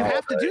 You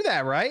have to do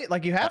that, right?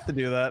 Like you have to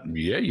do that.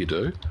 Yeah, you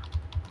do.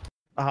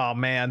 Oh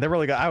man, they're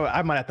really good.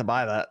 I might have to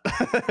buy that.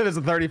 It was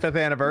the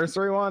 35th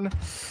anniversary one.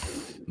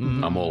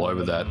 I'm all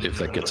over that if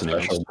that gets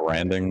announced. Special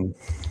branding.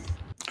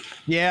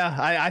 Yeah,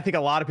 I think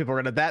a lot of people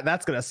are gonna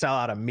that's gonna sell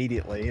out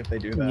immediately if they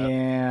do that.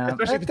 Yeah,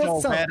 especially if it's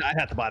all red. I'd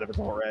have to buy it if it's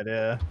all red.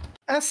 Yeah,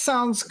 that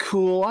sounds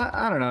cool.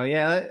 I don't know.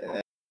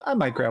 Yeah, I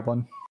might grab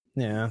one.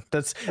 Yeah,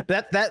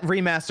 that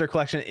remaster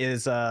collection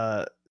is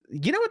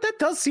you know what, that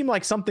does seem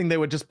like something they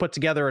would just put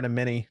together in a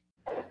mini.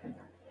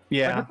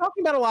 Yeah, like, we're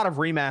talking about a lot of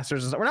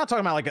remasters. We're not talking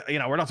about like, you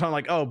know, we're not talking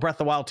like, oh, Breath of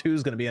the Wild 2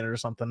 is going to be in it or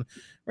something.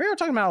 We're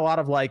talking about a lot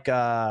of like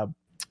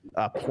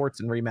ports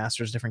and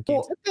remasters, different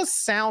games. It does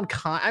sound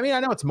kind. I mean, I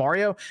know it's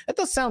Mario. It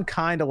does sound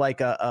kind of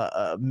like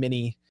a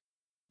mini.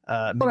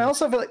 But I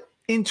also feel like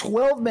in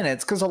 12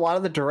 minutes, because a lot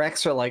of the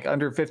directs are like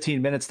under 15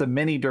 minutes, the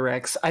mini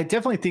directs, I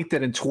definitely think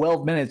that in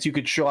 12 minutes you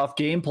could show off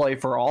gameplay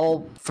for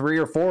all 3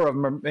 or 4 of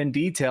them in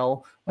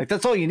detail. Like,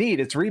 that's all you need.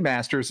 It's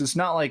remasters. It's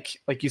not like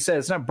you said,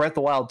 it's not Breath of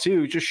the Wild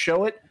 2. Just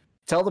show it,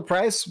 tell the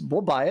price,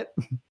 we'll buy it.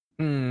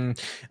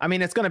 I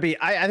mean, it's going to be,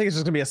 I think it's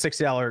just going to be a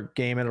 $60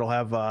 game, and it'll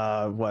have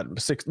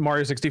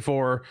Mario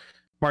 64,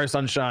 Mario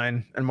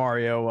Sunshine, and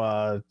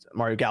Mario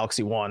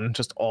Galaxy 1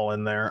 just all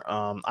in there.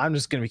 I'm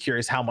just going to be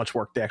curious how much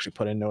work they actually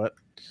put into it.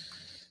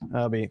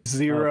 That'll be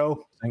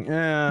 0.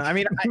 Yeah, I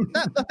mean,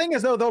 the thing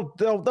is though,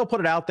 they'll put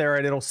it out there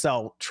and it'll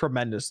sell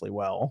tremendously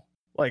well.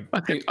 Like,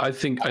 I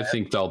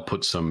think they'll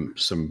put some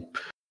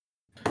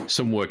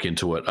work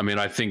into it. I mean,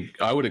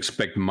 I would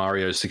expect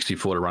Mario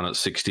 64 to run at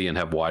 60 and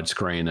have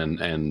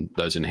widescreen and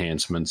those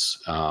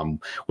enhancements.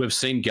 We've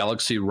seen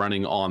Galaxy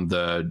running on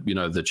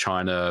the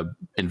China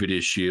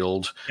Nvidia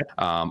Shield,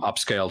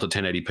 upscale to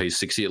 1080p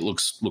 60. It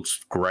looks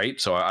great.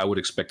 So I would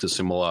expect a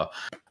similar,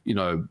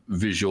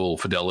 visual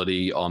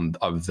fidelity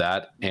of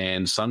that.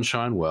 And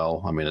Sunshine,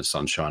 well, I mean, it's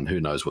Sunshine.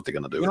 Who knows what they're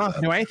going to do? You don't have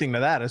to do anything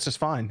to that. It's just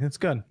fine. It's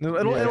good.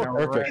 It'll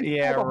perfect.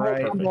 Yeah,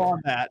 right. On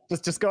that.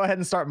 Just go ahead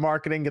and start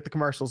marketing. Get the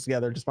commercials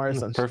together. Just Mario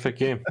Sunshine. Perfect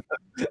game.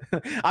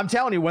 I'm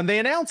telling you, when they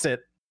announce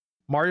it,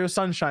 Mario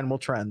Sunshine will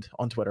trend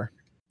on Twitter.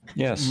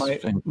 Yes, my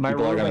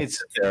people are going to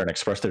sit there and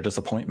express their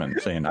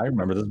disappointment, saying, "I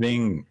remember this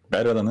being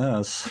better than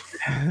this."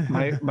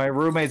 My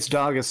roommate's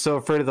dog is so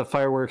afraid of the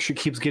fireworks; she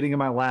keeps getting in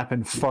my lap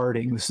and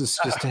farting. This is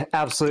just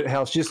absolute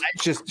hell. She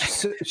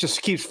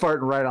just keeps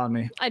farting right on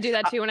me. I do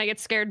that too when I get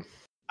scared.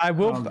 I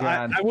will.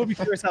 I will be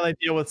curious how they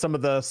deal with some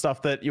of the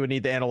stuff that you would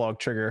need the analog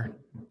trigger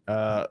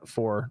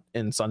for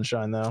in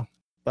Sunshine, though.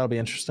 That'll be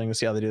interesting to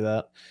see how they do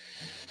that.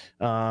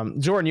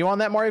 Jordan, you on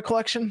that Mario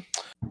collection?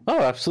 Oh,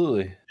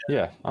 absolutely.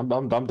 Yeah, I'm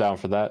down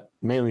for that.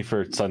 Mainly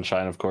for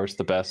Sunshine, of course,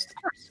 the best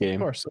game. Of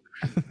course.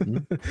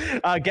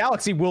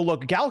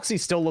 Galaxy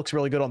still looks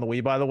really good on the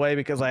Wii, by the way,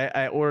 because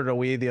I ordered a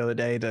Wii the other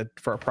day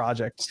for a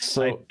project.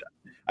 So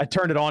I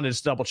turned it on to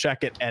just double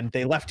check it, and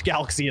they left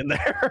Galaxy in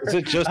there. Is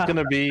it just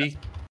gonna be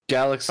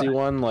Galaxy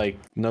 1, like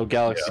no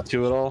Galaxy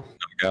 2 at all?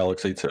 No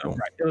Galaxy 2. Right,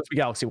 it'll be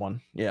Galaxy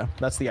 1. Yeah,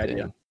 that's the idea.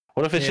 Yeah.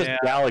 What if it's just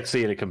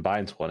Galaxy and it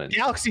combines one?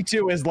 Galaxy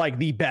 2 is like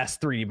the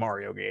best 3D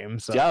Mario game.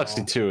 So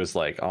Galaxy 2 is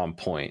like on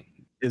point.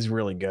 Is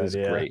really good. It's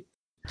great.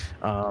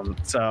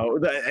 So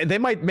they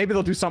maybe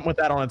they'll do something with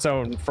that on its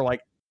own for like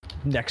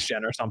next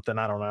gen or something.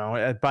 I don't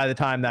know. By the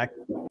time that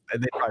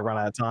they probably run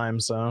out of time,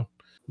 so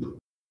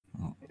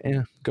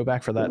yeah, go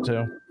back for that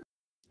too.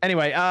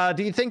 Anyway,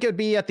 do you think it would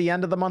be at the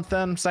end of the month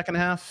then, second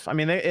half? I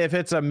mean, if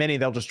it's a mini,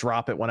 they'll just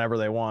drop it whenever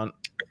they want.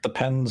 It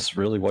depends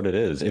really what it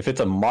is. If it's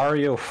a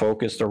Mario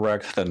focused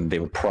direct, then they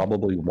would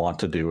probably want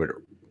to do it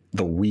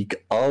the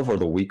week of or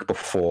the week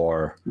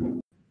before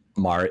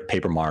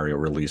Paper Mario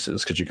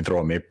releases, because you can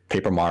throw a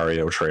Paper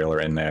Mario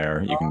trailer in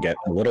there. You can get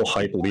a little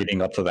hype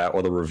leading up to that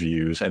or the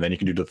reviews, and then you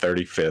can do the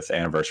 35th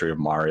anniversary of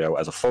Mario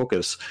as a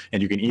focus.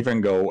 And you can even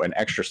go an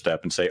extra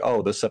step and say,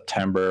 oh, this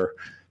September,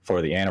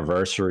 for the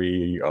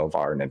anniversary of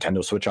our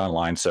Nintendo Switch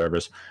Online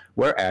service,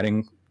 we're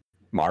adding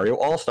Mario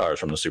All-Stars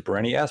from the Super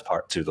NES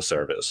part to the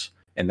service.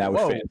 And that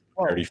would fit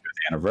the 35th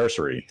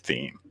anniversary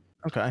theme.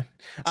 Okay.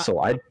 So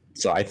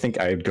I think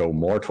I'd go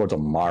more towards a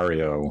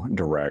Mario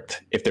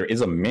Direct. If there is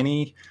a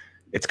mini,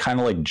 it's kind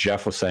of like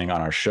Jeff was saying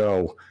on our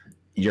show,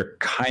 you're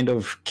kind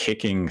of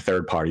kicking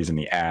third parties in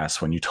the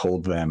ass when you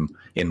told them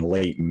in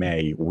late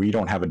May, we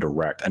don't have a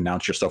Direct,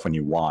 announce your stuff when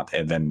you want,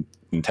 and then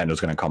Nintendo's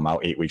going to come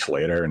out 8 weeks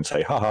later and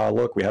say, haha,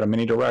 look, we had a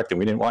mini Direct and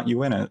we didn't want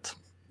you in it.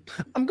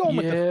 I'm going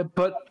with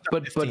but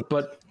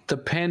the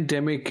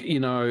pandemic,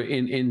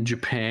 in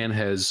Japan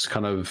has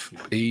kind of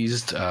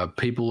eased.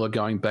 People are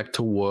going back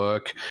to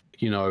work.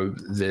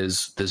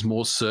 There's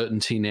more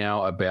certainty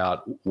now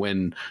about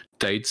when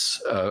dates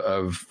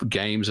of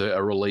games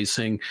are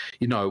releasing.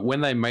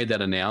 When they made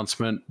that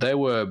announcement, they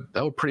were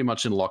pretty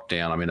much in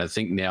lockdown. I mean, I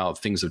think now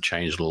things have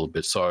changed a little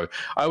bit, so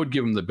I would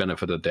give them the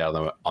benefit of the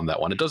doubt on that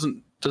one. It is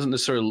not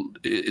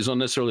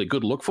necessarily a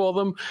good look for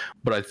them,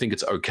 but I think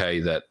it's okay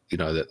that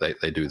that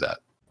they do that.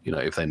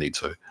 If they need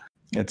to.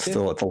 It's a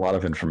lot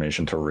of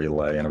information to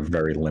relay in a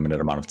very limited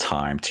amount of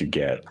time to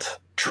get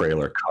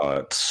trailer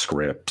cuts,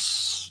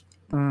 scripts,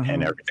 and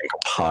everything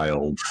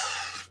compiled.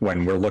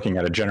 When we're looking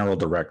at a general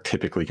direct,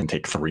 typically can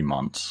take 3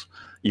 months.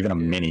 Even a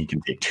mini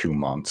can take 2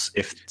 months.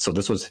 This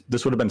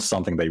would have been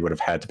something they would have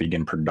had to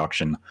begin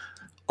production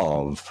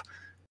of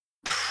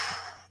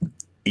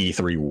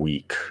E3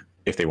 week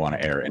if they want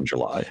to air it in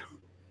July.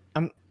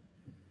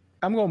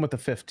 I'm going with the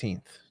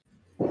 15th.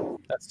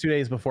 That's 2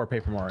 days before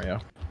Paper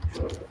Mario.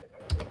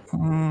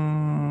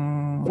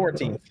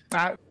 14th.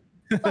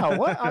 No,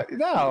 what?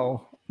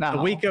 No.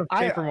 The week of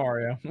Paper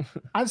Mario.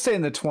 I'm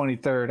saying the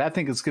 23rd. I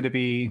think it's going to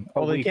be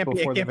a week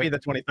before. It can't be the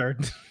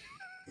 23rd.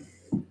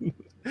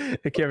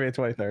 It can't be the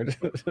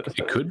 23rd.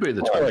 It could be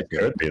the 23rd. It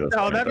could be the 23rd.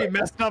 No, that'd be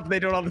messed up if they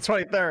do it on the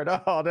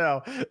 23rd. Oh,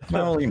 no.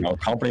 Well, you know,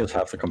 companies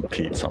have to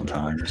compete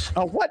sometimes.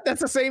 Oh, what?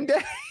 That's the same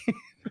day?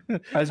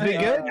 That's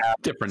been good.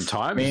 Different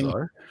times,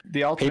 though.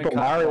 The ultimate Paper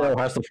Mario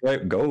has to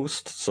fight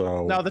Ghost,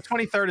 so... No, the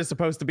 23rd is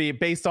supposed to be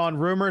based on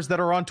rumors that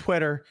are on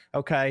Twitter,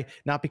 okay?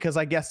 Not because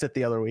I guessed it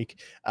the other week,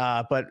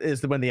 but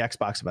is when the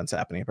Xbox event's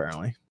happening,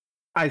 apparently.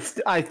 I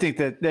think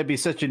that'd be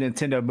such a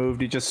Nintendo move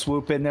to just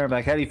swoop in there.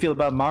 Like, how do you feel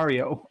about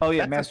Mario? Oh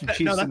yeah, Master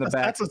Chief's in the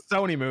back. That's a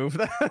Sony move.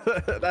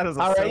 That is.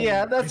 All right,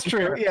 yeah, that's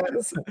true. Yeah,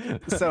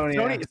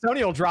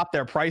 Sony will drop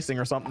their pricing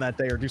or something that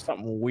day, or do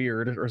something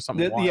weird or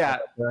something. Yeah,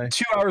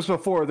 2 hours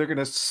before they're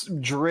gonna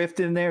drift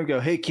in there and go,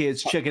 "Hey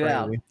kids, check it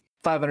out,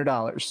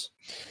 $500."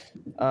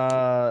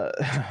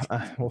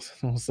 We'll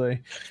see.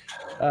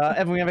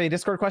 Evan, we have any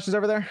Discord questions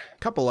over there?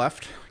 Couple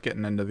left.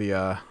 Getting into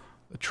the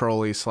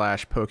trolley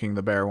 / poking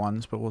the bear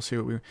ones, but we'll see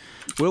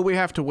will we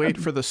have to wait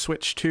for the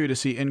Switch 2 to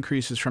see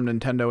increases from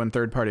Nintendo and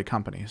third-party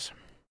companies?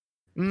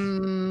 What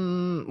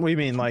do you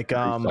mean, like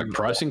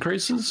price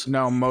increases?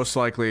 No, most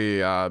likely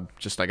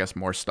just I guess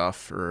more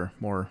stuff or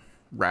more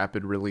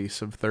rapid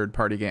release of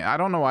third-party games. I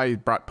don't know why you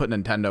put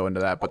Nintendo into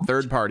that, but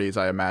third parties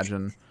I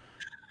imagine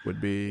would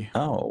be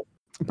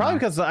probably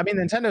because I mean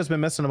Nintendo's been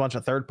missing a bunch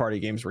of third-party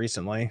games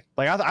recently.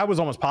 Like I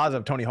was almost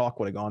positive Tony Hawk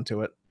would have gone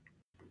to it.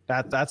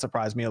 That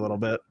surprised me a little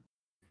bit.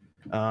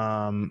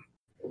 I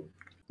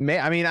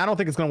mean, I don't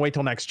think it's going to wait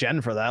till next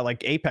gen for that.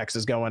 Like Apex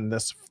is going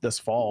this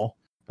fall,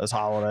 this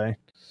holiday.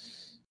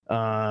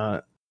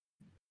 I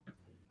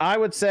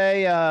would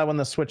say when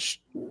the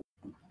Switch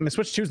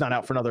 2 is not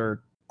out for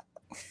another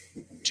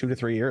 2 to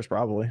 3 years,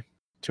 probably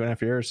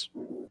 2.5 years.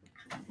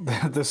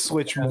 The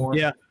Switch more,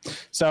 yeah.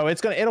 So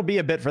it'll be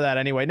a bit for that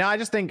anyway. Now I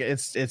just think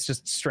it's just a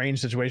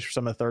strange situation for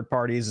some of the third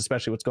parties,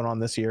 especially what's going on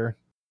this year,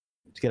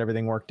 to get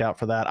everything worked out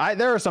for that.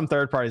 There are some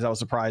third parties I was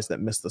surprised that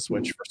missed the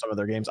Switch for some of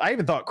their games. I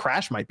even thought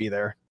Crash might be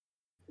there.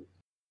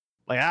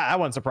 Like that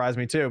wouldn't surprise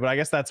me too, but I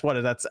guess that's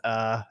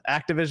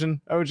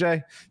Activision,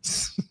 OJ.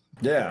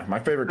 Yeah, my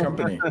favorite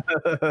company.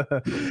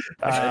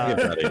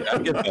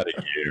 I'd give that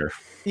a year.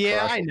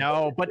 Yeah, I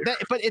know, but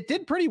it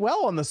did pretty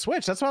well on the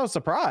Switch. That's why I was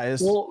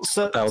surprised. Well,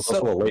 that was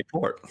also a late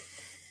port.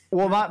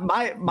 Well,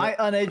 my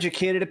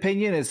uneducated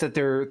opinion is that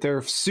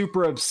they're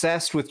super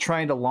obsessed with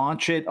trying to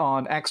launch it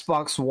on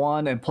Xbox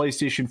One and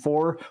PlayStation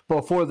 4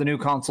 before the new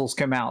consoles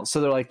come out.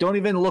 So they're like, don't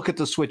even look at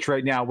the Switch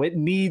right now. It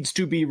needs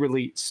to be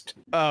released.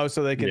 Oh,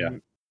 so they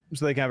can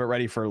have it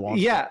ready for launch.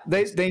 Yeah,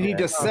 they need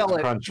to sell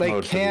it.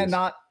 They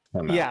cannot.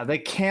 Yeah, they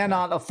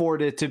cannot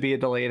afford it to be a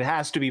delay. It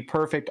has to be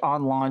perfect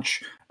on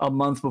launch a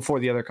month before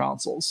the other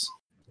consoles.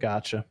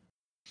 Gotcha.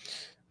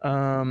 We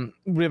have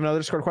another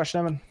Discord question,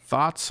 Evan.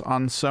 Thoughts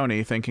on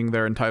Sony thinking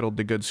they're entitled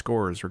to good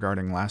scores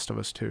regarding Last of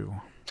Us 2?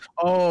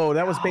 Oh,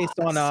 that was based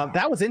on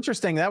that was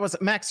interesting. That was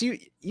Max. You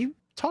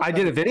talked. I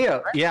did a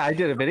video. Right? Yeah, I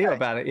did a video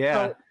about it.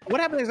 Yeah. So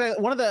what happened is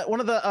one of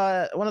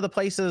the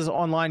places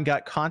online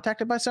got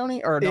contacted by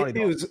Sony or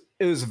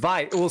it was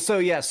Vice. Well, so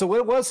what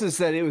it was is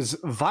that it was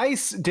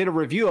Vice did a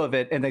review of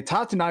it and they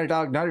talked to Naughty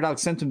Dog. Naughty Dog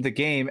sent them the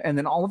game, and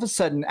then all of a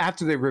sudden,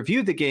 after they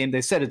reviewed the game, they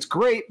said it's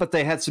great, but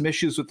they had some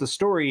issues with the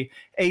story.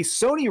 A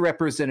Sony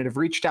representative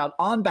reached out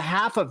on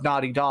behalf of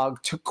Naughty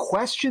Dog to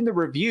question the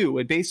review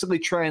and basically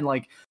try and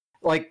like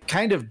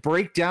kind of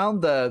break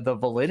down the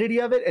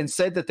validity of it, and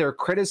said that their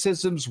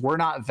criticisms were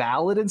not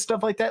valid and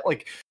stuff like that.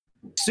 Like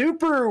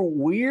super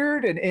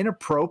weird and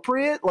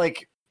inappropriate.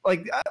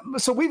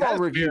 So we've all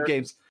reviewed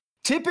games.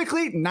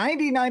 Typically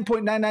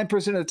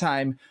 99.99% of the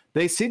time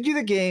they send you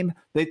the game,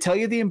 they tell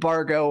you the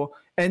embargo,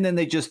 and then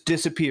they just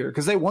disappear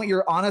because they want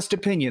your honest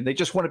opinion. They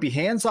just want to be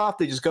hands off.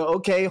 They just go,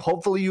 okay,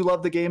 hopefully you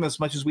love the game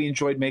as much as we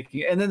enjoyed making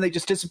it. And then they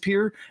just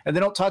disappear and they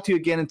don't talk to you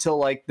again until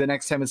like the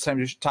next time it's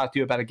time to talk to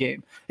you about a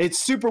game. It's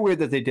super weird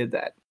that they did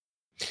that.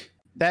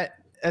 That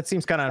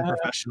seems kind of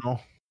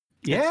unprofessional.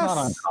 Yes. It's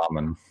not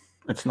uncommon.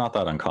 It's not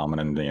that uncommon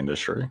in the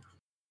industry.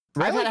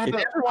 Really? It's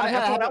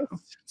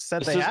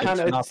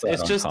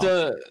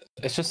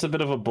just a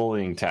bit of a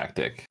bullying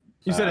tactic.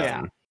 You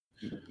said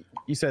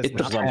You said it's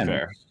not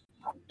unfair.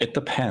 It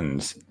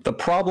depends. The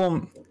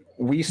problem,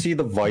 we see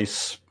the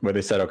Vice where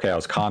they said, okay, I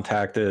was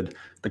contacted,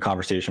 the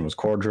conversation was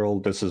cordial.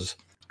 This is,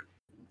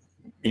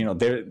 you have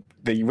to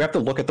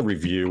look at the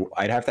review.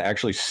 I'd have to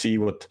actually see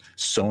what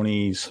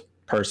Sony's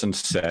person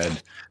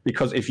said,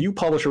 because if you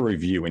publish a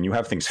review and you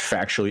have things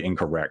factually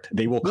incorrect,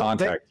 they will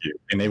contact you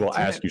and they will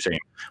ask you saying,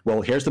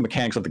 well, here's the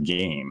mechanics of the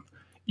game.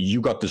 You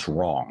got this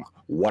wrong.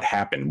 What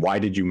happened? Why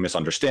did you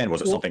misunderstand?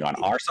 Was it something on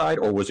our side,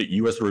 or was it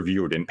you as the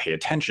reviewer didn't pay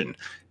attention?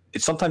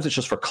 Sometimes it's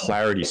just for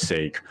clarity's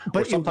sake.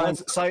 But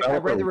sometimes I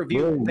read the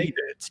review.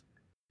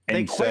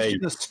 They question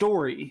the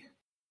story.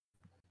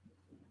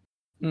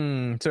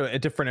 So a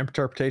different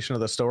interpretation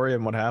of the story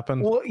and what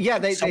happened. Well, yeah,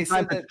 they said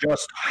that.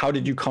 Just how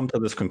did you come to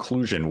this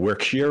conclusion? We're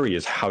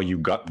curious how you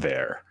got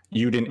there.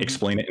 You didn't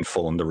explain it in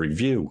full in the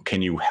review.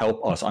 Can you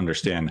help us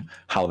understand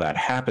how that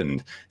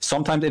happened?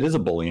 Sometimes it is a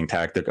bullying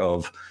tactic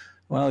of,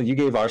 well, you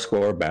gave our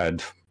score a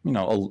bad,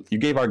 you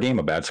gave our game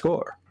a bad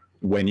score.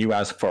 When you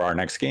ask for our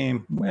next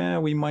game,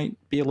 well, we might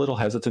be a little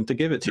hesitant to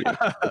give it to you.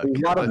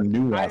 There's a lot of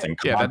nuance and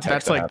context.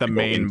 That's like the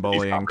main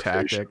bullying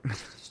tactic.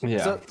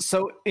 Yeah.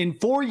 So in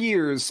 4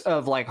 years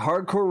of like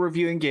hardcore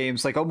reviewing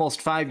games, like almost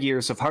 5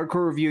 years of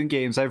hardcore reviewing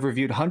games, I've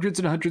reviewed hundreds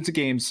and hundreds of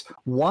games.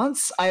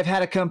 Once I've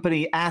had a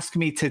company ask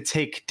me to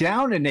take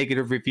down a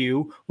negative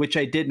review, which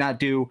I did not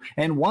do.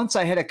 And once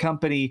I had a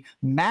company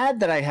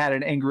mad that I had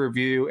an angry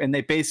review, and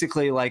they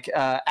basically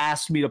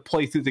asked me to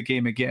play through the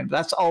game again.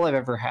 That's all I've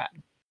ever had.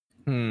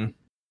 Do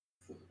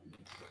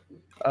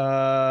we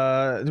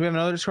have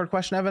another Discord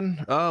question,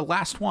 Evan?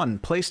 Last one.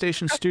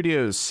 PlayStation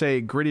Studios say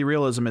gritty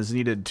realism is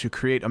needed to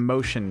create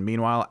emotion.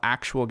 Meanwhile,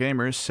 actual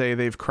gamers say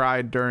they've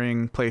cried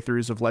during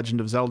playthroughs of Legend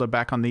of Zelda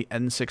back on the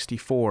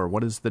N64.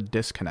 What is the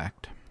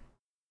disconnect?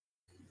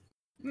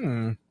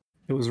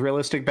 It was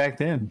realistic back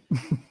then.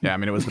 Yeah, I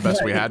mean, it was the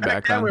best we had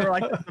back then. We were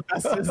like, the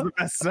best is the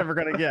best it's ever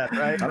gonna get,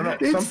 right? I don't know.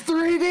 It's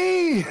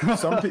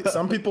 3D.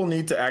 Some people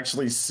need to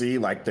actually see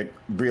like the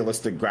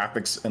realistic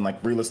graphics and like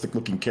realistic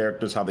looking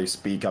characters, how they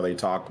speak, how they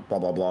talk, blah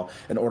blah blah,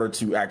 in order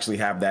to actually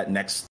have that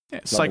next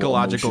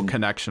psychological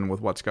connection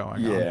with what's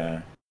going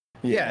on.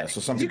 Yeah.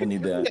 So some people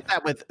need that.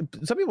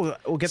 Some people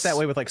will get that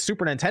way with like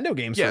Super Nintendo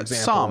games, for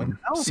example.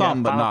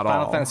 Some, but not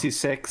all. Final Fantasy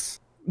VI.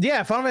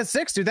 Yeah, Final Fantasy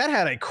VI, dude, that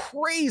had a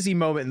crazy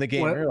moment in the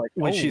game.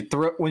 When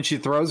she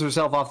throws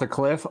herself off the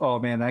cliff, oh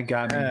man, that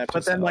got me.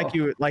 But then,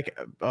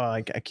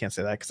 I can't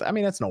say that because I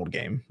mean that's an old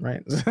game,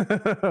 right?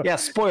 Yeah,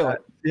 spoil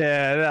it.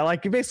 Yeah,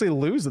 like you basically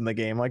lose in the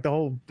game, like the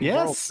whole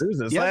world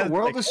loses. Yeah, the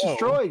world is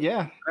destroyed.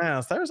 Yeah.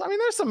 So there's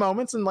some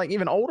moments in like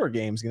even older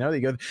games, that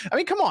you go. I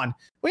mean, come on,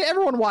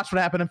 everyone watched what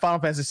happened in Final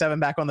Fantasy VII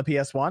back on the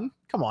PS1.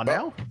 Come on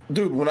now,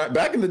 dude.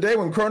 Back in the day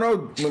when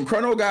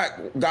Chrono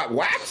got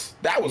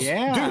waxed, that was dude.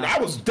 I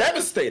was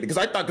devastated because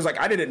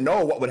I didn't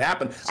know what would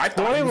happen. I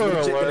thought he was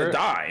legit gonna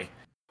die.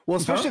 Well,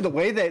 especially the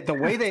way they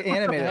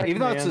animated it,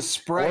 even though it's a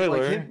sprite,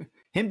 like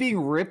him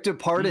being ripped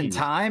apart in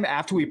time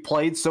after we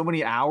played so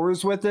many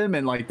hours with him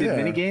and like did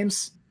mini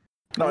games.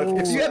 No,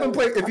 if you haven't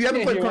played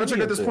Chrono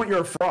Trigger at this point, you're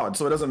a fraud.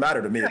 So it doesn't matter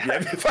to me.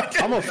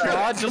 I'm a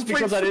fraud just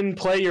because I didn't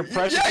play your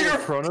precious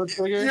Chrono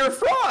Trigger. You're a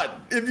fraud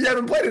if you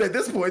haven't played it at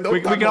this point.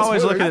 We can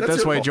always look at it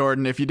this way,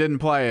 Jordan. If you didn't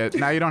play it,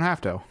 now you don't have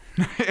to.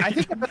 I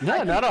think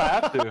I don't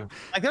have to.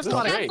 Like there's a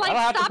lot of I don't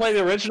have to play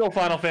the original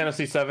Final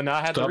Fantasy VII. Now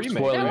I have to remake.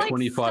 Spoiling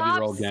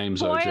 25-year-old games,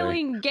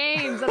 spoiling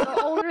games that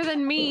are older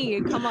than me.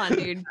 Come on,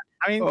 dude.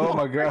 I mean, oh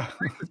my god,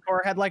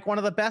 Core had like one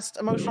of the best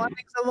emotional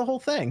endings of the whole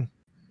thing.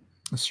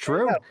 It's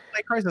true.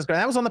 Like Crisis Core.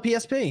 That was on the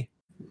PSP.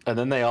 And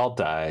then they all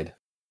died.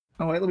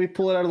 Oh wait, let me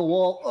pull it out of the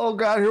wall. Oh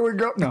god, here we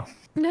go. No.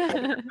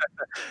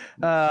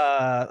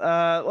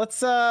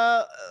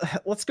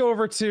 Let's go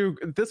over to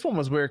this one.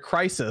 Was weird.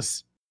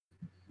 Crisis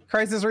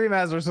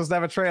Remaster was supposed to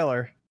have a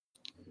trailer,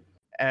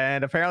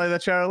 and apparently the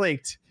trailer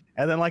leaked.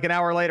 And then like an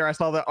hour later, I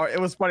saw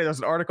it was funny. There was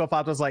an article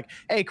popped. It was like,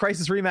 "Hey,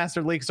 Crisis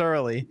Remastered leaks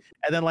early,"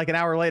 and then like an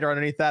hour later,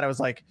 underneath that, it was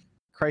like,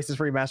 "Crisis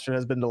Remastered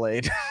has been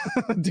delayed."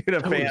 Due to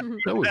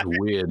that was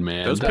weird,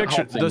 man. Those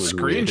pictures, the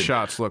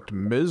screenshots looked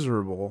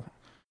miserable.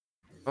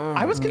 Oh,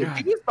 I was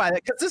confused by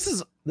that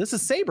because this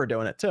is Saber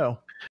doing it too.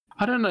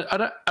 I don't know. I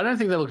don't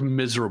think they looked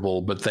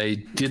miserable, but they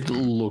did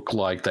look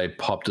like they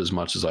popped as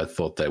much as I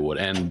thought they would.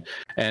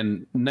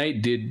 And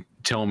Nate did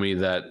tell me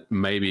that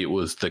maybe it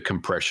was the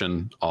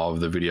compression of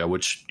the video,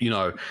 which,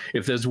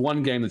 if there's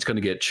one game that's going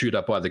to get chewed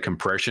up by the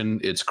compression,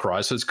 it's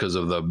Crysis because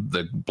of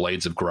the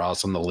blades of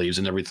grass and the leaves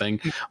and everything.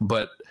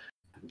 But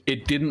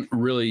it didn't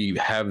really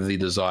have the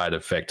desired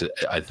effect,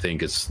 I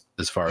think, as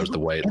far as the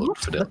way it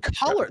looked. The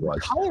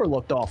color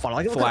looked off on it.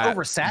 Like it flat, looked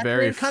oversaturated.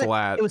 Very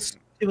flat.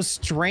 It was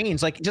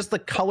strange. Like just the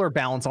color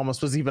balance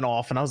almost was even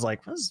off. And I was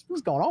like, what's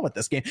going on with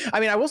this game? I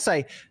mean, I will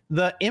say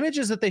the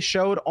images that they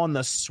showed on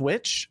the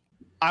Switch,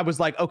 I was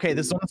like, okay,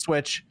 this is on the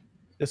Switch.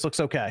 This looks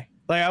okay.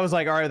 Like I was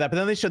like, all right with that. But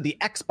then they showed the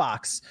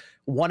Xbox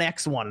One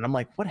X one, and I'm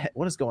like,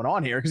 what is going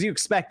on here? Because you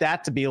expect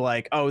that to be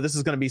like, oh, this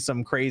is going to be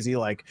some crazy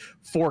like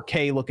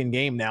 4K looking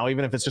game now,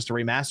 even if it's just a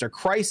remaster.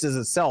 Crysis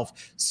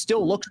itself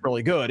still looks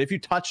really good. If you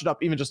touch it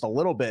up even just a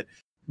little bit,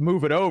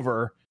 move it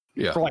over.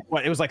 Yeah. For like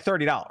what it was like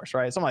 $30,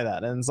 right? Something like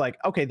that. And it's like,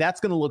 okay,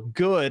 that's gonna look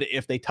good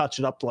if they touch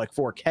it up to like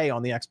 4K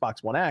on the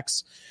Xbox One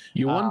X.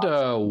 You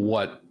wonder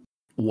what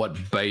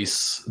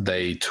base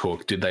they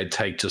took. Did they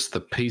take just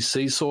the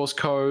PC source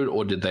code,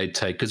 or did they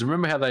take, because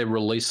remember how they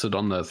released it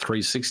on the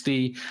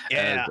 360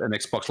 as an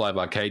Xbox Live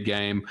Arcade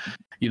game,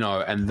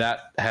 and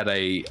that had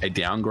a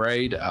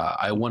downgrade.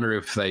 I wonder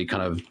if they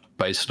kind of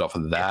based it off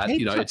of that.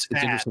 It's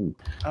interesting.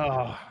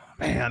 Oh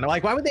Man,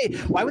 like why would they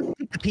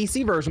take the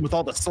PC version with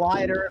all the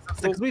sliders?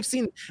 Because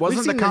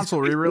wasn't the console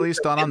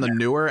re-released on the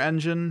newer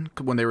engine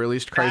when they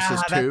released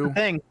Crysis 2? That's the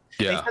thing.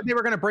 Yeah. They said they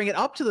were going to bring it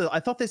up to I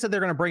thought they said they're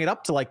going to bring it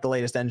up to like the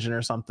latest engine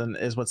or something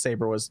is what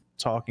Saber was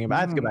talking about. I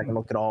have to go back and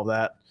look at all of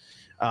that.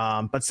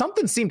 But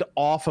something seemed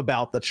off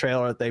about the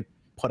trailer that they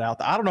put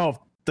out. I don't know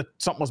if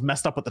something was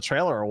messed up with the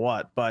trailer or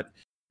what, but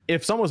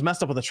if something was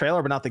messed up with the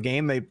trailer but not the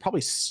game, they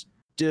probably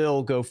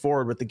still go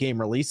forward with the game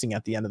releasing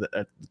at the end of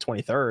the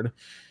 23rd.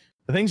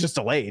 The thing's just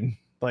delayed.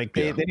 Like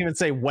they didn't even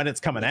say when it's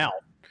coming out,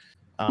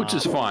 which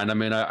is fine. I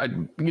mean, I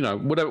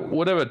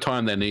whatever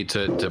time they need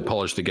to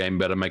polish the game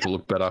better, make it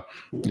look better.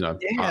 I'm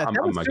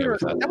okay with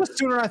that. That was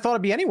sooner than I thought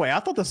it'd be anyway. I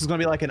thought this was going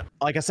to be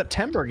like a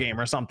September game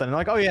or something. And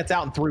like, oh yeah, it's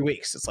out in 3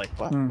 weeks. It's like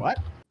what?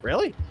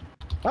 Really?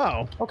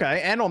 Oh,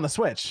 okay. And on the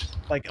Switch,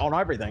 like on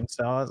everything.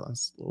 So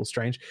that's a little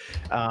strange.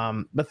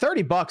 But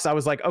 $30, I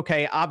was like,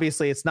 okay,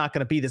 obviously it's not going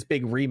to be this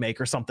big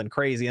remake or something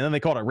crazy. And then they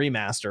called it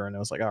remaster, and I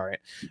was like, all right.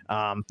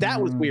 That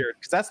was weird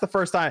because that's the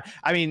first time.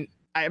 I mean,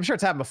 I'm sure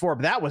it's happened before,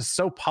 but that was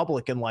so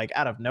public and like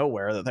out of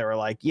nowhere that they were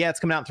like, yeah, it's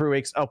coming out in 3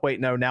 weeks. Oh, wait,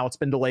 no, now it's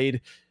been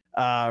delayed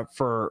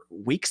for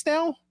weeks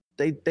now.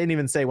 They didn't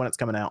even say when it's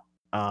coming out.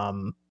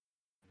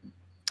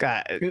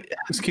 God,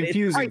 it's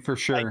confusing for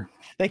sure. Like,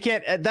 they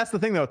can't. That's the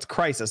thing, though. It's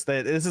Crysis.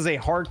 This is a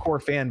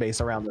hardcore fan base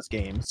around this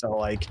game. So,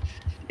 like,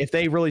 if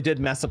they really did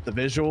mess up the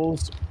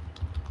visuals,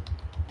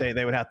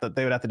 they would have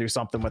to do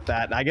something with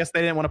that. And I guess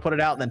they didn't want to put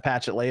it out and then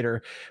patch it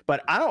later.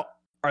 But I don't.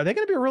 Are they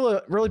going to be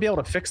really be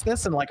able to fix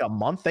this in like a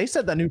month? They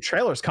said the new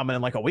trailer's coming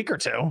in like a week or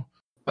two.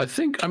 I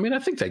think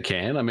they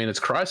can. I mean, it's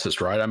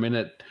Crysis, right? I mean,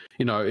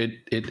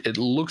 it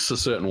looks a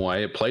certain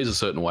way, it plays a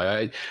certain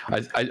way.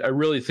 I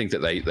really think that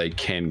they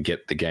can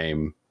get the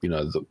game,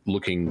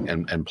 looking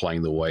and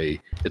playing the way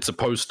it's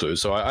supposed to.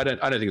 So I don't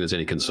think there's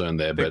any concern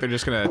there. But they're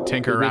just gonna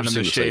tinker around in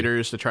the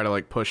shaders to try to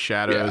like push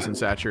shadows and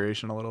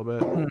saturation a little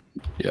bit.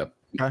 Yep.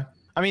 Okay.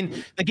 I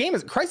mean,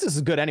 Crysis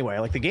is good anyway.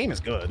 Like the game is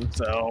good.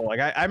 So like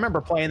I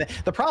remember playing it.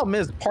 The problem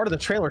is part of the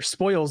trailer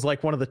spoils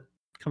like one of the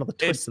kind of the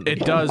twists. It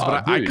does,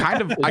 but I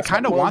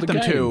kind of want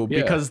them to,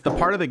 because the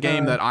part of the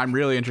game that I'm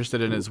really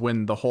interested in is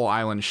when the whole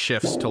island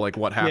shifts to like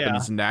what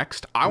happens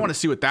next. I want to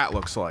see what that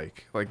looks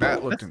like. Like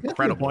that looked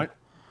incredible.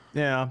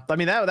 Yeah, I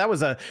mean that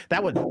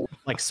would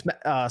like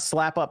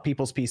slap up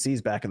people's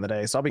PCs back in the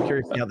day. So I'll be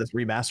curious to see how this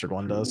remastered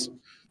one does.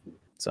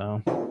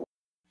 So,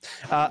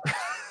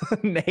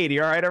 Nate,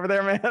 you all right over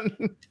there, man?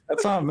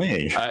 That's not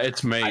me.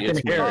 It's me.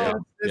 It's me.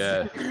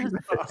 Yeah.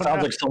 It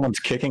sounds like someone's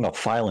kicking a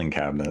filing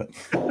cabinet.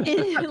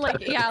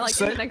 like in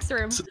the next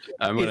room.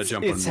 I'm gonna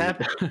jump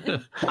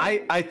on.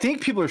 I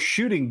think people are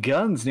shooting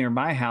guns near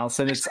my house,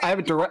 and I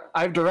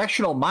have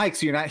directional mic,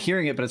 so you're not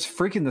hearing it, but it's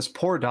freaking this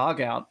poor dog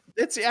out.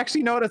 It's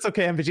actually it's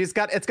okay, MVG.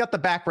 It's got the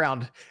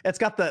background. It's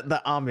got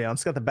the ambiance.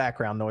 It's got the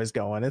background noise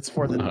going. It's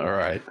for the. All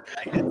right.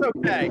 It's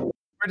okay.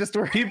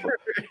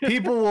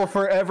 People will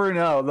forever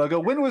know. They'll go,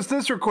 when was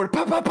this recorded?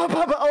 Pop, pop, pop,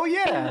 pop. Oh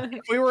yeah.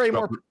 If we were a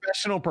more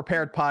professional,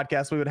 prepared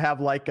podcast, we would have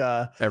like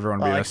everyone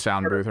be in a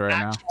sound booth right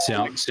now.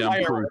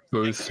 Soundproof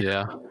booth,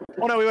 yeah.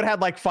 Well, no, we would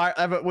have like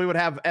we would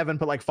have Evan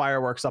put like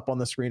fireworks up on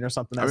the screen or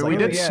something. I mean, we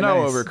did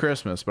snow over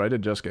Christmas, but I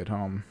did just get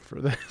home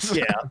for this.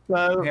 Yeah, we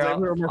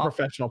were a more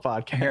professional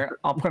podcast. Here,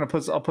 I'll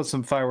put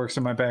some fireworks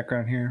in my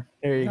background here.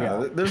 There you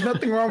go. There's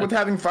nothing wrong with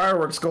having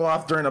fireworks go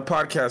off during a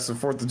podcast on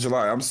 4th of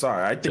July. I'm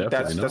sorry. I think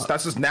that's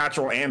just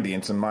natural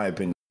ambience, in my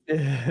opinion.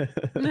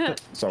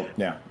 So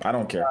yeah, I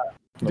don't care.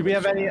 Do we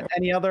have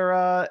any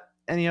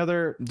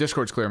other?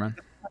 Discord's clear, man.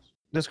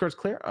 Discord's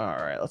clear. All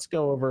right, let's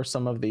go over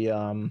some of the.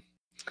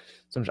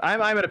 I'm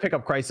going to pick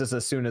up Crysis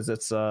as soon as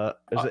it's. I'm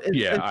going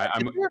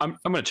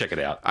to check it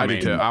out. I need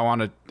to. I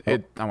want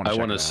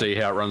to see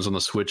how it runs on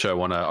the Switch. I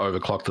want to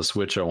overclock the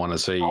Switch. I want to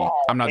see.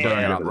 I'm not doing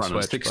it on the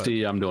Switch.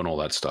 60. I'm doing all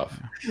that stuff.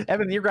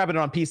 Evan, you're grabbing it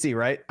on PC,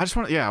 right? I just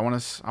want. Yeah, I want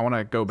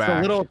to go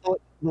back. So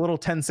little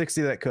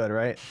 1060 that could,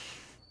 right?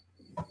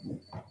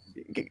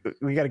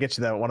 We got to get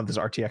you that one of those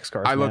RTX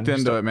cards. I looked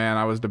into it, man.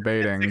 I was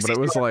debating, but it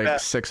was like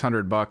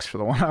 $600 for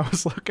the one I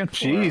was looking for.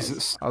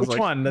 Jesus, I was which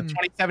one? The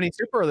 2070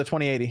 Super or the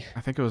 2080?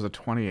 I think it was a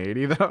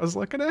 2080 that I was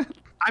looking at.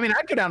 I mean,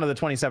 I'd go down to the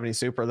 2070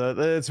 Super.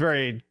 It's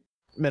very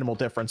minimal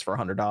difference for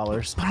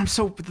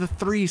 $100. But the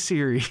 3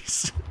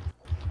 series.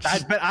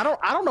 But I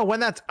don't know when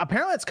that's.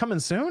 Apparently, it's coming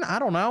soon. I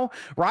don't know.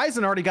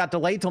 Ryzen already got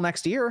delayed till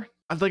next year.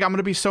 I'm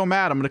gonna be so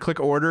mad. I'm gonna click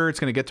order. It's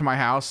gonna get to my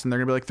house, and they're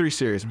gonna be like 3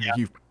 series. I'm like,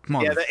 you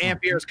yeah, the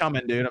Ampere's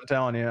coming, dude. I'm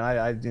telling you.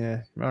 I'm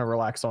gonna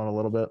relax on it a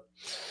little bit.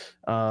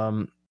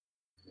 I'll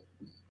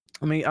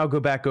go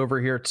back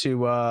over here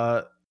to.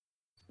 Yeah,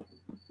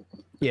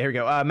 here we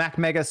go. Mac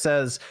Mega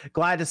says,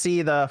 "Glad to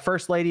see the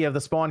first lady of the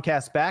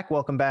Spawncast back.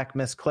 Welcome back,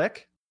 Miss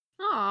Click."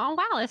 Oh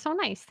wow, that's so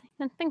nice.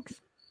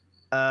 Thanks.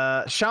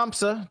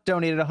 Shamsa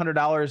donated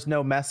 $100.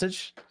 No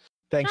message.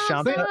 Thanks,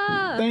 Shamsa.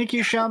 Thank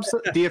you,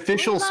 Shamsa, the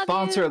official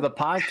sponsor of the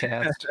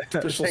podcast.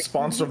 Official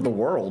sponsor of the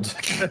world.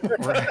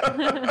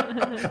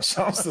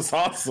 Shamsa's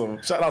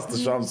awesome. Shout out to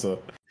Shamsa.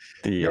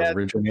 The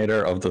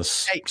originator of the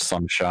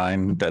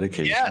Sunshine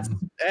dedication. Yes.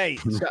 Hey,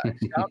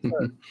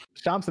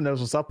 Thompson knows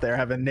what's up there.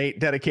 Having Nate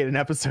dedicate an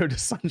episode to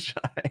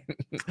Sunshine.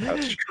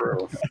 That's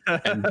true.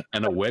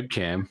 and a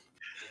webcam.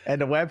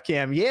 And a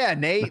webcam. Yeah,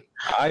 Nate.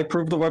 I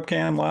approved the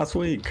webcam last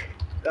week.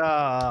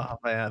 Oh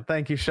man,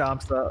 thank you,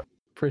 Shamsa.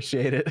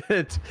 Appreciate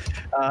it.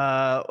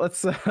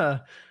 Let's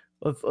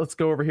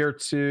go over here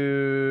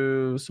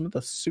to some of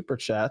the super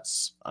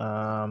chats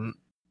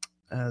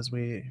as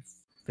we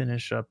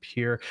finish up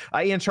here.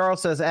 Ian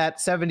Charles says at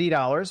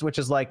 $70, which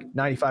is like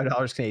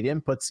 $95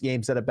 Canadian, puts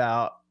games at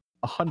about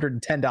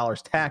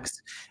 $110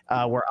 tax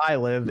where I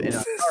live in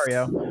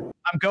Ontario.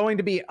 I'm going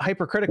to be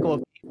hypercritical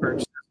of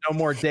purchases. No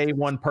more day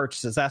one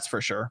purchases, that's for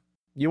sure.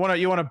 You want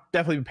to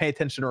definitely pay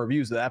attention to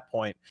reviews at that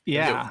point.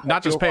 Yeah,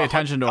 not just pay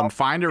attention to them.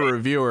 Find a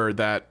reviewer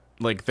that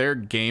like their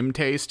game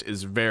taste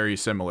is very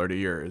similar to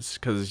yours,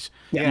 because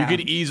you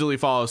could easily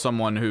follow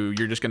someone who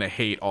you're just going to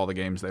hate all the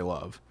games they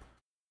love.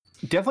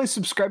 Definitely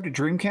subscribe to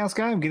Dreamcast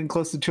Guy. I'm getting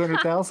close to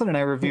 200,000 and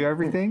I review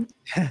everything.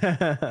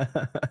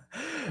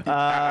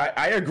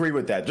 I agree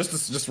with that.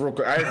 Just real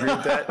quick, I agree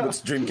with that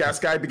with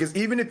Dreamcast Guy, because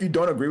even if you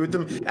don't agree with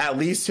him, at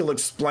least he'll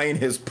explain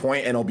his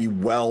point and it'll be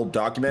well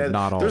documented.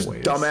 There's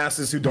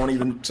dumbasses who don't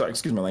even, sorry,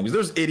 excuse my language.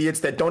 There's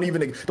idiots that don't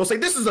even, they'll say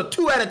this is a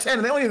 2 out of 10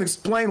 and they don't even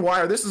explain why,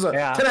 or this is a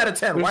 10 out of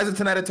 10. Why is it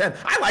 10 out of 10?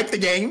 I like the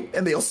game,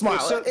 and they'll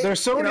smile. There's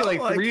so many like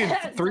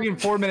 3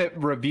 and 4 minute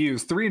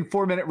reviews, 3 and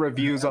 4 minute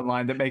reviews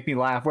online that make me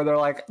laugh, where they're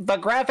like, the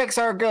graphics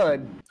are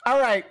good. All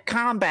right,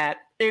 combat,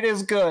 it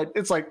is good.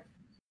 It's like,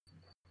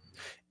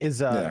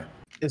 is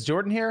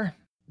Jordan here?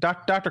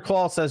 Dr.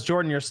 Claw says,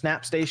 Jordan, your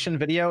Snap Station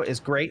video is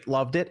great.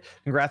 Loved it.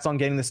 Congrats on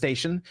getting the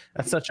station.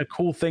 That's such a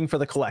cool thing for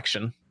the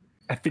collection.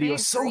 That video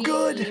is so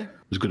good. It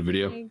was a good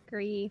video. I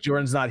agree.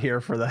 Jordan's not here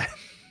for that.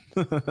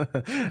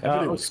 That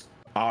video was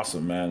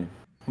awesome, man.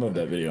 Love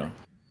that video.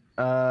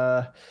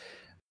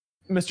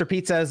 Mr.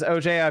 Pete says,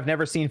 OJ, I've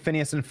never seen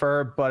Phineas and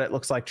Ferb, but it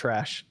looks like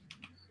trash.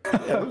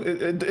 Yeah,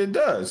 it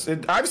does.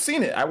 I've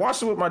seen it. I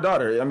watched it with my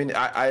daughter. I mean,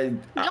 I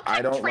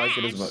don't like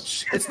it as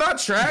much. It's not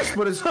trash,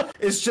 but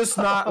it's just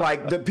not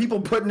like the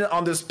people putting it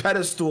on this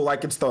pedestal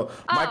like it's the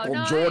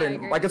Michael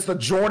Jordan, like it's the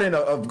Jordan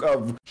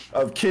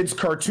of kids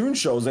cartoon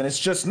shows, and it's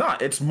just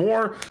not. It's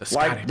more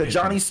like the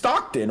Johnny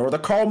Stockton or the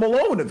Karl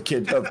Malone of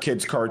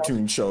kids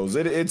cartoon shows.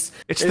 It's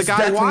the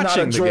guy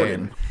watching the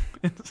game.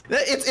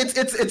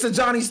 It's a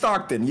Johnny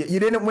Stockton. You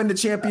didn't win the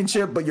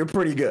championship, but you're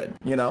pretty good.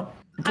 You know.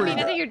 I mean,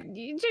 I think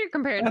you're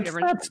comparing two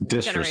different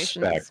disrespect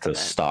generations. to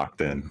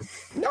Stockton.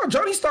 No,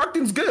 Johnny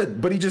Stockton's good,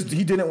 but he's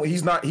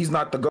not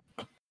the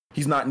GOAT.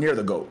 He's not near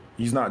the GOAT.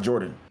 He's not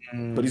Jordan,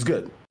 but he's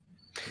good.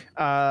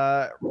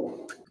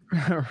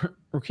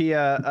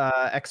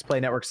 Rukia X-Play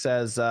Network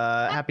says,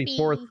 happy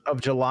 4th of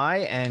July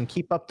and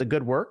keep up the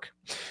good work.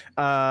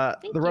 The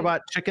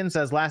Robot Chicken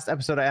says, last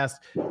episode I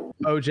asked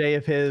OJ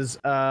if his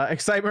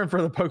excitement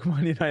for the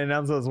Pokemon Unite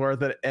announcement was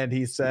worth it, and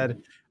he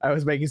said, I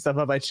was making stuff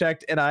up. I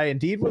checked, and I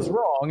indeed was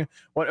wrong.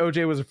 What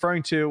OJ was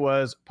referring to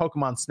was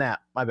Pokemon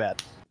Snap. My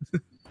bad.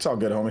 It's all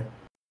good, homie.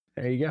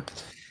 There you go.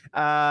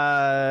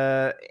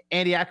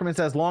 Andy Ackerman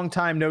says, long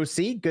time no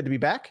see. Good to be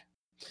back.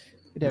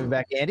 Good to have you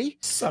back, Andy.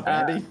 What's up,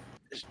 Andy?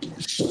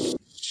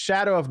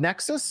 Shadow of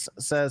Nexus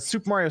says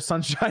Super Mario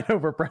Sunshine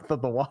over Breath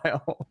of the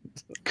Wild.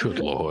 Good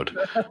lord.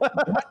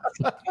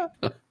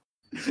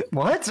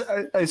 What?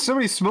 Is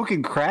somebody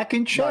smoking crack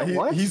in chat? No,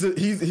 what? He's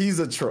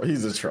a troll.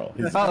 He's a troll.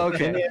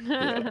 Okay.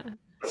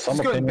 Some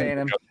Just go ahead and ban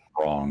opinions him.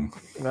 are wrong.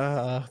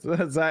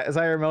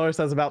 Zaire Miller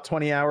says about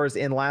 20 hours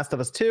in Last of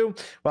Us 2.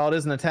 While it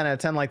isn't a 10 out of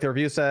 10 like the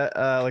review said,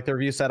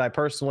 I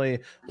personally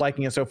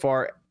liking it so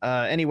far.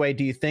 Anyway,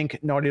 do you think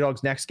Naughty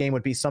Dog's next game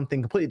would be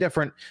something completely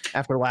different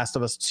after Last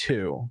of Us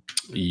 2?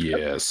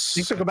 Yes. Do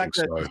you think they'll go back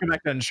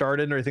to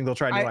Uncharted, or do you think they'll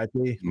try new IP?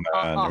 New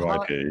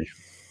IP.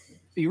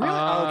 You really?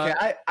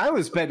 Okay, I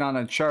was betting on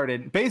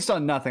Uncharted based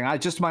on nothing.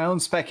 Just my own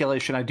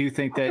speculation. I do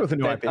think that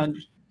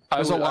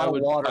there's a lot of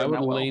water. I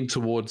would lean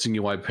towards a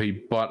new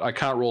IP, but I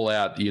can't rule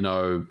out,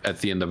 at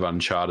the end of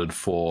Uncharted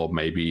 4,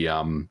 maybe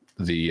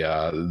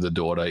the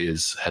daughter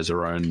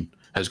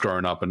has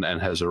grown up and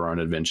has her own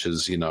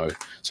adventures,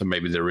 so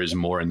maybe there is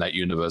more in that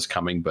universe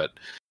coming. But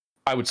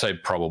I would say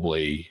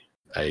probably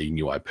a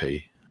new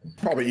IP.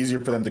 Probably easier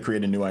for them to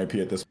create a new IP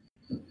at this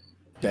point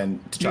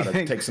than to try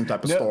to take some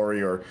type of story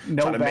or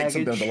try to make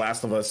something of The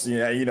Last of Us.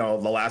 Yeah, The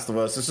Last of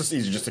Us. It's just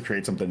easier just to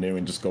create something new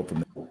and just go from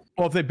there.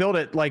 Well, if they build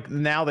it like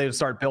now, they would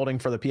start building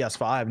for the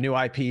PS5, new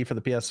IP for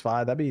the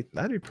PS5. That'd be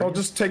pretty. Well,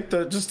 just take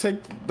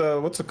the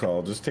what's it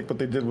called? Just take what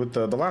they did with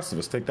the Last of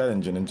Us. Take that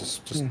engine and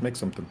just make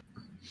something.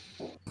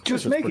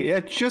 Just make it. Yeah,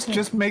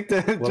 just make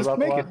the. Just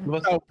make it.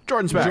 Oh,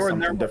 Jordan's back.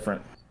 Jordan,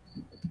 different.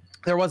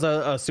 There was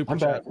a super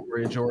chat for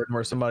you, Jordan,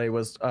 where somebody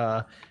was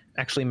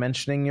actually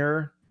mentioning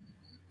your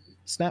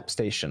Snap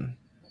Station.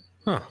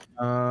 Huh.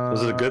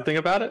 Was it a good thing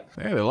about it?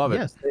 Yeah, they love it.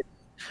 Yes.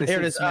 Here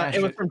it is.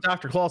 It was from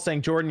Dr. Claw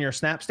saying, Jordan, your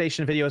Snap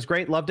Station video is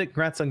great. Loved it.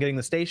 Congrats on getting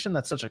the station.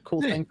 That's such a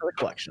cool thing for the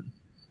collection.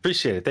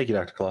 Appreciate it. Thank you,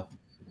 Dr. Claw.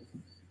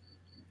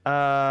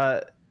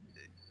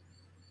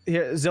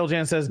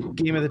 Ziljan says,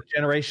 game of the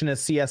generation is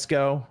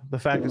CSGO. The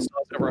fact it still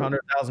has over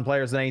 100,000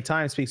 players at any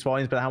time speaks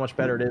volumes about how much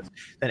better it is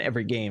than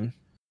every game.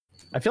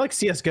 I feel like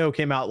CSGO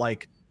came out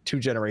like 2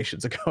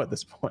 generations ago at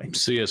this point.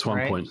 CS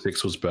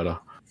 1.6 was better.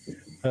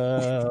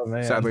 Oh,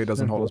 man. Sadly, it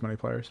doesn't hold as many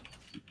players.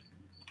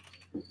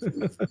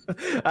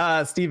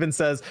 Steven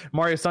says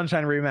Mario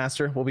Sunshine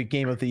Remaster will be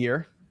game of the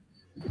year.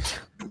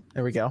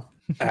 There we go.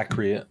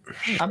 Accurate.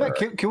 I bet,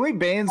 can we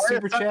ban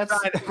super chats?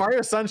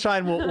 Mario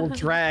Sunshine will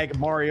drag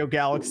Mario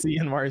Galaxy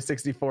and Mario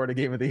 64 to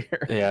game of the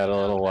year. Yeah,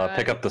 it'll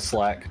pick up the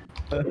slack.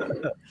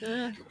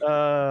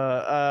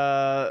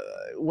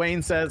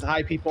 Wayne says,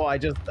 "Hi people, I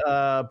just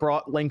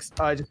bought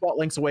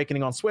Link's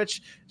Awakening on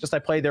Switch. I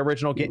played the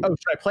original game. Oh,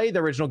 should I play the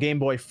original Game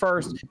Boy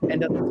first?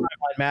 And does the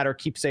timeline matter?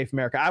 Keep safe,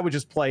 America." I would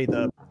just play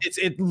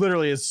it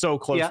literally is so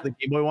close to the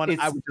Game Boy one.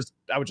 I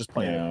would just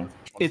play it.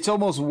 It's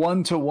almost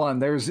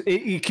 1-to-1.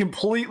 It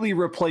completely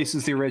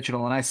replaces the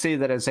original, and I say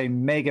that as a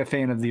mega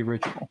fan of the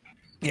original.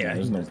 Yeah,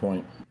 there's no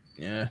point.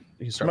 Yeah,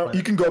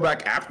 you can go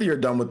back after you're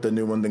done with the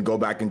new one, then go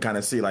back and kind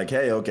of see like,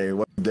 hey, okay,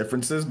 what the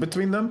differences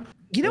between them?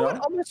 You know what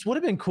almost would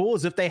have been cool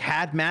is if they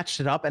had matched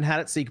it up and had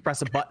it so you could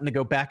press a button to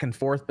go back and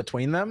forth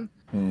between them.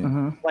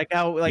 Like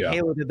how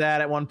Halo did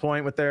that at one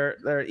point with their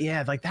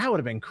like that would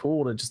have been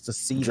cool to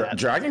see that.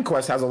 Dragon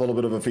Quest has a little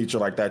bit of a feature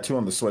like that too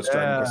on the Switch.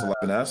 Dragon Quest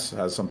 11S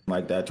has something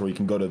like that where you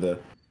can go to the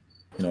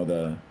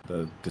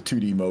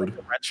 2D mode,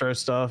 the retro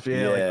stuff.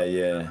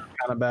 Yeah,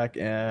 kind of back.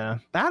 Yeah,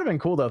 that would have been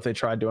cool though if they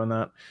tried doing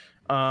that.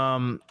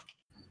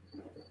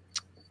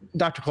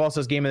 Dr. Claus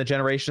says game of the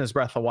generation is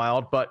Breath of the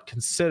Wild, but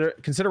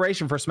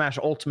consideration for Smash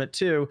Ultimate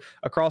 2,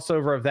 a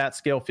crossover of that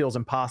scale feels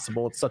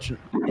impossible. It's such an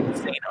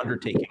insane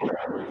undertaking.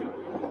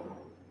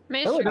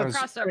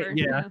 Crossover.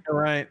 Yeah,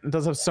 right. It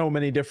does have so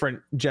many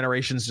different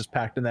generations just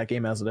packed in that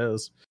game as it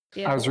is.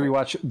 Yeah. I was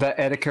rewatching the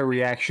Etika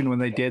reaction when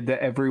they did the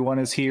Everyone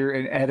is Here,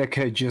 and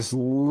Etika just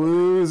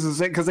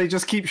loses it because they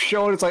just keep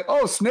showing. It's like,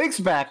 oh, Snake's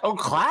back. Oh,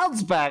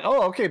 Cloud's back.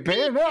 Oh, okay,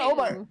 Bayonetta. Oh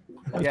my.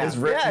 Yeah,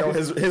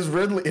 his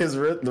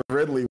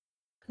Ridley,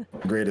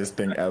 greatest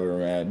thing ever,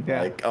 man.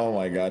 Yeah. Like, oh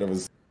my god,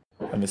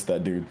 I missed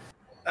that dude.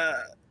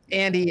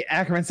 Andy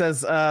Ackerman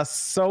says,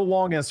 so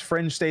long as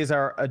Fringe stays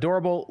our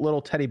adorable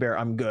little teddy bear,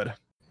 I'm good.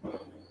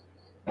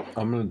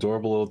 I'm an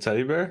adorable little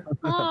teddy bear?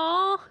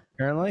 Aww.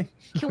 Apparently.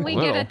 Can we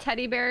get a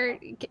teddy bear?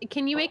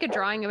 Can you make a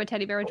drawing of a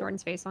teddy bear with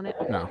Jordan's face on it?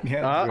 No.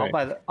 Yeah,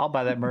 I'll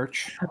buy that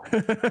merch.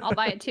 I'll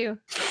buy it too.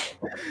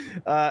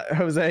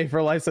 Jose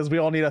for Life says we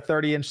all need a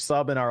 30-inch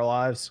sub in our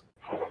lives.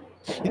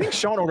 You think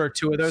Sean ordered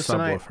 2 of those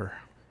tonight?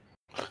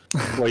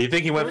 Well, you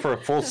think he went for a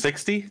full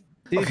 60?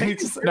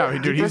 No,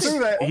 dude,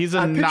 he's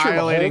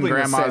annihilating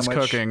Grandma's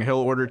cooking. He'll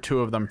order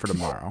 2 of them for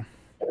tomorrow.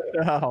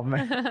 Oh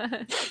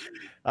man.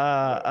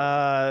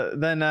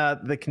 Then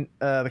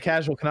the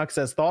casual Canuck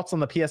says thoughts on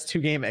the PS2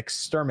 game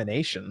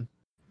Extermination.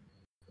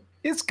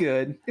 It's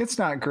good. It's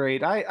not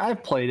great.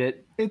 I've played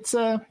it. It's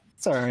all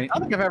right. I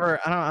don't think I've ever.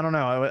 I don't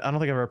know. I don't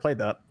think I've ever played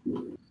that.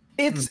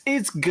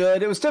 It's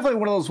good. It was definitely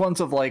one of those ones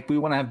of like we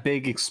want to have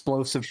big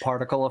explosive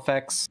particle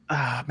effects.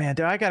 Ah man,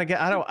 dude, I gotta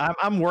get.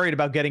 I'm worried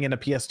about getting into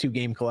PS2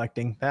 game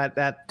collecting.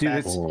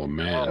 Oh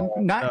man,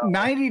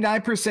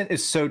 99%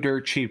 is so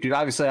dirt cheap, dude.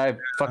 Obviously, I have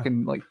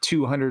fucking like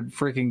 200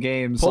 freaking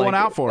games. Pull one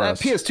out for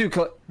us.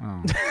 PS2.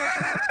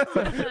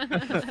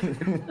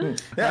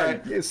 Yeah.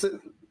 Right,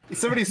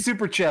 somebody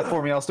super chat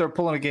for me. I'll start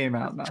pulling a game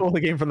out now. Pull the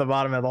game from the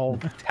bottom of the whole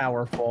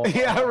tower full.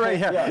 Yeah, right.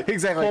 Yeah,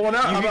 exactly. Pull one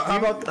out.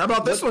 How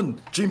about this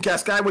one,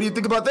 Dreamcast guy? What do you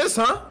think about this,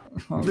 huh?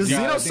 The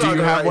Xenosaga. Do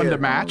you have one to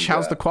match?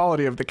 How's the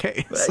quality of the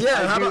case?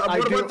 Yeah.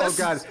 What about this?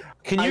 Oh god.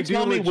 Can you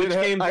tell me which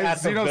game's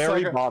at the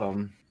very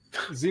bottom?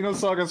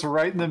 Xenosaga's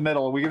right in the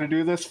middle. Are we gonna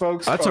do this,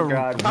 folks? That's a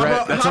red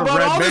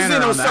all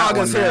banner on that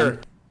one, man.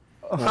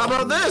 How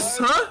about this,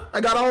 huh?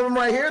 I got all of them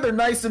right here. They're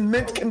nice and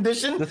mint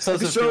condition. This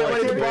doesn't feel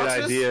like a great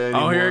idea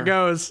anymore. Oh, here it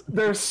goes.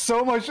 There's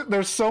so much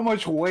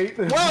weight.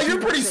 Wow, you're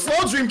pretty slow,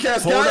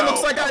 Dreamcast guy. It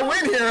looks like I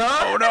win here,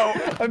 huh? Oh no,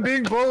 I'm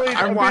being bullied.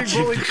 I'm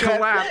watching it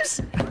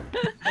collapse.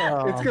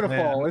 It's gonna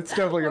fall. It's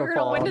definitely gonna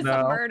fall. We're gonna witness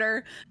a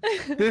murder.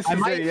 This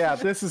is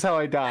this is how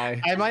I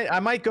die. I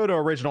might go to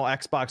original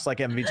Xbox like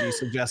MVG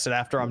suggested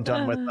after I'm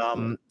done with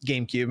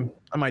GameCube.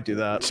 I might do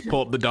that. Just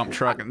pull up the dump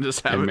truck and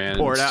just have it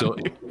poured out.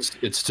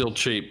 It's still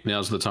cheap.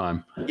 Now's the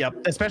time.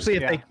 Yep, especially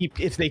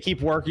if they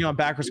keep working on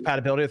backwards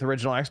compatibility with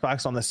original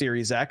Xbox on the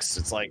Series X.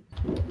 It's like,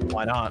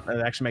 why not?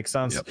 It actually makes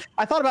sense. Yep.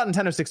 I thought about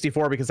Nintendo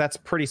 64 because that's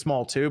pretty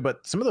small too,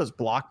 but some of those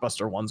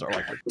blockbuster ones are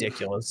like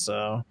ridiculous.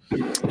 So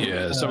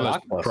yeah, some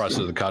of the prices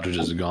of the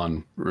cartridges have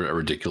gone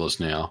ridiculous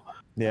now.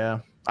 Yeah.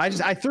 I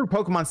threw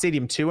Pokemon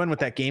Stadium 2 in with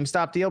that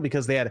GameStop deal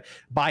because they had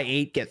buy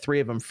 8 get 3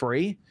 of them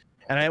free,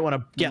 and I didn't want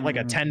to get like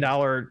a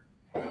 $10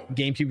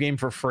 GameCube game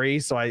for free,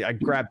 so I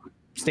grabbed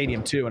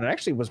Stadium 2, and it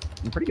actually was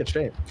in pretty good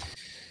shape.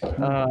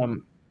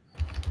 The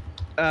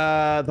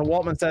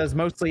Waltman says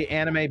mostly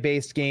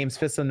anime-based games,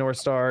 Fist of the North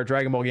Star,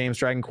 Dragon Ball games,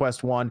 Dragon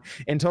Quest 1.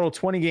 In total,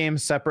 20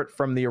 games separate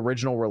from the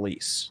original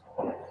release.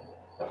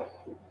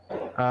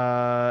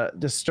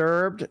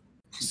 Disturbed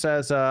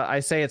says,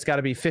 I say it's got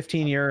to be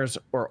 15 years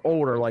or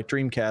older, like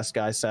Dreamcast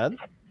guy said.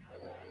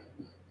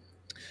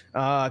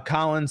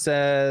 Colin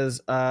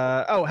says,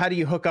 how do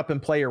you hook up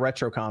and play your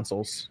retro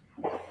consoles?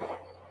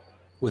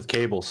 With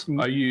cables.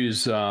 I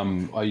use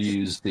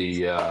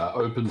the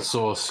open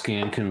source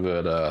scan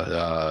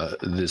converter,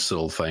 this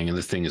little thing, and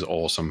this thing is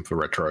awesome for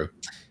retro.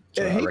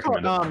 So I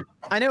recommend it.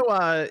 I know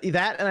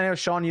that, and I know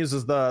Sean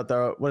uses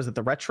the what is it,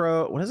 the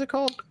retro, what is it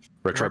called?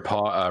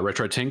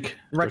 RetroTink.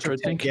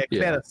 RetroTink. Yeah, they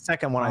had a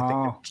second one I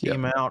think that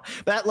came out.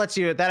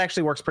 That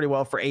actually works pretty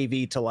well for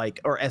AV to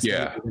or S.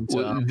 Yeah.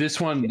 This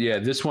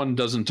one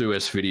doesn't do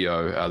S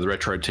video. The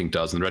RetroTink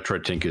does, and the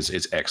RetroTink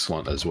is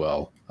excellent as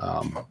well.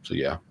 So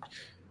yeah.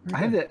 I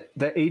have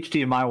the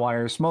HDMI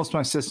wires. Most of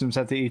my systems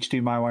have the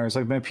HDMI wires.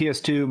 Like my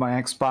PS2, my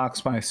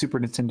Xbox, my Super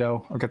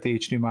Nintendo. I've got the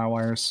HDMI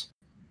wires.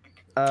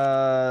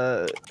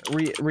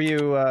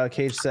 Ryu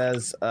Cage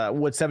says,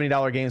 would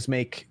 $70 games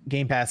make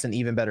Game Pass an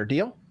even better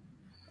deal?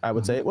 I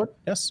would say it would.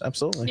 Yes,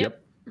 absolutely.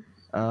 Yep.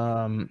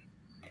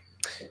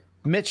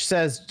 Mitch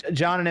says,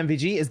 John and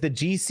MVG, is the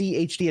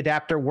GC HD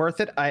adapter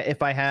worth it?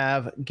 If I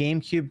have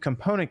GameCube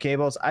component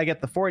cables, I get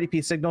the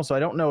 480p signal, so I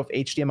don't know if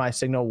HDMI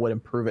signal would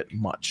improve it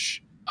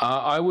much.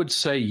 I would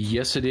say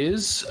yes, it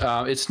is.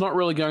 It's not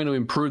really going to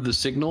improve the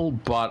signal,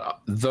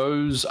 but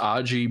those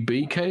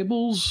RGB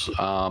cables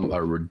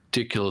are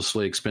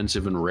ridiculously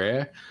expensive and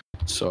rare.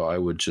 So I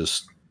would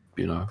just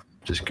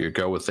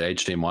go with the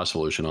HDMI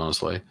solution,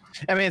 honestly.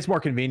 I mean, it's more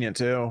convenient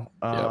too.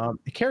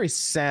 It carries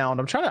sound.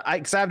 I'm trying to,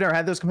 because I've never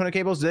had those component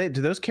cables. Do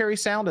those carry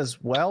sound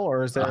as well,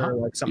 or is there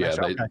like something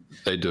extra?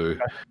 They do.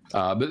 Okay.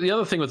 But the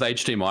other thing with the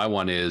HDMI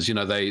one is,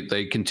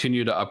 they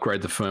continue to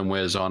upgrade the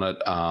firmwares on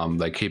it.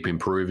 They keep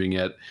improving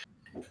it.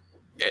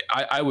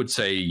 I would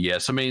say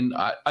yes. I mean,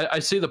 I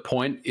see the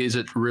point. Is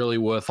it really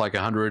worth like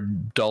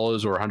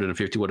 $100 or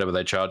 $150, whatever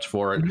they charge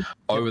for it,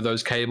 over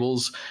those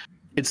cables?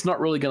 It's not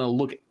really going to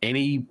look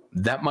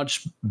that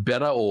much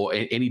better or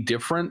any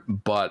different,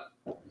 but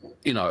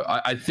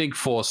I think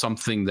for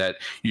something that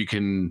you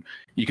can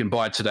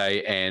buy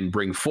today and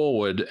bring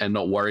forward and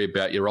not worry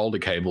about your older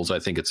cables, I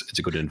think it's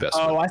a good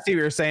investment. Oh, I see what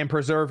you're saying.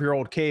 Preserve your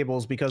old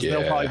cables, because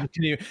they'll probably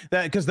continue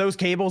that, because those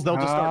cables, they'll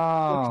just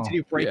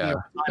continue breaking. Yeah.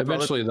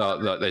 Eventually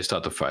they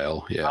start to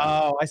fail. Yeah.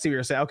 Oh, I see what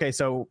you're saying. Okay,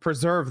 so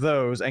preserve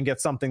those and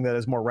get something that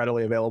is more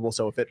readily available.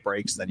 So if it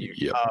breaks, then you.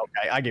 Yep.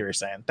 Okay, I get what you're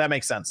saying. That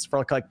makes sense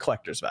for like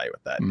collector's value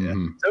with that.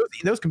 Mm-hmm. Yeah.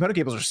 Those component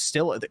cables are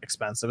still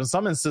expensive. In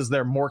some instances,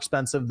 they're more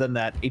expensive than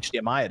that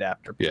HDMI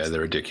adapter. Yeah,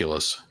 they're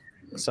ridiculous.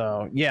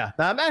 So yeah,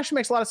 that actually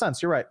makes a lot of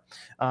sense. You're right.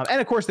 And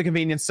of course the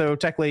convenience. So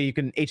technically you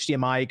can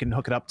HDMI, you can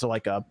hook it up to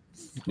like a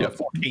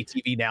 4K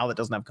TV now that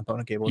doesn't have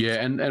component cables. Yeah.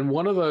 And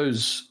one of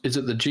those, is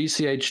it the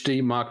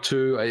GCHD Mark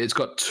II? It's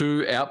got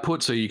two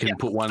outputs. So you can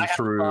put one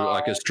through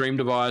like a stream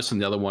device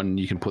and the other one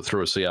you can put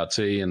through a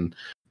CRT, and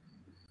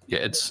yeah,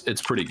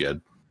 it's pretty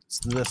good. It's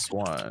this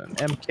one,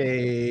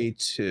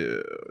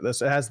 MK2.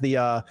 This has the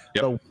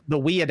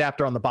Wii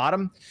adapter on the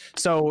bottom,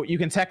 so you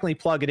can technically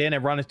plug it in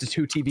and run it to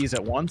two TVs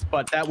at once.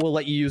 But that will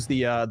let you use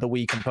the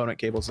Wii component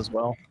cables as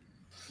well.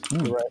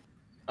 Right.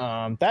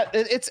 I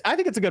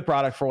think it's a good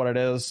product for what it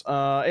is.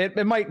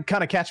 It might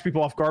kind of catch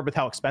people off guard with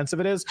how expensive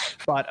it is,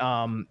 but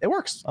it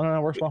works. I don't know,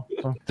 it works well.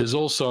 So. There's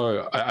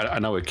also, I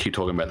know we keep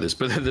talking about this,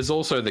 but there's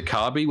also the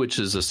Carby, which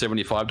is a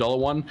 $75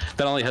 one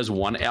that only has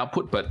one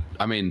output, but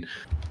I mean,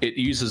 it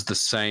uses the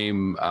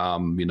same,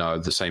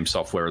 the same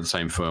software, the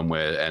same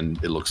firmware, and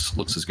it looks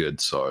as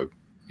good. So,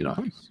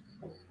 Nice.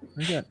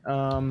 Very good.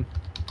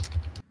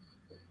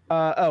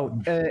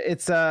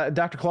 It's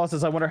Dr. Claus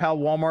says, I wonder how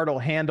Walmart will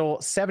handle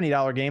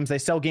 $70 games. They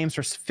sell games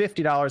for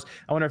 $50.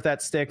 I wonder if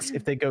that sticks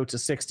if they go to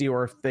 $60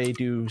 or if they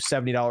do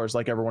 $70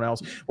 like everyone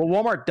else. What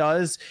Walmart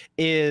does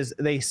is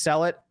they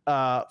sell it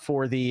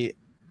for the.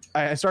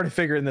 I started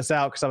figuring this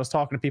out because I was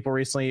talking to people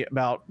recently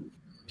about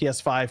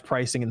PS5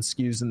 pricing and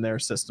SKUs in their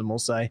system. We'll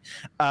say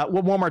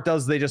what Walmart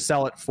does, they just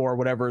sell it for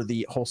whatever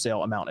the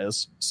wholesale amount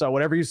is. So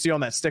whatever you see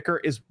on that sticker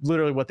is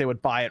literally what they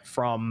would buy it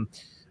from.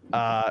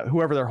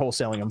 Whoever they're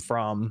wholesaling them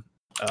from.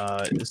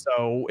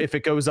 So if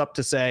it goes up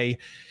to say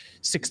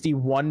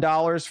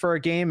 $61 for a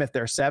game, if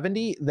they're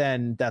 70,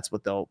 then that's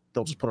what they'll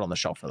just put it on the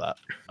shelf for that.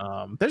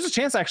 There's a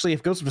chance actually if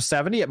it goes for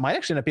 70, it might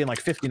actually end up being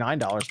like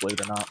 $59, believe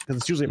it or not, because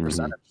it's usually a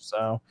percentage.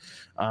 So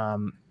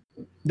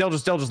they'll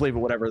just leave it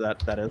whatever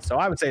that is. So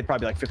I would say it'd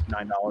probably be like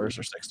 $59 or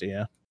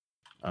 $60,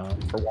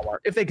 for Walmart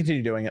if they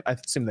continue doing it. I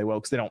assume they will,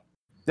 because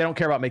they don't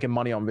care about making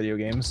money on video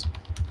games,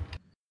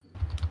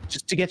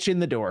 just to get you in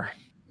the door.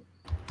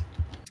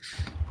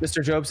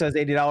 Mr. Job says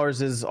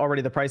 $80 is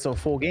already the price of a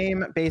full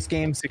game. Base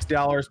game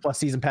 $60 plus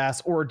season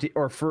pass or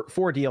for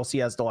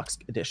DLC as deluxe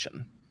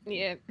edition.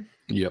 Yeah.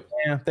 Yep.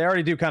 Yeah, they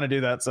already do kind of do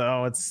that,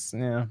 so it's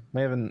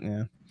they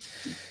haven't.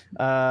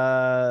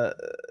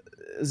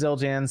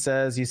 Ziljan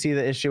says, you see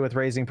the issue with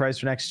raising price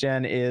for next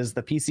gen is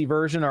the PC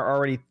version are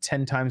already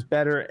 10 times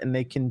better and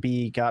they can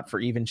be got for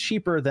even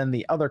cheaper than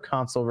the other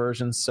console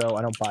versions, so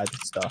I don't buy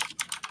this stuff.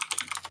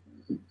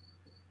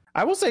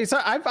 I will say, so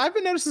I've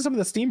been noticing some of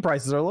the Steam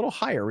prices are a little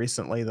higher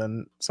recently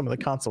than some of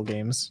the console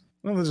games.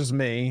 Well, this is just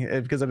me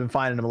because I've been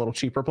finding them a little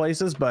cheaper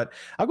places, but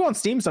I'll go on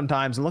Steam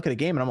sometimes and look at a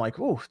game and I'm like,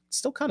 oh, it's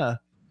still kind of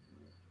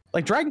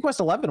Like Dragon Quest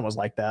 11 was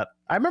like that.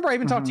 I remember I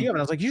even talked to you and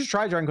I was like, you should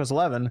try Dragon Quest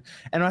 11.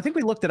 And I think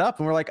we looked it up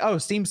and we're like, oh,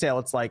 Steam sale,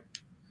 it's like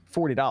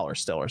 $40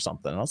 still or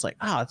something. And I was like,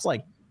 it's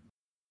like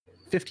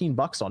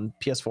 $15 on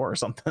PS4 or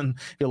something.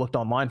 If you looked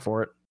online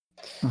for it.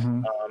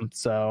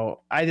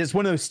 So I just,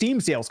 when those Steam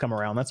sales come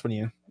around, that's when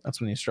you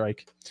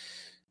strike.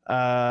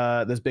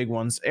 Those big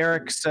ones.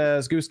 Eric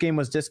says Goose Game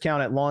was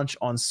discounted at launch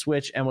on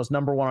Switch and was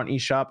 #1 on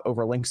eShop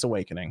over Link's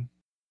Awakening.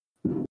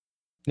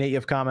 Nate, you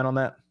have a comment on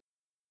that?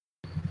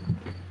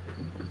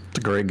 It's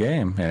a great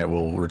game, and it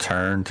will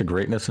return to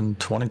greatness in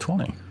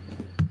 2020.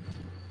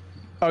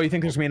 Oh, you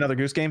think there's gonna be another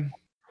Goose Game?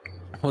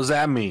 What does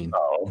that mean?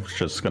 Oh, it's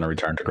just going to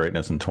return to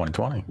greatness in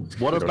 2020.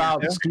 What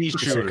about Ski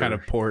Shooter, kind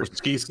of port,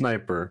 Ski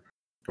Sniper,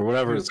 or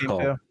whatever it's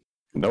called? Too?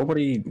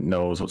 Nobody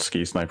knows what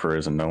Ski Sniper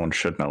is, and no one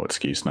should know what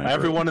Ski Sniper is.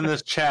 Everyone in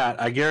this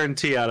chat, I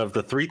guarantee out of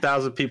the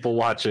 3,000 people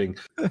watching,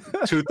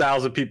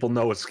 2,000 people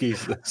know what Ski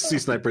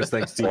Sniper is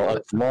thanks to you. Well,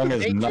 as long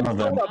as none of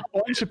them... A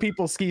bunch of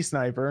people Ski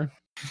Sniper.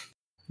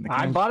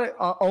 I bought it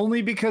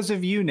only because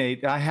of you,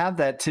 Nate. I have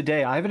that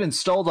today. I have it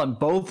installed on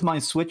both my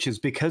Switches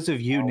because of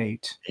you,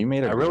 Nate. You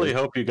made it. I really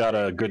hope you got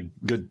a good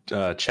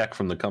check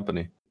from the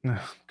company. Oh,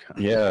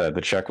 yeah,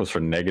 the check was for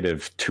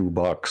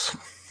 -$2.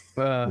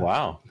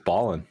 Wow,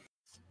 ballin'.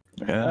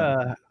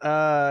 Yeah.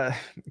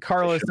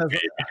 Carlos says,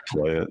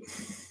 play it.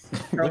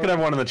 Look at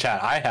everyone in the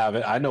chat. I have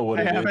it. I know what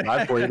it is.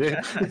 I played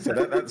it. So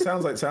that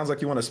sounds like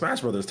you won a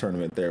Smash Brothers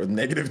tournament there with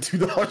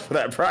 -$2 for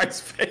that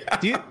prize payout.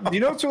 Do you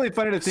know what's really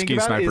funny to think Ski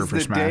about Sniper is for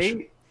Smash.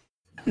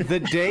 the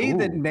day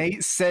that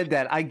Nate said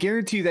that. I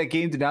guarantee you that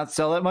game did not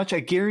sell that much. I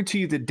guarantee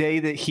you the day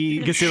that he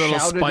You can see a little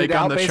shouted spike it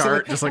out, on the basically.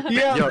 chart, just like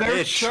Yeah, Yo, their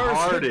it charts,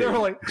 charted.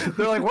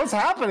 they're like, what's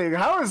happening?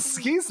 How is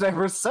Ski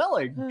Sniper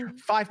selling?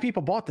 5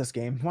 people bought this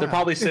game. Wow. They're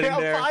probably sitting Yeah,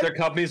 there. fine. Their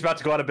company's about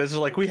to go out of business.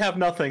 Like, we have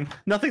nothing.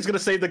 Nothing's going to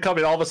save the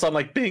company. All of a sudden,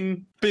 like,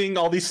 bing, bing,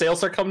 all these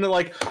sales are coming to,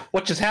 like,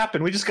 what just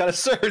happened? We just got a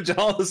surge and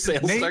all the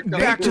sales Nate, start coming.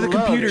 back to the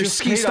Love computer. just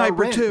Ski paid our Sniper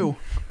rent. 2.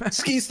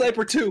 Ski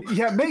Sniper 2.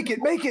 Yeah, make it.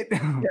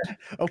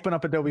 Open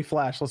up Adobe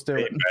Flash. Let's do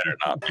it. Better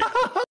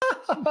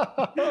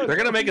not. They're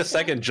going to make a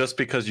second just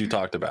because you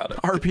talked about it.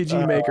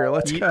 RPG Maker.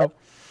 Let's go.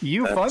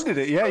 You funded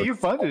it. Yeah, you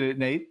funded it,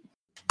 Nate.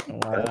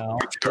 Wow.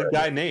 Good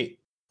guy, Nate.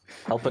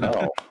 Helping out.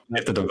 No.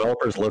 If the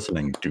developer's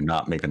listening, do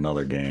not make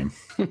another game.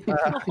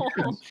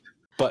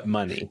 But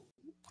money.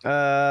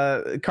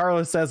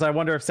 Carlos says, I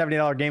wonder if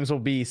 $70 games will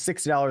be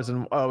 $60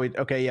 and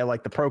okay, yeah,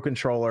 like the Pro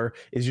Controller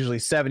is usually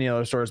 $70 in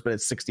other stores, but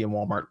it's $60 in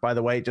Walmart. By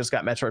the way, just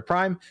got Metroid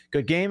Prime,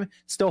 good game,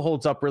 still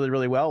holds up really,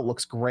 really well,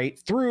 looks great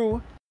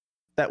through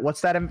that. What's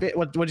that?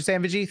 What'd you say,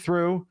 MVG?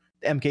 Through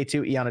the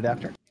MK2 Eon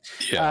adapter.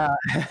 Yeah.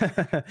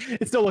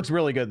 It still looks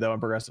really good though in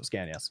progressive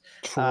scan. Yes.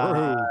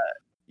 True.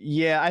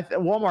 Yeah,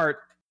 Walmart.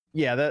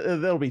 Yeah,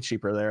 that'll be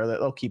cheaper there.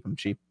 They'll keep them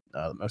cheap.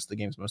 Most of the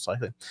games, most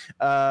likely.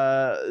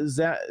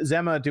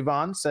 Zema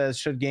Duvan says,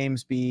 should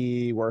games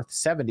be worth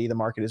 70? The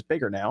market is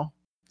bigger now.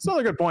 It's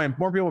another good point.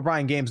 More people are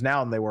buying games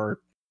now than they were,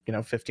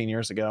 15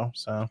 years ago.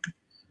 So,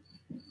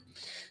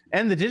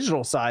 and the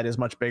digital side is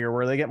much bigger,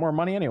 where they get more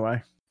money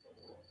anyway.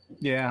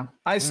 Yeah,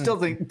 I still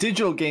think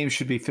digital games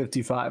should be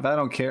 55. I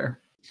don't care.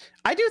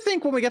 I do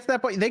think when we get to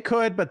that point, they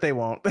could, but they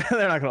won't.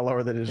 They're not going to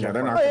lower the digital. Yeah,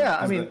 they're price. not. yeah,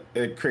 I mean,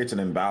 it creates an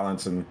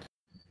imbalance, and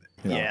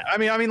yeah, I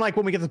mean, like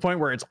when we get to the point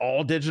where it's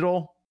all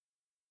digital,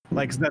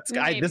 like this is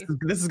going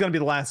to be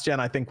the last gen,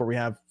 I think, where we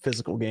have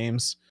physical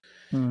games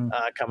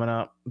coming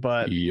up.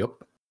 But Yep.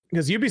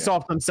 because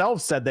Ubisoft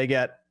themselves said they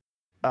get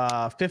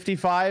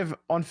 55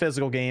 on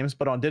physical games,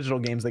 but on digital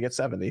games they get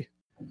 70%.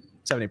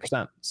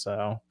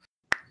 So,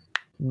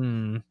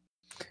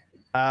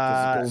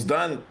 physical's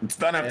done. It's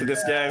done after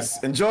this, guys.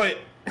 Enjoy it.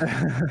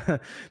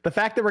 The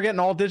fact that we're getting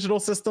all digital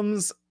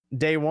systems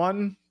day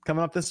one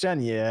coming up this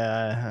gen,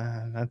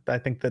 yeah, I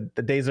think that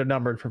the days are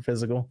numbered for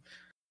physical.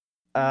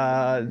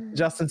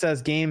 Justin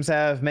says games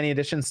have many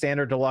editions,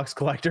 standard, deluxe,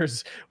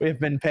 collectors. We have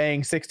been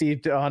paying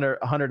 $60 to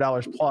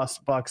 $100 plus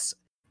bucks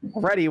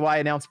already. Why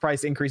announce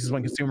price increases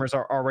when consumers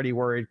are already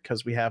worried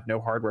because we have no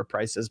hardware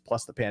prices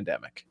plus the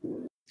pandemic?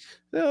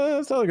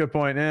 That's another good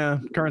point. Yeah,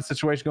 current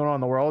situation going on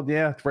in the world.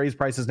 Yeah, raise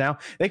prices now.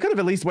 They could have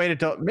at least waited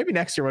till maybe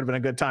next year would have been a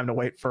good time to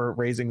wait for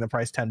raising the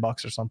price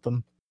 $10 or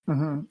something.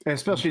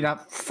 Especially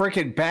not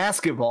freaking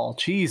basketball.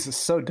 Jeez, it's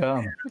so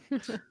dumb.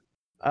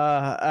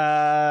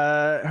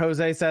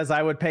 Jose says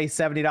I would pay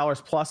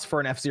 $70 plus for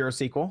an F-Zero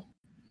sequel.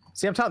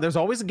 See, I'm telling you, there's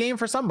always a game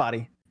for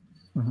somebody.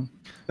 The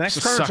next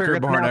Just a sucker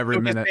born every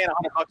minute.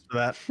 $100 for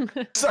that.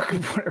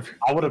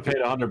 I would have paid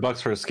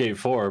 $100 for Escape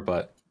 4,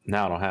 but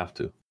now I don't have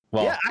to.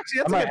 Well, yeah,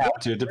 actually, I that's might a good have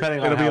point. to, depending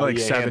on It'll be how like EA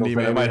 70 handles it,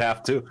 I maybe. might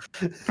have to.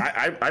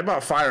 I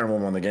bought Fire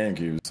Emblem on the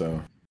GameCube,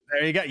 so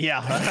There you go.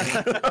 Yeah.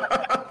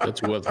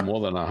 That's worth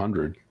more than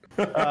 100.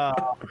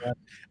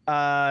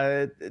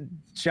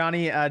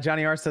 Johnny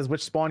R says,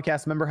 which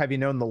Spawncast member have you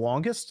known the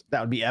longest? That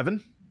would be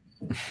Evan.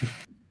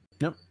 Yep.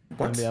 That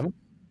would be Evan.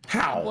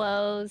 how?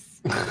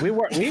 Close. We were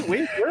working.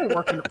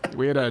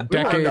 We had a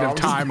decade of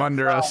time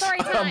under us. Story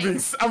time.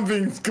 I'm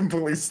being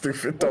completely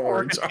stupid. Don't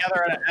worry, Working John.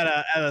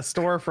 together at a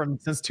store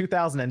since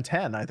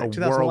 2010. I A think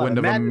 2011. whirlwind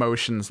of Imagine-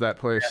 emotions, that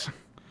place.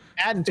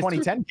 Madden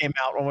 2010 came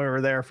out when we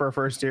were there for our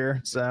first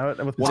year. So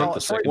with one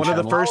of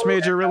the first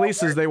major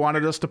releases they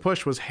wanted us to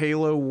push was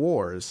Halo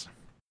Wars.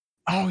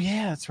 Oh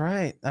yeah, that's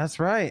right. That's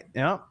right.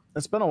 Yeah,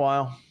 it's been a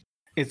while.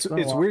 It's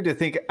weird to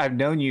think I've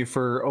known you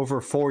for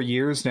over 4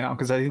 years now,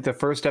 because I think the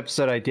first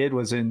episode I did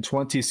was in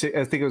I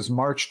think it was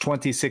March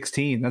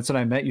 2016. That's when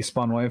I met you,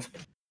 Spawnwave.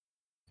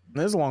 It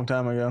was a long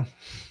time ago.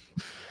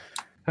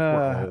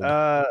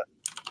 Yeah.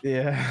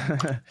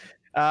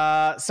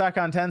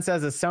 Sakon10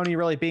 says, is Sony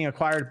really being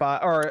acquired by,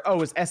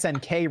 is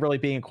SNK really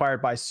being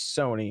acquired by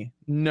Sony?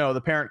 No,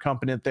 the parent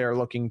company that they're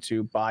looking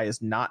to buy is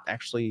not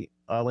actually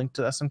linked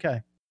to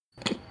SNK.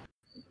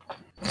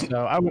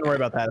 So I wouldn't worry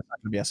about that. It's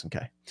not going to be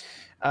SNK.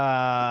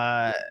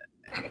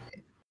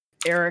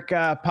 Eric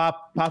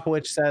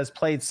Popovich says,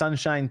 played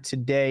Sunshine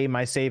today.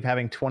 My save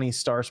having 20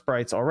 star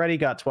sprites already.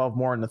 Got 12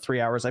 more in the 3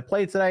 hours I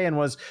played today and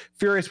was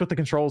furious with the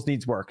controls.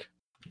 Needs work.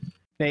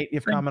 Nate, you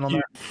have a comment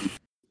on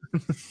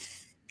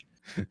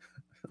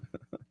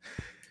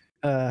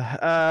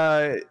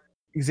that?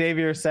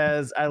 Xavier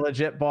says, I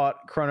legit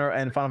bought Chrono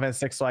and Final Fantasy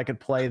 6 so I could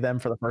play them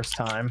for the first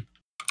time.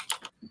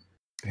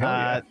 Hell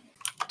yeah.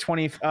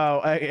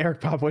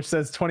 Eric Popovich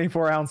says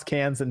 24-ounce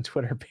cans and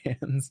Twitter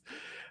bans.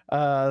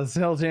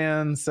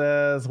 Zildjian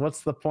says,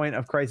 what's the point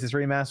of Crysis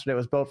Remastered? It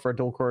was built for a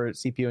dual-core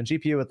CPU and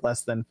GPU with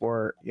less than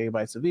 4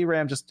 gigabytes of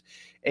VRAM. Just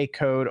a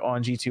code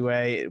on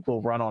G2A. It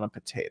will run on a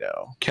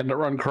potato. Can it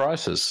run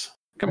Crysis?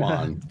 Come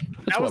on.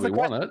 That's why we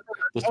want it.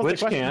 The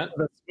Switch can't.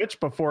 The Switch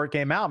before it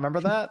came out.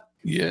 Remember that?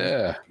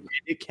 Yeah.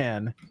 It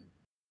can.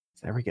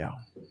 There we go.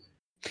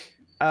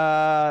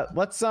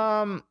 Let's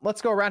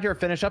go around here and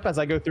finish up as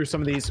I go through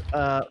some of these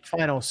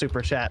final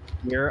super chat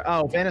here.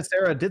 Oh,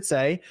 Vanessera did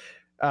say,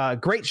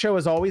 great show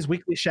as always.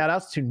 Weekly shout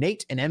outs to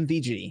Nate and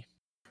MVG.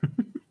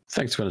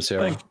 Thanks,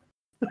 Vanessera.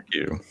 Thank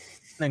you.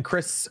 And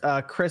Chris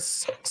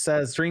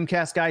says,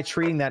 Dreamcast guy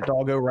treating that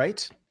doggo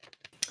right.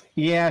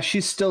 Yeah,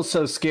 she's still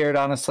so scared,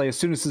 honestly. As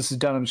soon as this is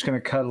done, I'm just going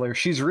to cuddle her.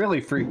 She's really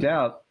freaked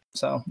out.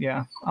 So,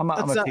 yeah, I'm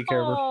going to take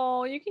care of her.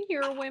 Oh, you can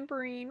hear her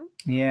whimpering.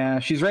 Yeah,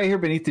 she's right here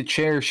beneath the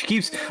chair. She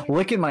keeps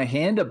licking my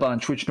hand a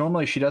bunch, which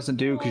normally she doesn't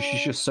do because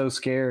she's just so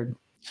scared.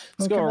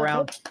 Let's go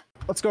around.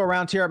 Let's go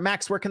around here.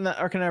 Max, where can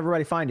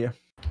everybody find you?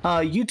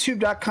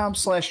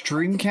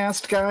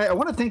 YouTube.com/Dreamcast guy. I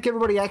want to thank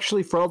everybody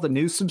actually for all the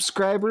new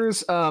subscribers.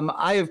 This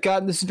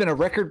has been a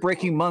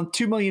record-breaking month,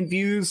 2 million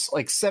views,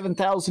 like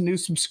 7,000 new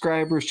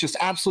subscribers, just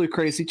absolutely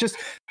crazy. Just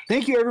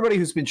thank you everybody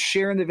who's been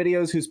sharing the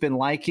videos, who's been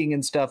liking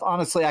and stuff.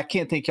 Honestly, I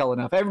can't thank y'all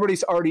enough.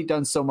 Everybody's already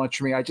done so much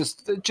for me.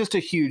 Just a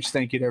huge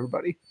thank you to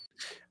everybody.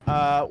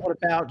 What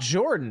about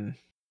Jordan?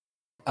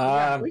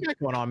 What we got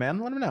going on, man?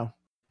 Let him know.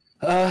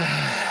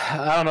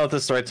 I don't know if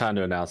this is the right time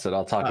to announce it.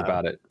 I'll talk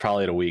about it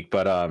probably in a week,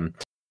 but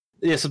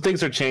yeah, some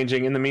things are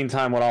changing. In the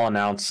meantime, what I'll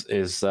announce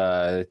is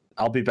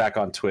I'll be back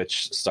on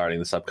Twitch starting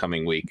this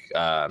upcoming week,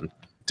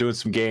 doing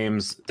some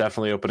games,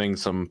 definitely opening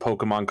some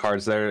Pokemon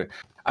cards there.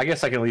 I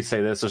guess I can at least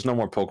say this: there's no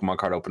more Pokemon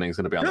card openings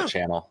going to be on the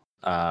channel.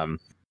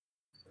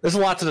 There's a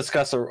lot to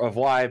discuss of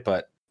why,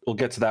 but we'll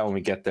get to that when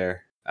we get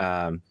there.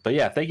 But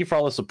yeah, thank you for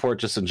all the support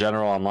just in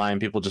general online.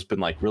 People just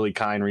been like really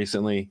kind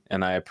recently,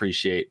 and I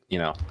appreciate,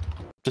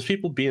 just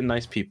people being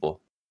nice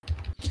people.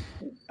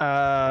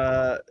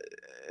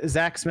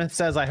 Zach Smith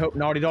says, I hope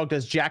Naughty Dog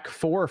does Jak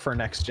 4 for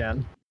next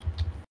gen.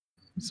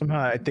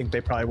 Somehow I think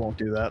they probably won't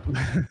do that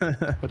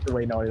with the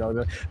way Naughty Dog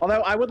does.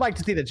 Although I would like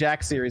to see the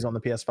Jak series on the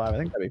PS5. I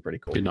think that'd be pretty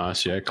cool. Be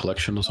nice, yeah.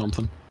 Collection or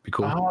something. Be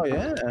cool. Oh,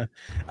 yeah.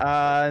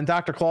 And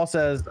Dr. Claw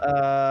says,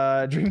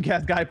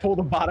 Dreamcast guy pull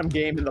the bottom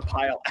game in the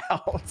pile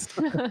out.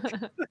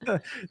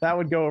 That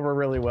would go over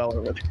really well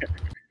over there.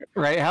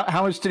 Right?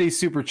 How much did he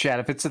super chat?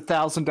 If it's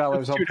 $1,000,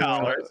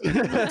 $2.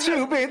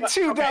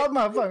 $2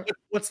 motherfucker.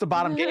 What's the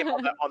bottom game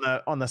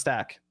on the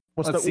stack?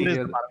 What is the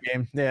bottom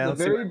game? Yeah, the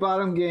very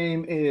bottom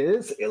game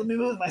is. Let me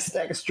move my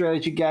stack of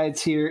strategy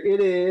guides here. It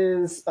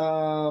is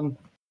Hitman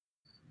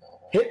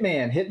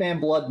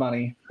Blood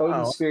Money.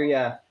 Odin Sphere,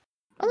 yeah.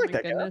 I like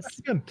that game. That's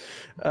good.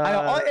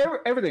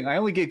 Everything. I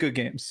only get good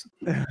games.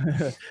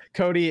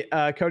 Cody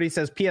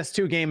says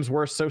PS2 games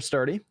were so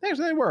sturdy.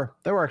 Actually, they were.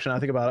 They were actually. I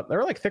think about it. They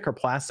were like thicker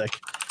plastic.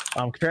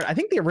 Compared, I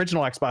think the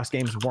original Xbox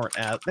games weren't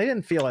as. They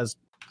didn't feel as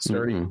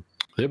sturdy.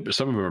 Mm-hmm.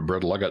 Some of them are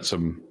brittle. I got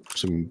some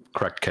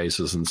cracked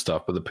cases and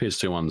stuff, but the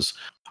PS2 ones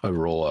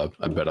overall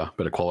are better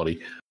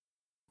quality.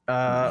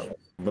 What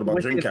about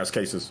Dreamcast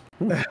cases?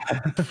 You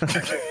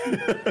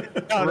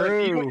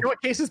know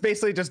what cases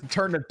basically just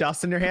turn to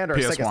dust in your hand, or PS1?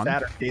 it's like a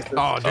Saturn case?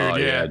 Oh,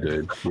 dude, yeah,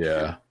 dude,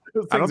 yeah.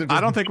 I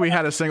don't think we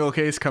had a single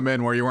case come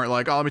in where you weren't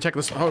like, oh, let me check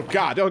this. Oh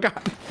God.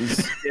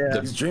 These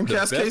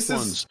Dreamcast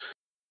cases.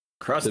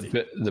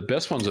 The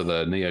best ones are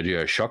the Neo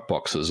Geo shock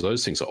boxes.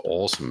 Those things are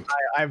awesome.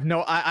 I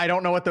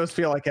don't know what those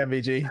feel like,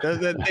 MVG.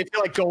 They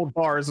feel like gold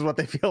bars is what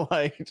they feel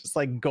like, just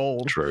like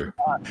gold. True.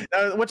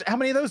 How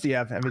many of those do you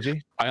have,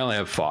 MVG? I only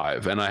have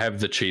 5, and I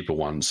have the cheaper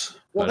ones.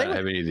 I don't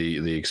have any of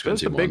the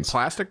expensive those the big ones.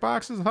 plastic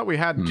boxes? I thought we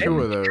had 2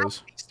 of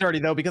those. Sturdy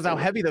though, because how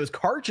heavy those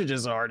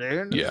cartridges are,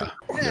 dude. Yeah,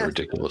 they're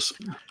ridiculous.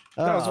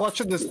 I was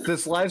watching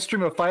this live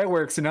stream of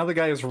fireworks, and now the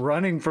guy is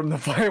running from the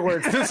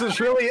fireworks. This is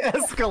really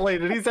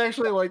escalated. He's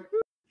actually like,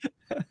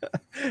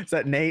 is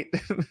that Nate?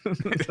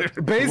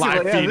 Basically,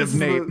 live feed of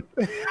Nate.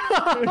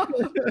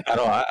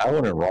 I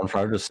wouldn't run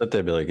from. I'd just sit there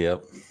and be like,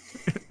 "Yep,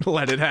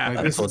 let it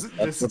happen." this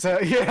is how,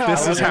 yeah.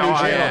 This is how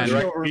I am.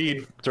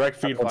 Direct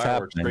feed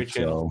fireworks. Great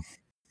channel.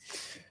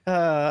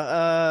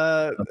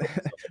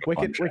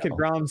 Wicked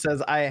Grom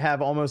says, I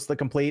have almost the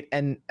complete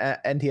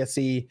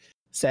NTSC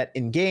set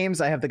in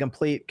games. I have the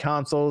complete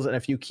consoles and a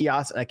few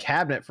kiosks and a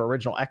cabinet for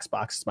original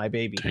Xbox. It's my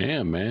baby.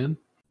 Damn, man.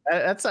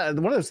 That's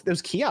one of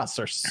those kiosks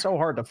are so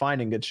hard to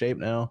find in good shape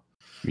now.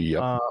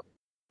 Yep.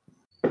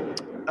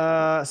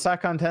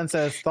 Sakon 10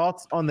 says,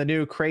 thoughts on the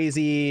new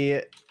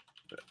crazy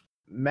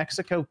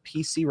Mexico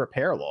PC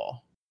repair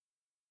law?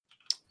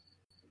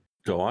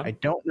 Go on. I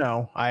don't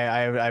know. I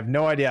have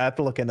no idea. I have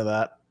to look into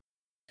that.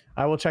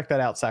 I will check that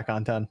out,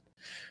 Sakon 10.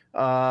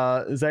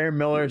 Zaire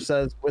Miller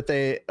says, with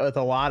a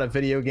lot of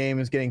video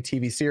games getting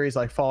TV series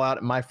like Fallout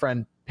and My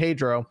Friend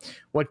Pedro,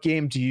 what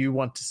game do you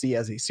want to see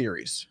as a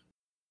series?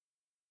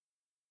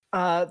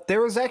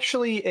 There was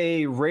actually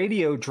a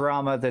radio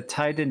drama that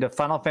tied into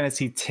Final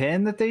Fantasy X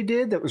that they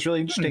did that was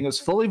really interesting. It was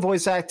fully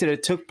voice acted.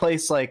 It took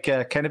place like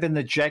kind of in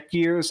the Jet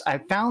years. I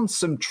found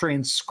some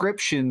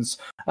transcriptions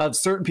of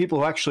certain people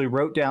who actually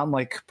wrote down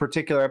like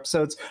particular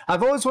episodes.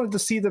 I've always wanted to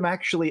see them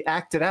actually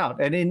act it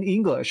out, and in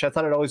English. I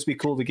thought it'd always be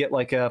cool to get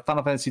like a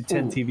Final Fantasy X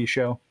TV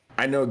show.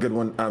 I know a good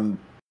one.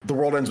 The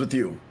World Ends With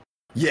You.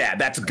 Yeah,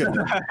 that's a good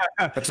one.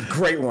 That's a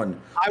great one.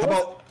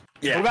 What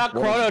about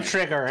Chrono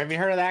Trigger? Have you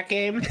heard of that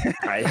game?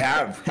 I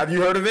have. Have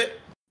you heard of it?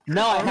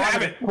 No, I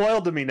haven't. It's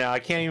spoiled to me now. I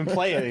can't even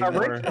play it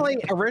anymore.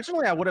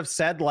 Originally, I would have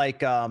said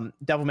like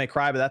Devil May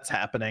Cry, but that's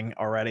happening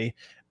already.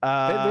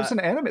 There's an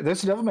anime.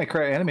 There's a Devil May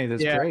Cry anime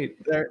that's great.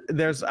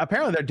 There's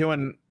apparently they're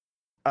doing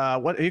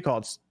what do you call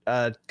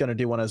it? Gonna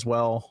do one as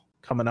well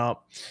coming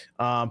up.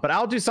 But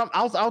I'll do some.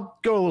 I'll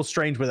go a little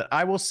strange with it.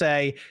 I will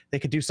say they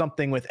could do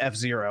something with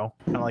F-Zero,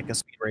 kind of like a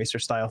Speed Racer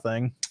style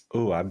thing.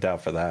 Ooh, I'm down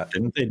for that.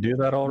 Didn't they do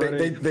that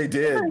already? They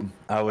did.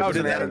 I would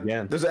do that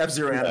again. There's an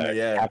F-Zero anime,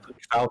 yeah. Captain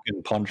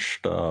Falcon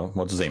punched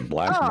what's his name,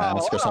 Black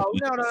Mask or something.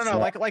 No.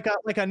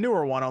 Like a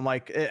newer one on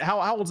like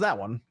how old's that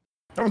one?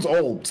 That one's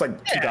old. It's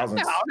like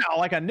 2000s. No,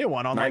 like a new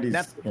one on 90s,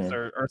 like Netflix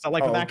or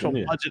like an actual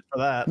budget for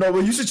that. No, but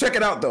you should check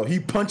it out though. He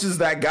punches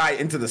that guy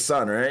into the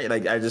sun, right?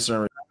 Like I just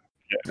remember.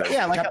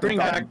 Yeah, like bring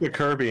back the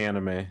Kirby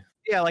anime.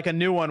 Yeah, like a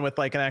new one with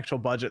like an actual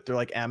budget through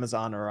like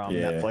Amazon or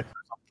Netflix or something.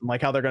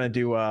 Like how they're gonna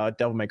do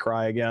Devil May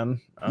Cry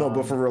again. No,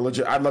 but for real,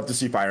 legit, I'd love to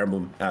see Fire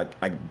Emblem.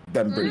 Like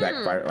them bring back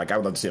Fire. Like I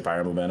would love to see a Fire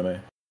Emblem anime.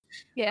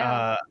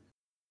 Yeah.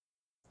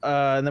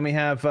 And then we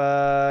have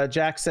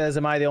Jack says,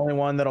 "Am I the only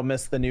one that'll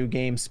miss the new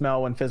game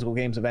smell when physical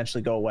games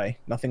eventually go away?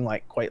 Nothing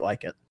quite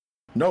like it."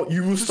 No,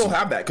 you will still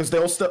have that because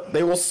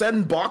they will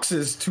send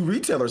boxes to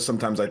retailers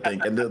sometimes, I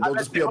think, and they'll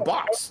just be a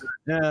box.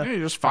 Yeah, you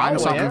just find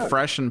something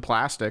fresh in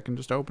plastic and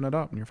just open it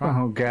up, and you're fine.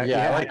 Oh god,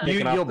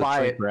 you'll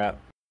buy it.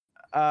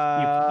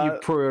 You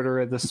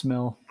pre-order the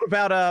smell. What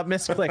about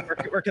Miss Click?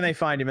 Where can they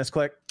find you, Miss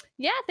Click?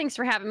 Yeah, thanks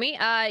for having me.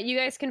 You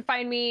guys can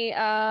find me here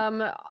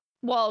on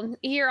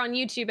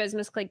YouTube as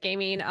Miss Click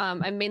Gaming.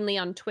 I'm mainly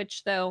on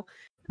Twitch though.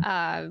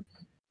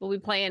 We'll be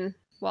playing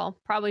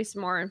probably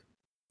some more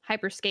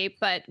Hyperscape,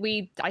 but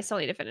I still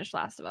need to finish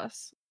Last of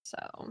Us.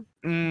 So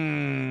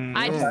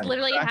I just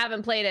literally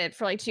haven't played it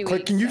for like 2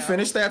 weeks. Can you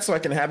finish that so I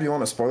can have you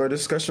on a spoiler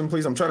discussion,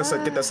 please? I'm trying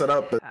to get that set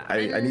up, but I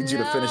need you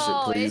to finish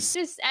it, please. It's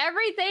just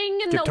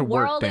everything in the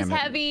world is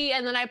heavy,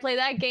 and then I play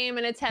that game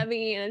and it's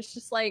heavy, and it's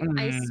just like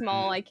I'm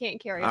small. I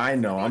can't carry it. I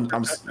know.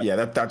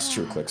 That's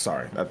true, Click.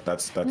 Sorry.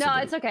 That's no,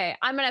 it's okay.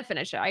 I'm gonna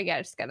finish it. I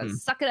just gotta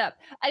suck it up.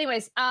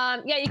 Anyways,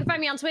 you can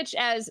find me on Twitch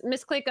as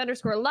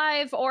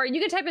MissClick_live, or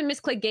you can type in Miss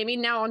Click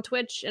Gaming now on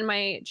Twitch, and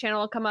my channel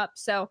will come up.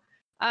 So.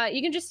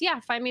 You can just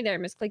find me there,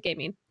 Miss Click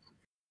Gaming.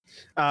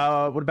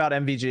 What about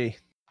MVG?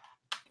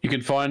 You can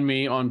find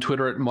me on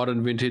Twitter at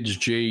Modern Vintage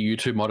G,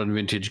 YouTube Modern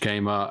Vintage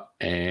Gamer,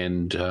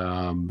 and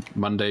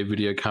Monday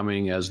video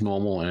coming as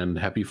normal. And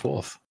happy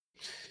 4th.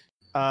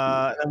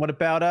 And what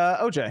about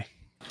OJ?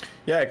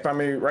 Yeah, you can find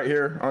me right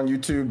here on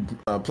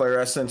YouTube, Player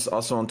Essence,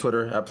 also on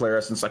Twitter at Player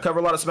Essence. I cover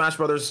a lot of Smash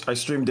Brothers. I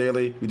stream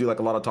daily. We do like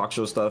a lot of talk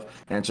show stuff,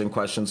 answering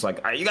questions.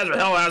 Like you guys are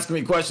hell asking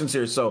me questions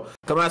here, so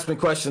come ask me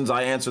questions.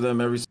 I answer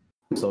them every.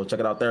 So check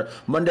it out there.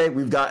 Monday,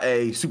 we've got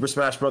a Super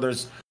Smash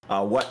Brothers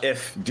What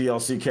If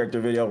DLC character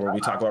video where we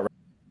talk about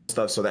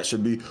stuff. So that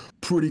should be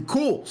pretty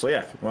cool. So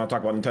yeah, we want to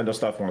talk about Nintendo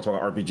stuff. We want to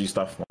talk about RPG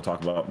stuff. We want to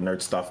talk about nerd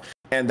stuff.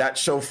 And that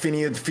show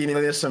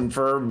Phineas and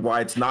Ferb,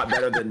 why it's not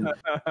better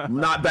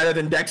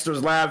than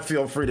Dexter's Lab.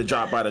 Feel free to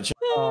drop by the channel.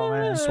 Oh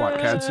man, SWAT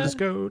Cats is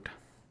goat.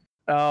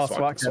 Oh,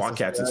 SWAT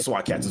Cats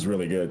is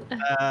really good.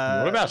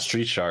 What about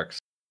Street Sharks?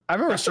 I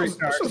remember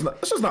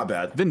this was not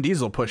bad. Vin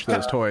Diesel pushed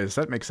those toys.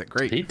 That makes it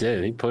great. He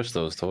did. He pushed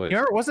those toys. You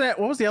remember,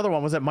 what was the other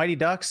one? Was it Mighty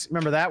Ducks?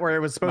 Remember that, where it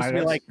was supposed to be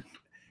like,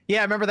 Yeah,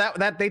 I remember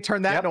that they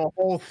turned that into a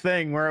whole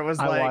thing where it was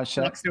Lex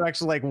who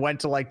actually went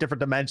to different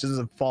dimensions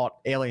and fought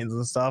aliens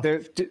and stuff.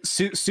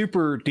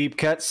 Super deep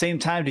cut. Same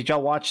time, did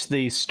y'all watch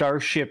the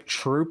Starship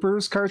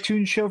Troopers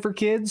cartoon show for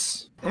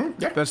kids?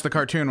 That's the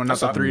cartoon one, not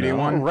the 3D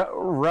one.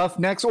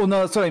 Roughnecks. Well, no,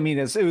 that's what I mean.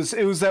 It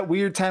was that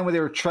weird time where they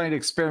were trying to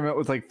experiment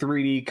with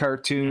 3D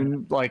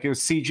cartoon. It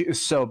was CG. It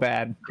was so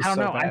bad. I don't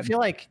know. Bad.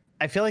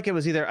 I feel like it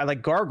was either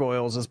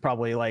Gargoyles is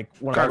probably one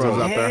of Gargoyles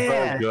up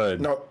there. So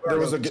good. No, there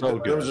was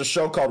a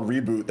show called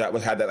Reboot that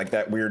had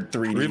that weird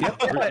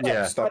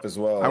 3D stuff as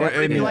well.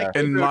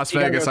 In Las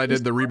Vegas, I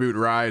did the Reboot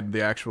ride,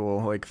 the actual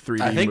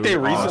 3D. I think they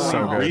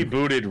recently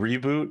rebooted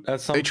Reboot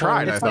at some point. They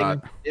tried, I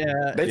thought.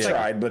 Yeah, they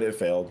tried, but it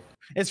failed.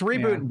 It's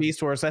Reboot and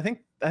Beast Wars. I think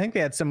they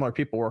had similar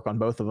people work on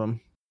both of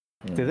them.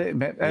 Did they?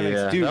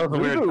 Dude, that was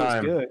a weird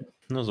time. Good.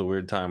 It was a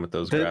weird time with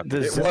those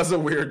graphics. It was a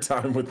weird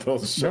time with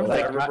those shows.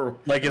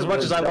 As much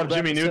as I love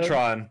Jimmy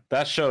Neutron,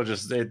 that show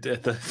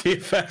the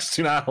effects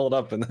do not hold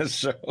up in this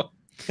show.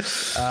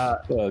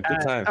 Good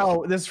time.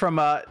 This is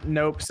from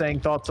Nope saying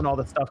thoughts on all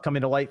the stuff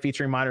coming to light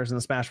featuring minors in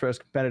the Smash Bros.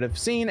 Competitive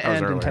scene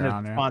and intended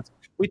response.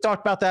 We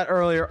talked about that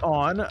earlier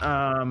on.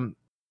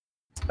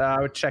 I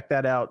would check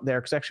that out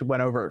there because I actually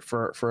went over it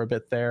for a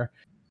bit there.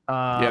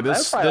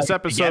 This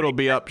episode will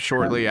be up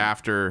shortly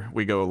after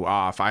we go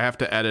off. I have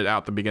to edit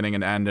out the beginning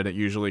and end, and it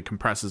usually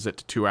compresses it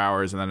to 2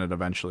 hours, and then it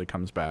eventually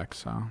comes back.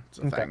 So it's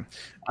a thing.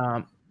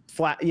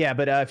 But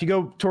if you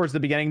go towards the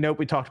beginning, Nope,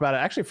 we talked about it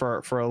actually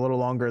for a little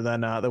longer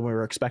than we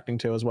were expecting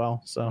to as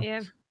well. So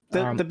yeah.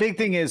 The big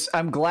thing is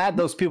I'm glad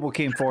those people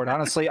came forward.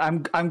 Honestly,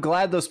 I'm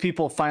glad those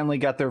people finally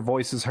got their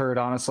voices heard.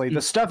 Honestly,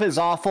 the stuff is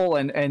awful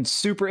and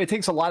super. It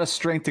takes a lot of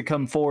strength to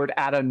come forward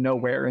out of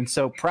nowhere. And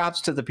so props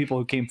to the people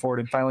who came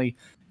forward and finally,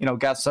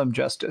 got some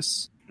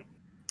justice.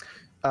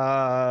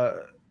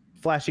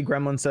 Flashy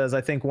Gremlin says,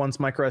 I think once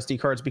micro SD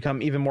cards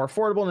become even more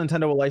affordable,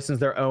 Nintendo will license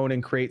their own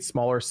and create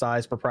smaller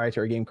size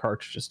proprietary game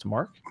cartridges to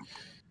mark.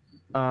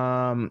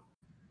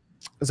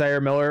 Zaire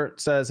Miller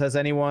says, has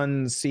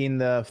anyone seen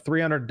the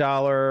 $300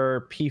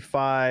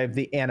 P5,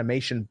 the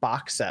animation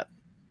box set?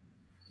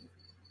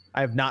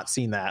 I have not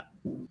seen that.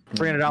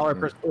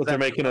 $300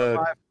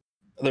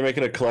 they're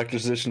making a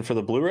collector's edition for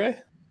the Blu-ray?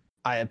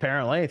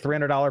 Apparently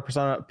 $300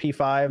 Persona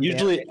P5.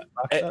 Usually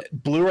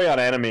Blu-ray on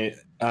anime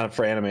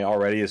for anime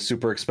already is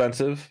super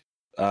expensive.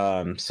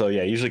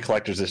 Usually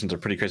collector's editions are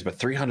pretty crazy, but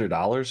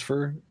 $300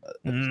 for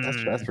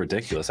that's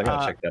ridiculous. I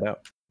gotta check that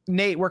out.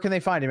 Nate, where can they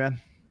find you, man?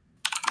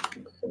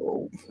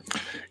 You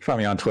find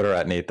me on Twitter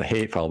at Nate the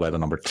Hate, followed by the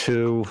number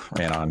 2,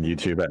 and on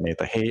YouTube at Nate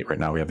the Hate. Right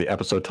now we have the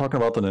episode talking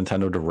about the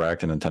Nintendo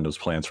Direct and Nintendo's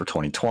plans for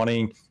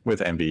 2020 with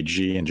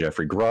MVG and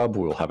Jeffrey Grubb.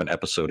 We will have an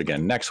episode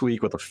again next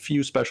week with a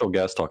few special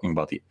guests talking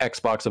about the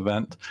Xbox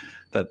event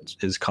that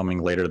is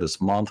coming later this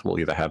month. We'll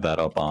either have that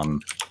up on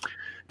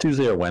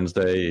Tuesday or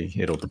Wednesday.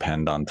 It'll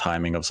depend on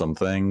timing of some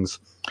things.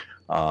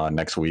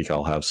 Next week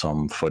I'll have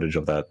some footage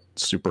of that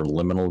Super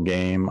Liminal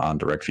game on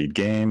Direct Feed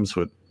Games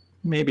with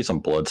maybe some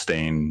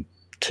Bloodstain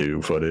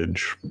 2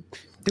 footage.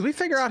 Did we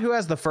figure out who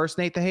has the first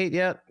Nate the Hate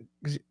yet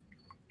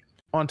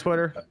on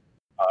Twitter?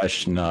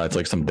 No,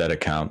 it's some dead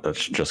account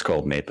that's just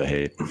called Nate the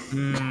Hate. We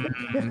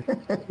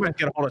might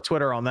get a hold of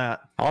Twitter on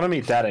that. I want to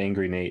meet that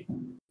angry Nate.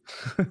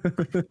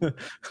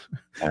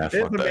 It's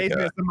amazing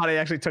that somebody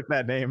actually took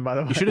that name, by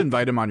the way. You should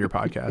invite him on your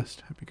podcast.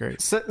 That'd be great.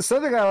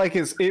 Something I like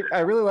is I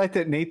really like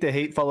that Nate the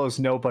Hate follows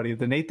nobody.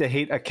 The Nate the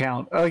Hate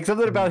account.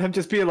 Something about him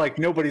just being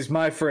nobody's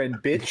my friend,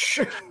 bitch.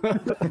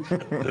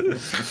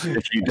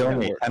 If you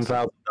donate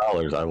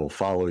 $10,000, I will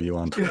follow you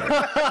on Twitter.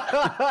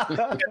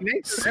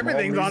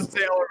 Everything's on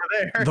sale over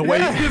there. The way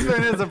this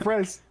man has a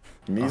price.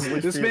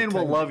 This man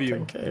will love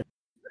you.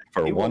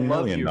 For $1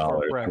 million, he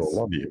will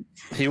love you.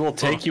 He will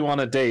take you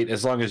on a date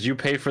as long as you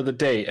pay for the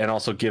date and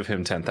also give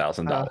him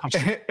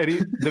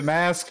 $10,000. The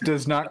mask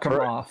does not come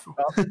off.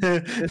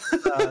 This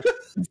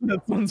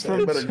one's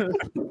from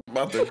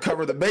about to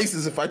cover the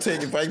bases. If I pay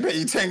you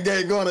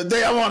 $10K going a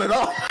day, I want it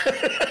all.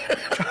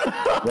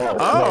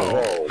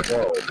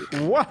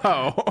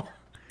 Whoa.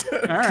 All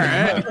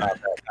right.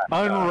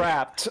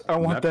 Unwrapped. I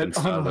want that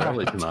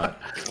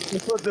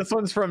unwrapped. This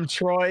one's from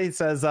Troy. It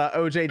says,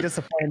 OJ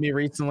disappointed me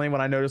recently when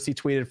I noticed he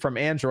tweeted from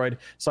Android.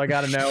 So I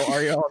got to know,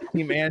 are you on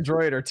Team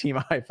Android or Team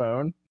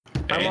iPhone?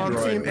 I'm on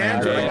Team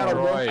Android.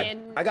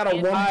 I got a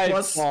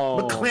OnePlus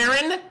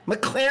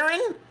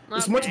McLaren.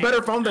 It's a much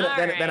better phone than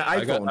an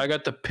iPhone. I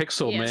got the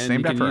Pixel, man. Same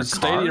you can use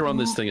Stadia on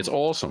this thing. It's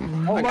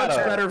awesome. Much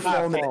better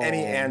phone than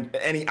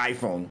any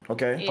iPhone.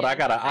 Okay, Yeah, but I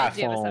got an I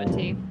do have a iPhone.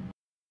 17.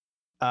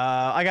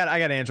 I got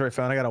an Android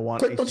phone. I got a one.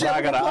 Don't you have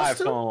I got an OnePlus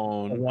too?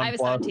 iPhone. I have a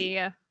 17,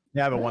 yeah.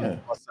 Yeah, I have a one.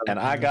 And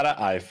I got an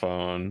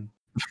iPhone.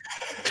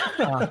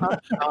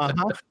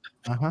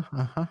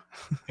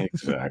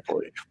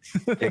 Exactly.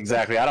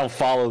 Exactly. I don't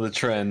follow the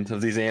trend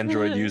of these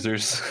Android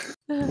users.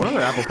 What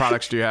other Apple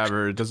products do you have,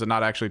 or does it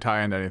not actually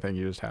tie into anything?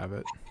 You just have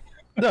it?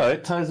 No,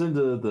 it ties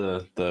into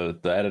the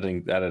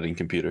editing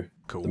computer.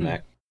 Cool. The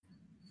Mac.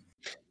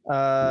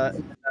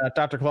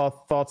 Dr. Claw,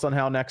 thoughts on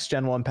how next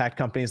gen will impact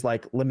companies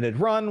like Limited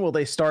Run? Will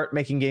they start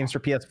making games for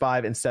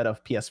PS5 instead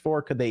of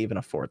PS4? Could they even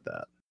afford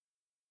that?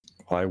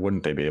 Why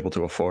wouldn't they be able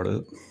to afford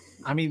it?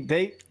 I mean,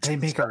 they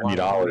make a lot of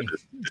 $30 money.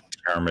 is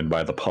determined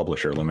by the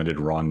publisher. Limited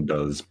Run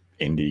does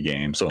indie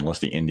games, so unless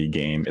the indie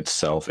game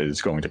itself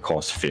is going to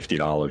cost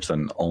 $50,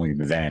 then only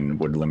then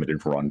would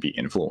Limited Run be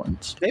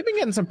influenced. They've been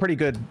getting some pretty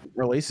good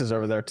releases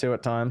over there too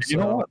at times. You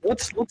know what?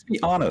 Let's be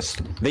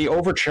honest. They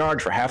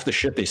overcharge for half the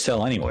shit they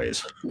sell,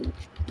 anyways.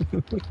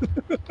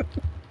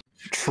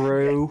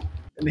 True.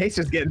 Nate's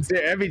just getting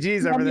serious.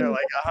 MVG's over there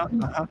like,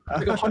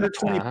 Like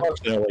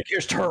 $120. They're like,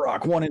 here's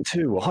Turok 1 and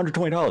 2,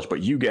 $120,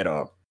 but you get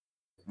a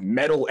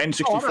metal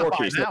N64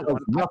 case that does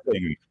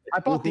nothing. I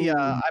bought the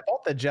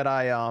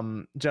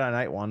Jedi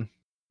Knight one.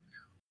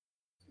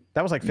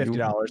 That was like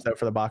 $50 though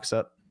for the box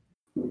set.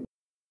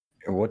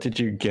 What did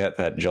you get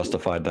that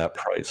justified that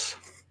price?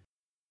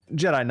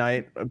 Jedi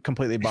Knight,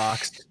 completely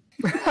boxed.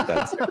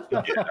 That's,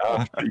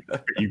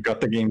 you got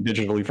the game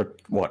digitally for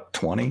what,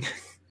 20?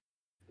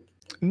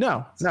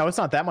 No, it's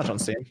not that much on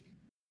Steam.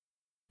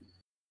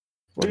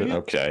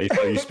 Okay,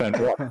 so you spent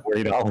what,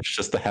 $40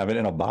 just to have it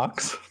in a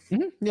box?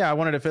 Mm-hmm. Yeah, I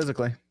wanted it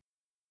physically.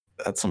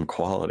 That's some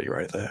quality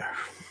right there.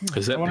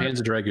 Is that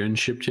Panzer Dragoon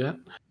shipped yet?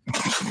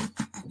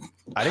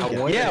 I didn't get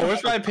it. Yeah,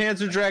 where's my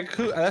Panzer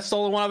Dragoon? That's the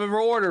only one I've ever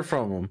ordered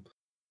from him.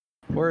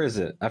 Where is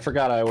it? I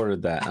forgot I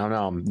ordered that.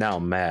 Now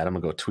I'm mad. I'm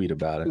gonna go tweet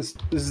about it.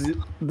 This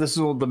is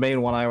the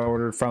main one I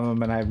ordered from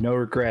him, and I have no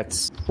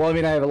regrets. Well, I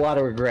mean, I have a lot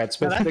of regrets,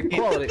 but the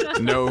quality.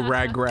 No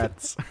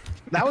regrets.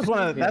 That's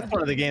one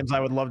of the games I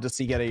would love to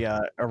see get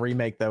a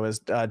remake though. Is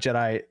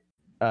Jedi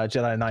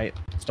Knight,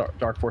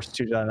 Dark Force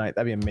 2 Jedi Knight.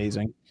 That'd be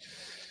amazing.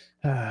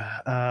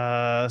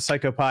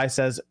 Psycho Pie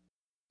says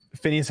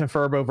Phineas and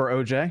Ferb over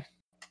OJ.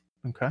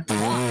 Okay.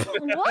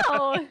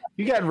 Whoa.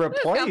 You got Got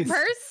replaced.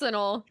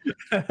 personal.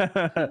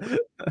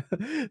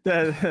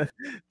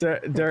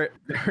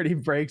 Dirty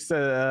breaks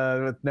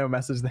with no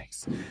message.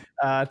 Thanks.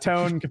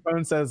 Tone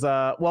Capone says,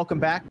 "Welcome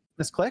back,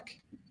 Miss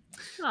Click."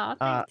 Oh,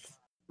 thanks.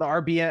 The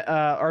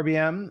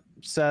RBM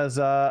says,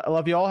 "I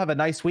love you all. Have a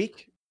nice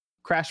week.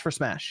 Crash for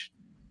Smash."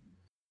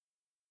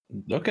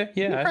 Okay,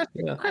 yeah.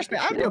 Crash,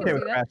 I'd be okay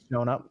with Crash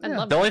showing up. I'd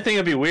love The only thing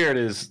that'd be weird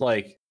is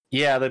like,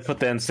 yeah, they put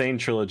the Insane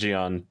trilogy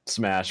on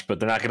Smash, but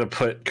they're not going to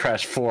put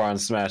Crash 4 on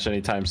Smash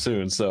anytime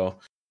soon, so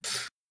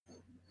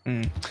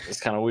it's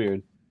kind of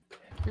weird.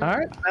 All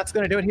right, that's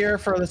going to do it here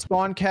for the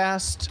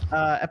Spawncast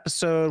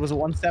episode. Was it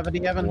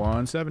 170, Evan?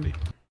 170.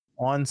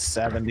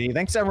 170.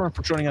 Thanks everyone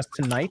for joining us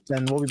tonight,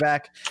 and we'll be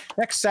back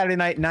next Saturday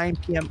night, 9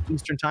 p.m.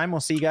 Eastern time.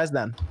 We'll see you guys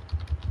then.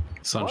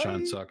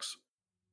 Sunshine sucks.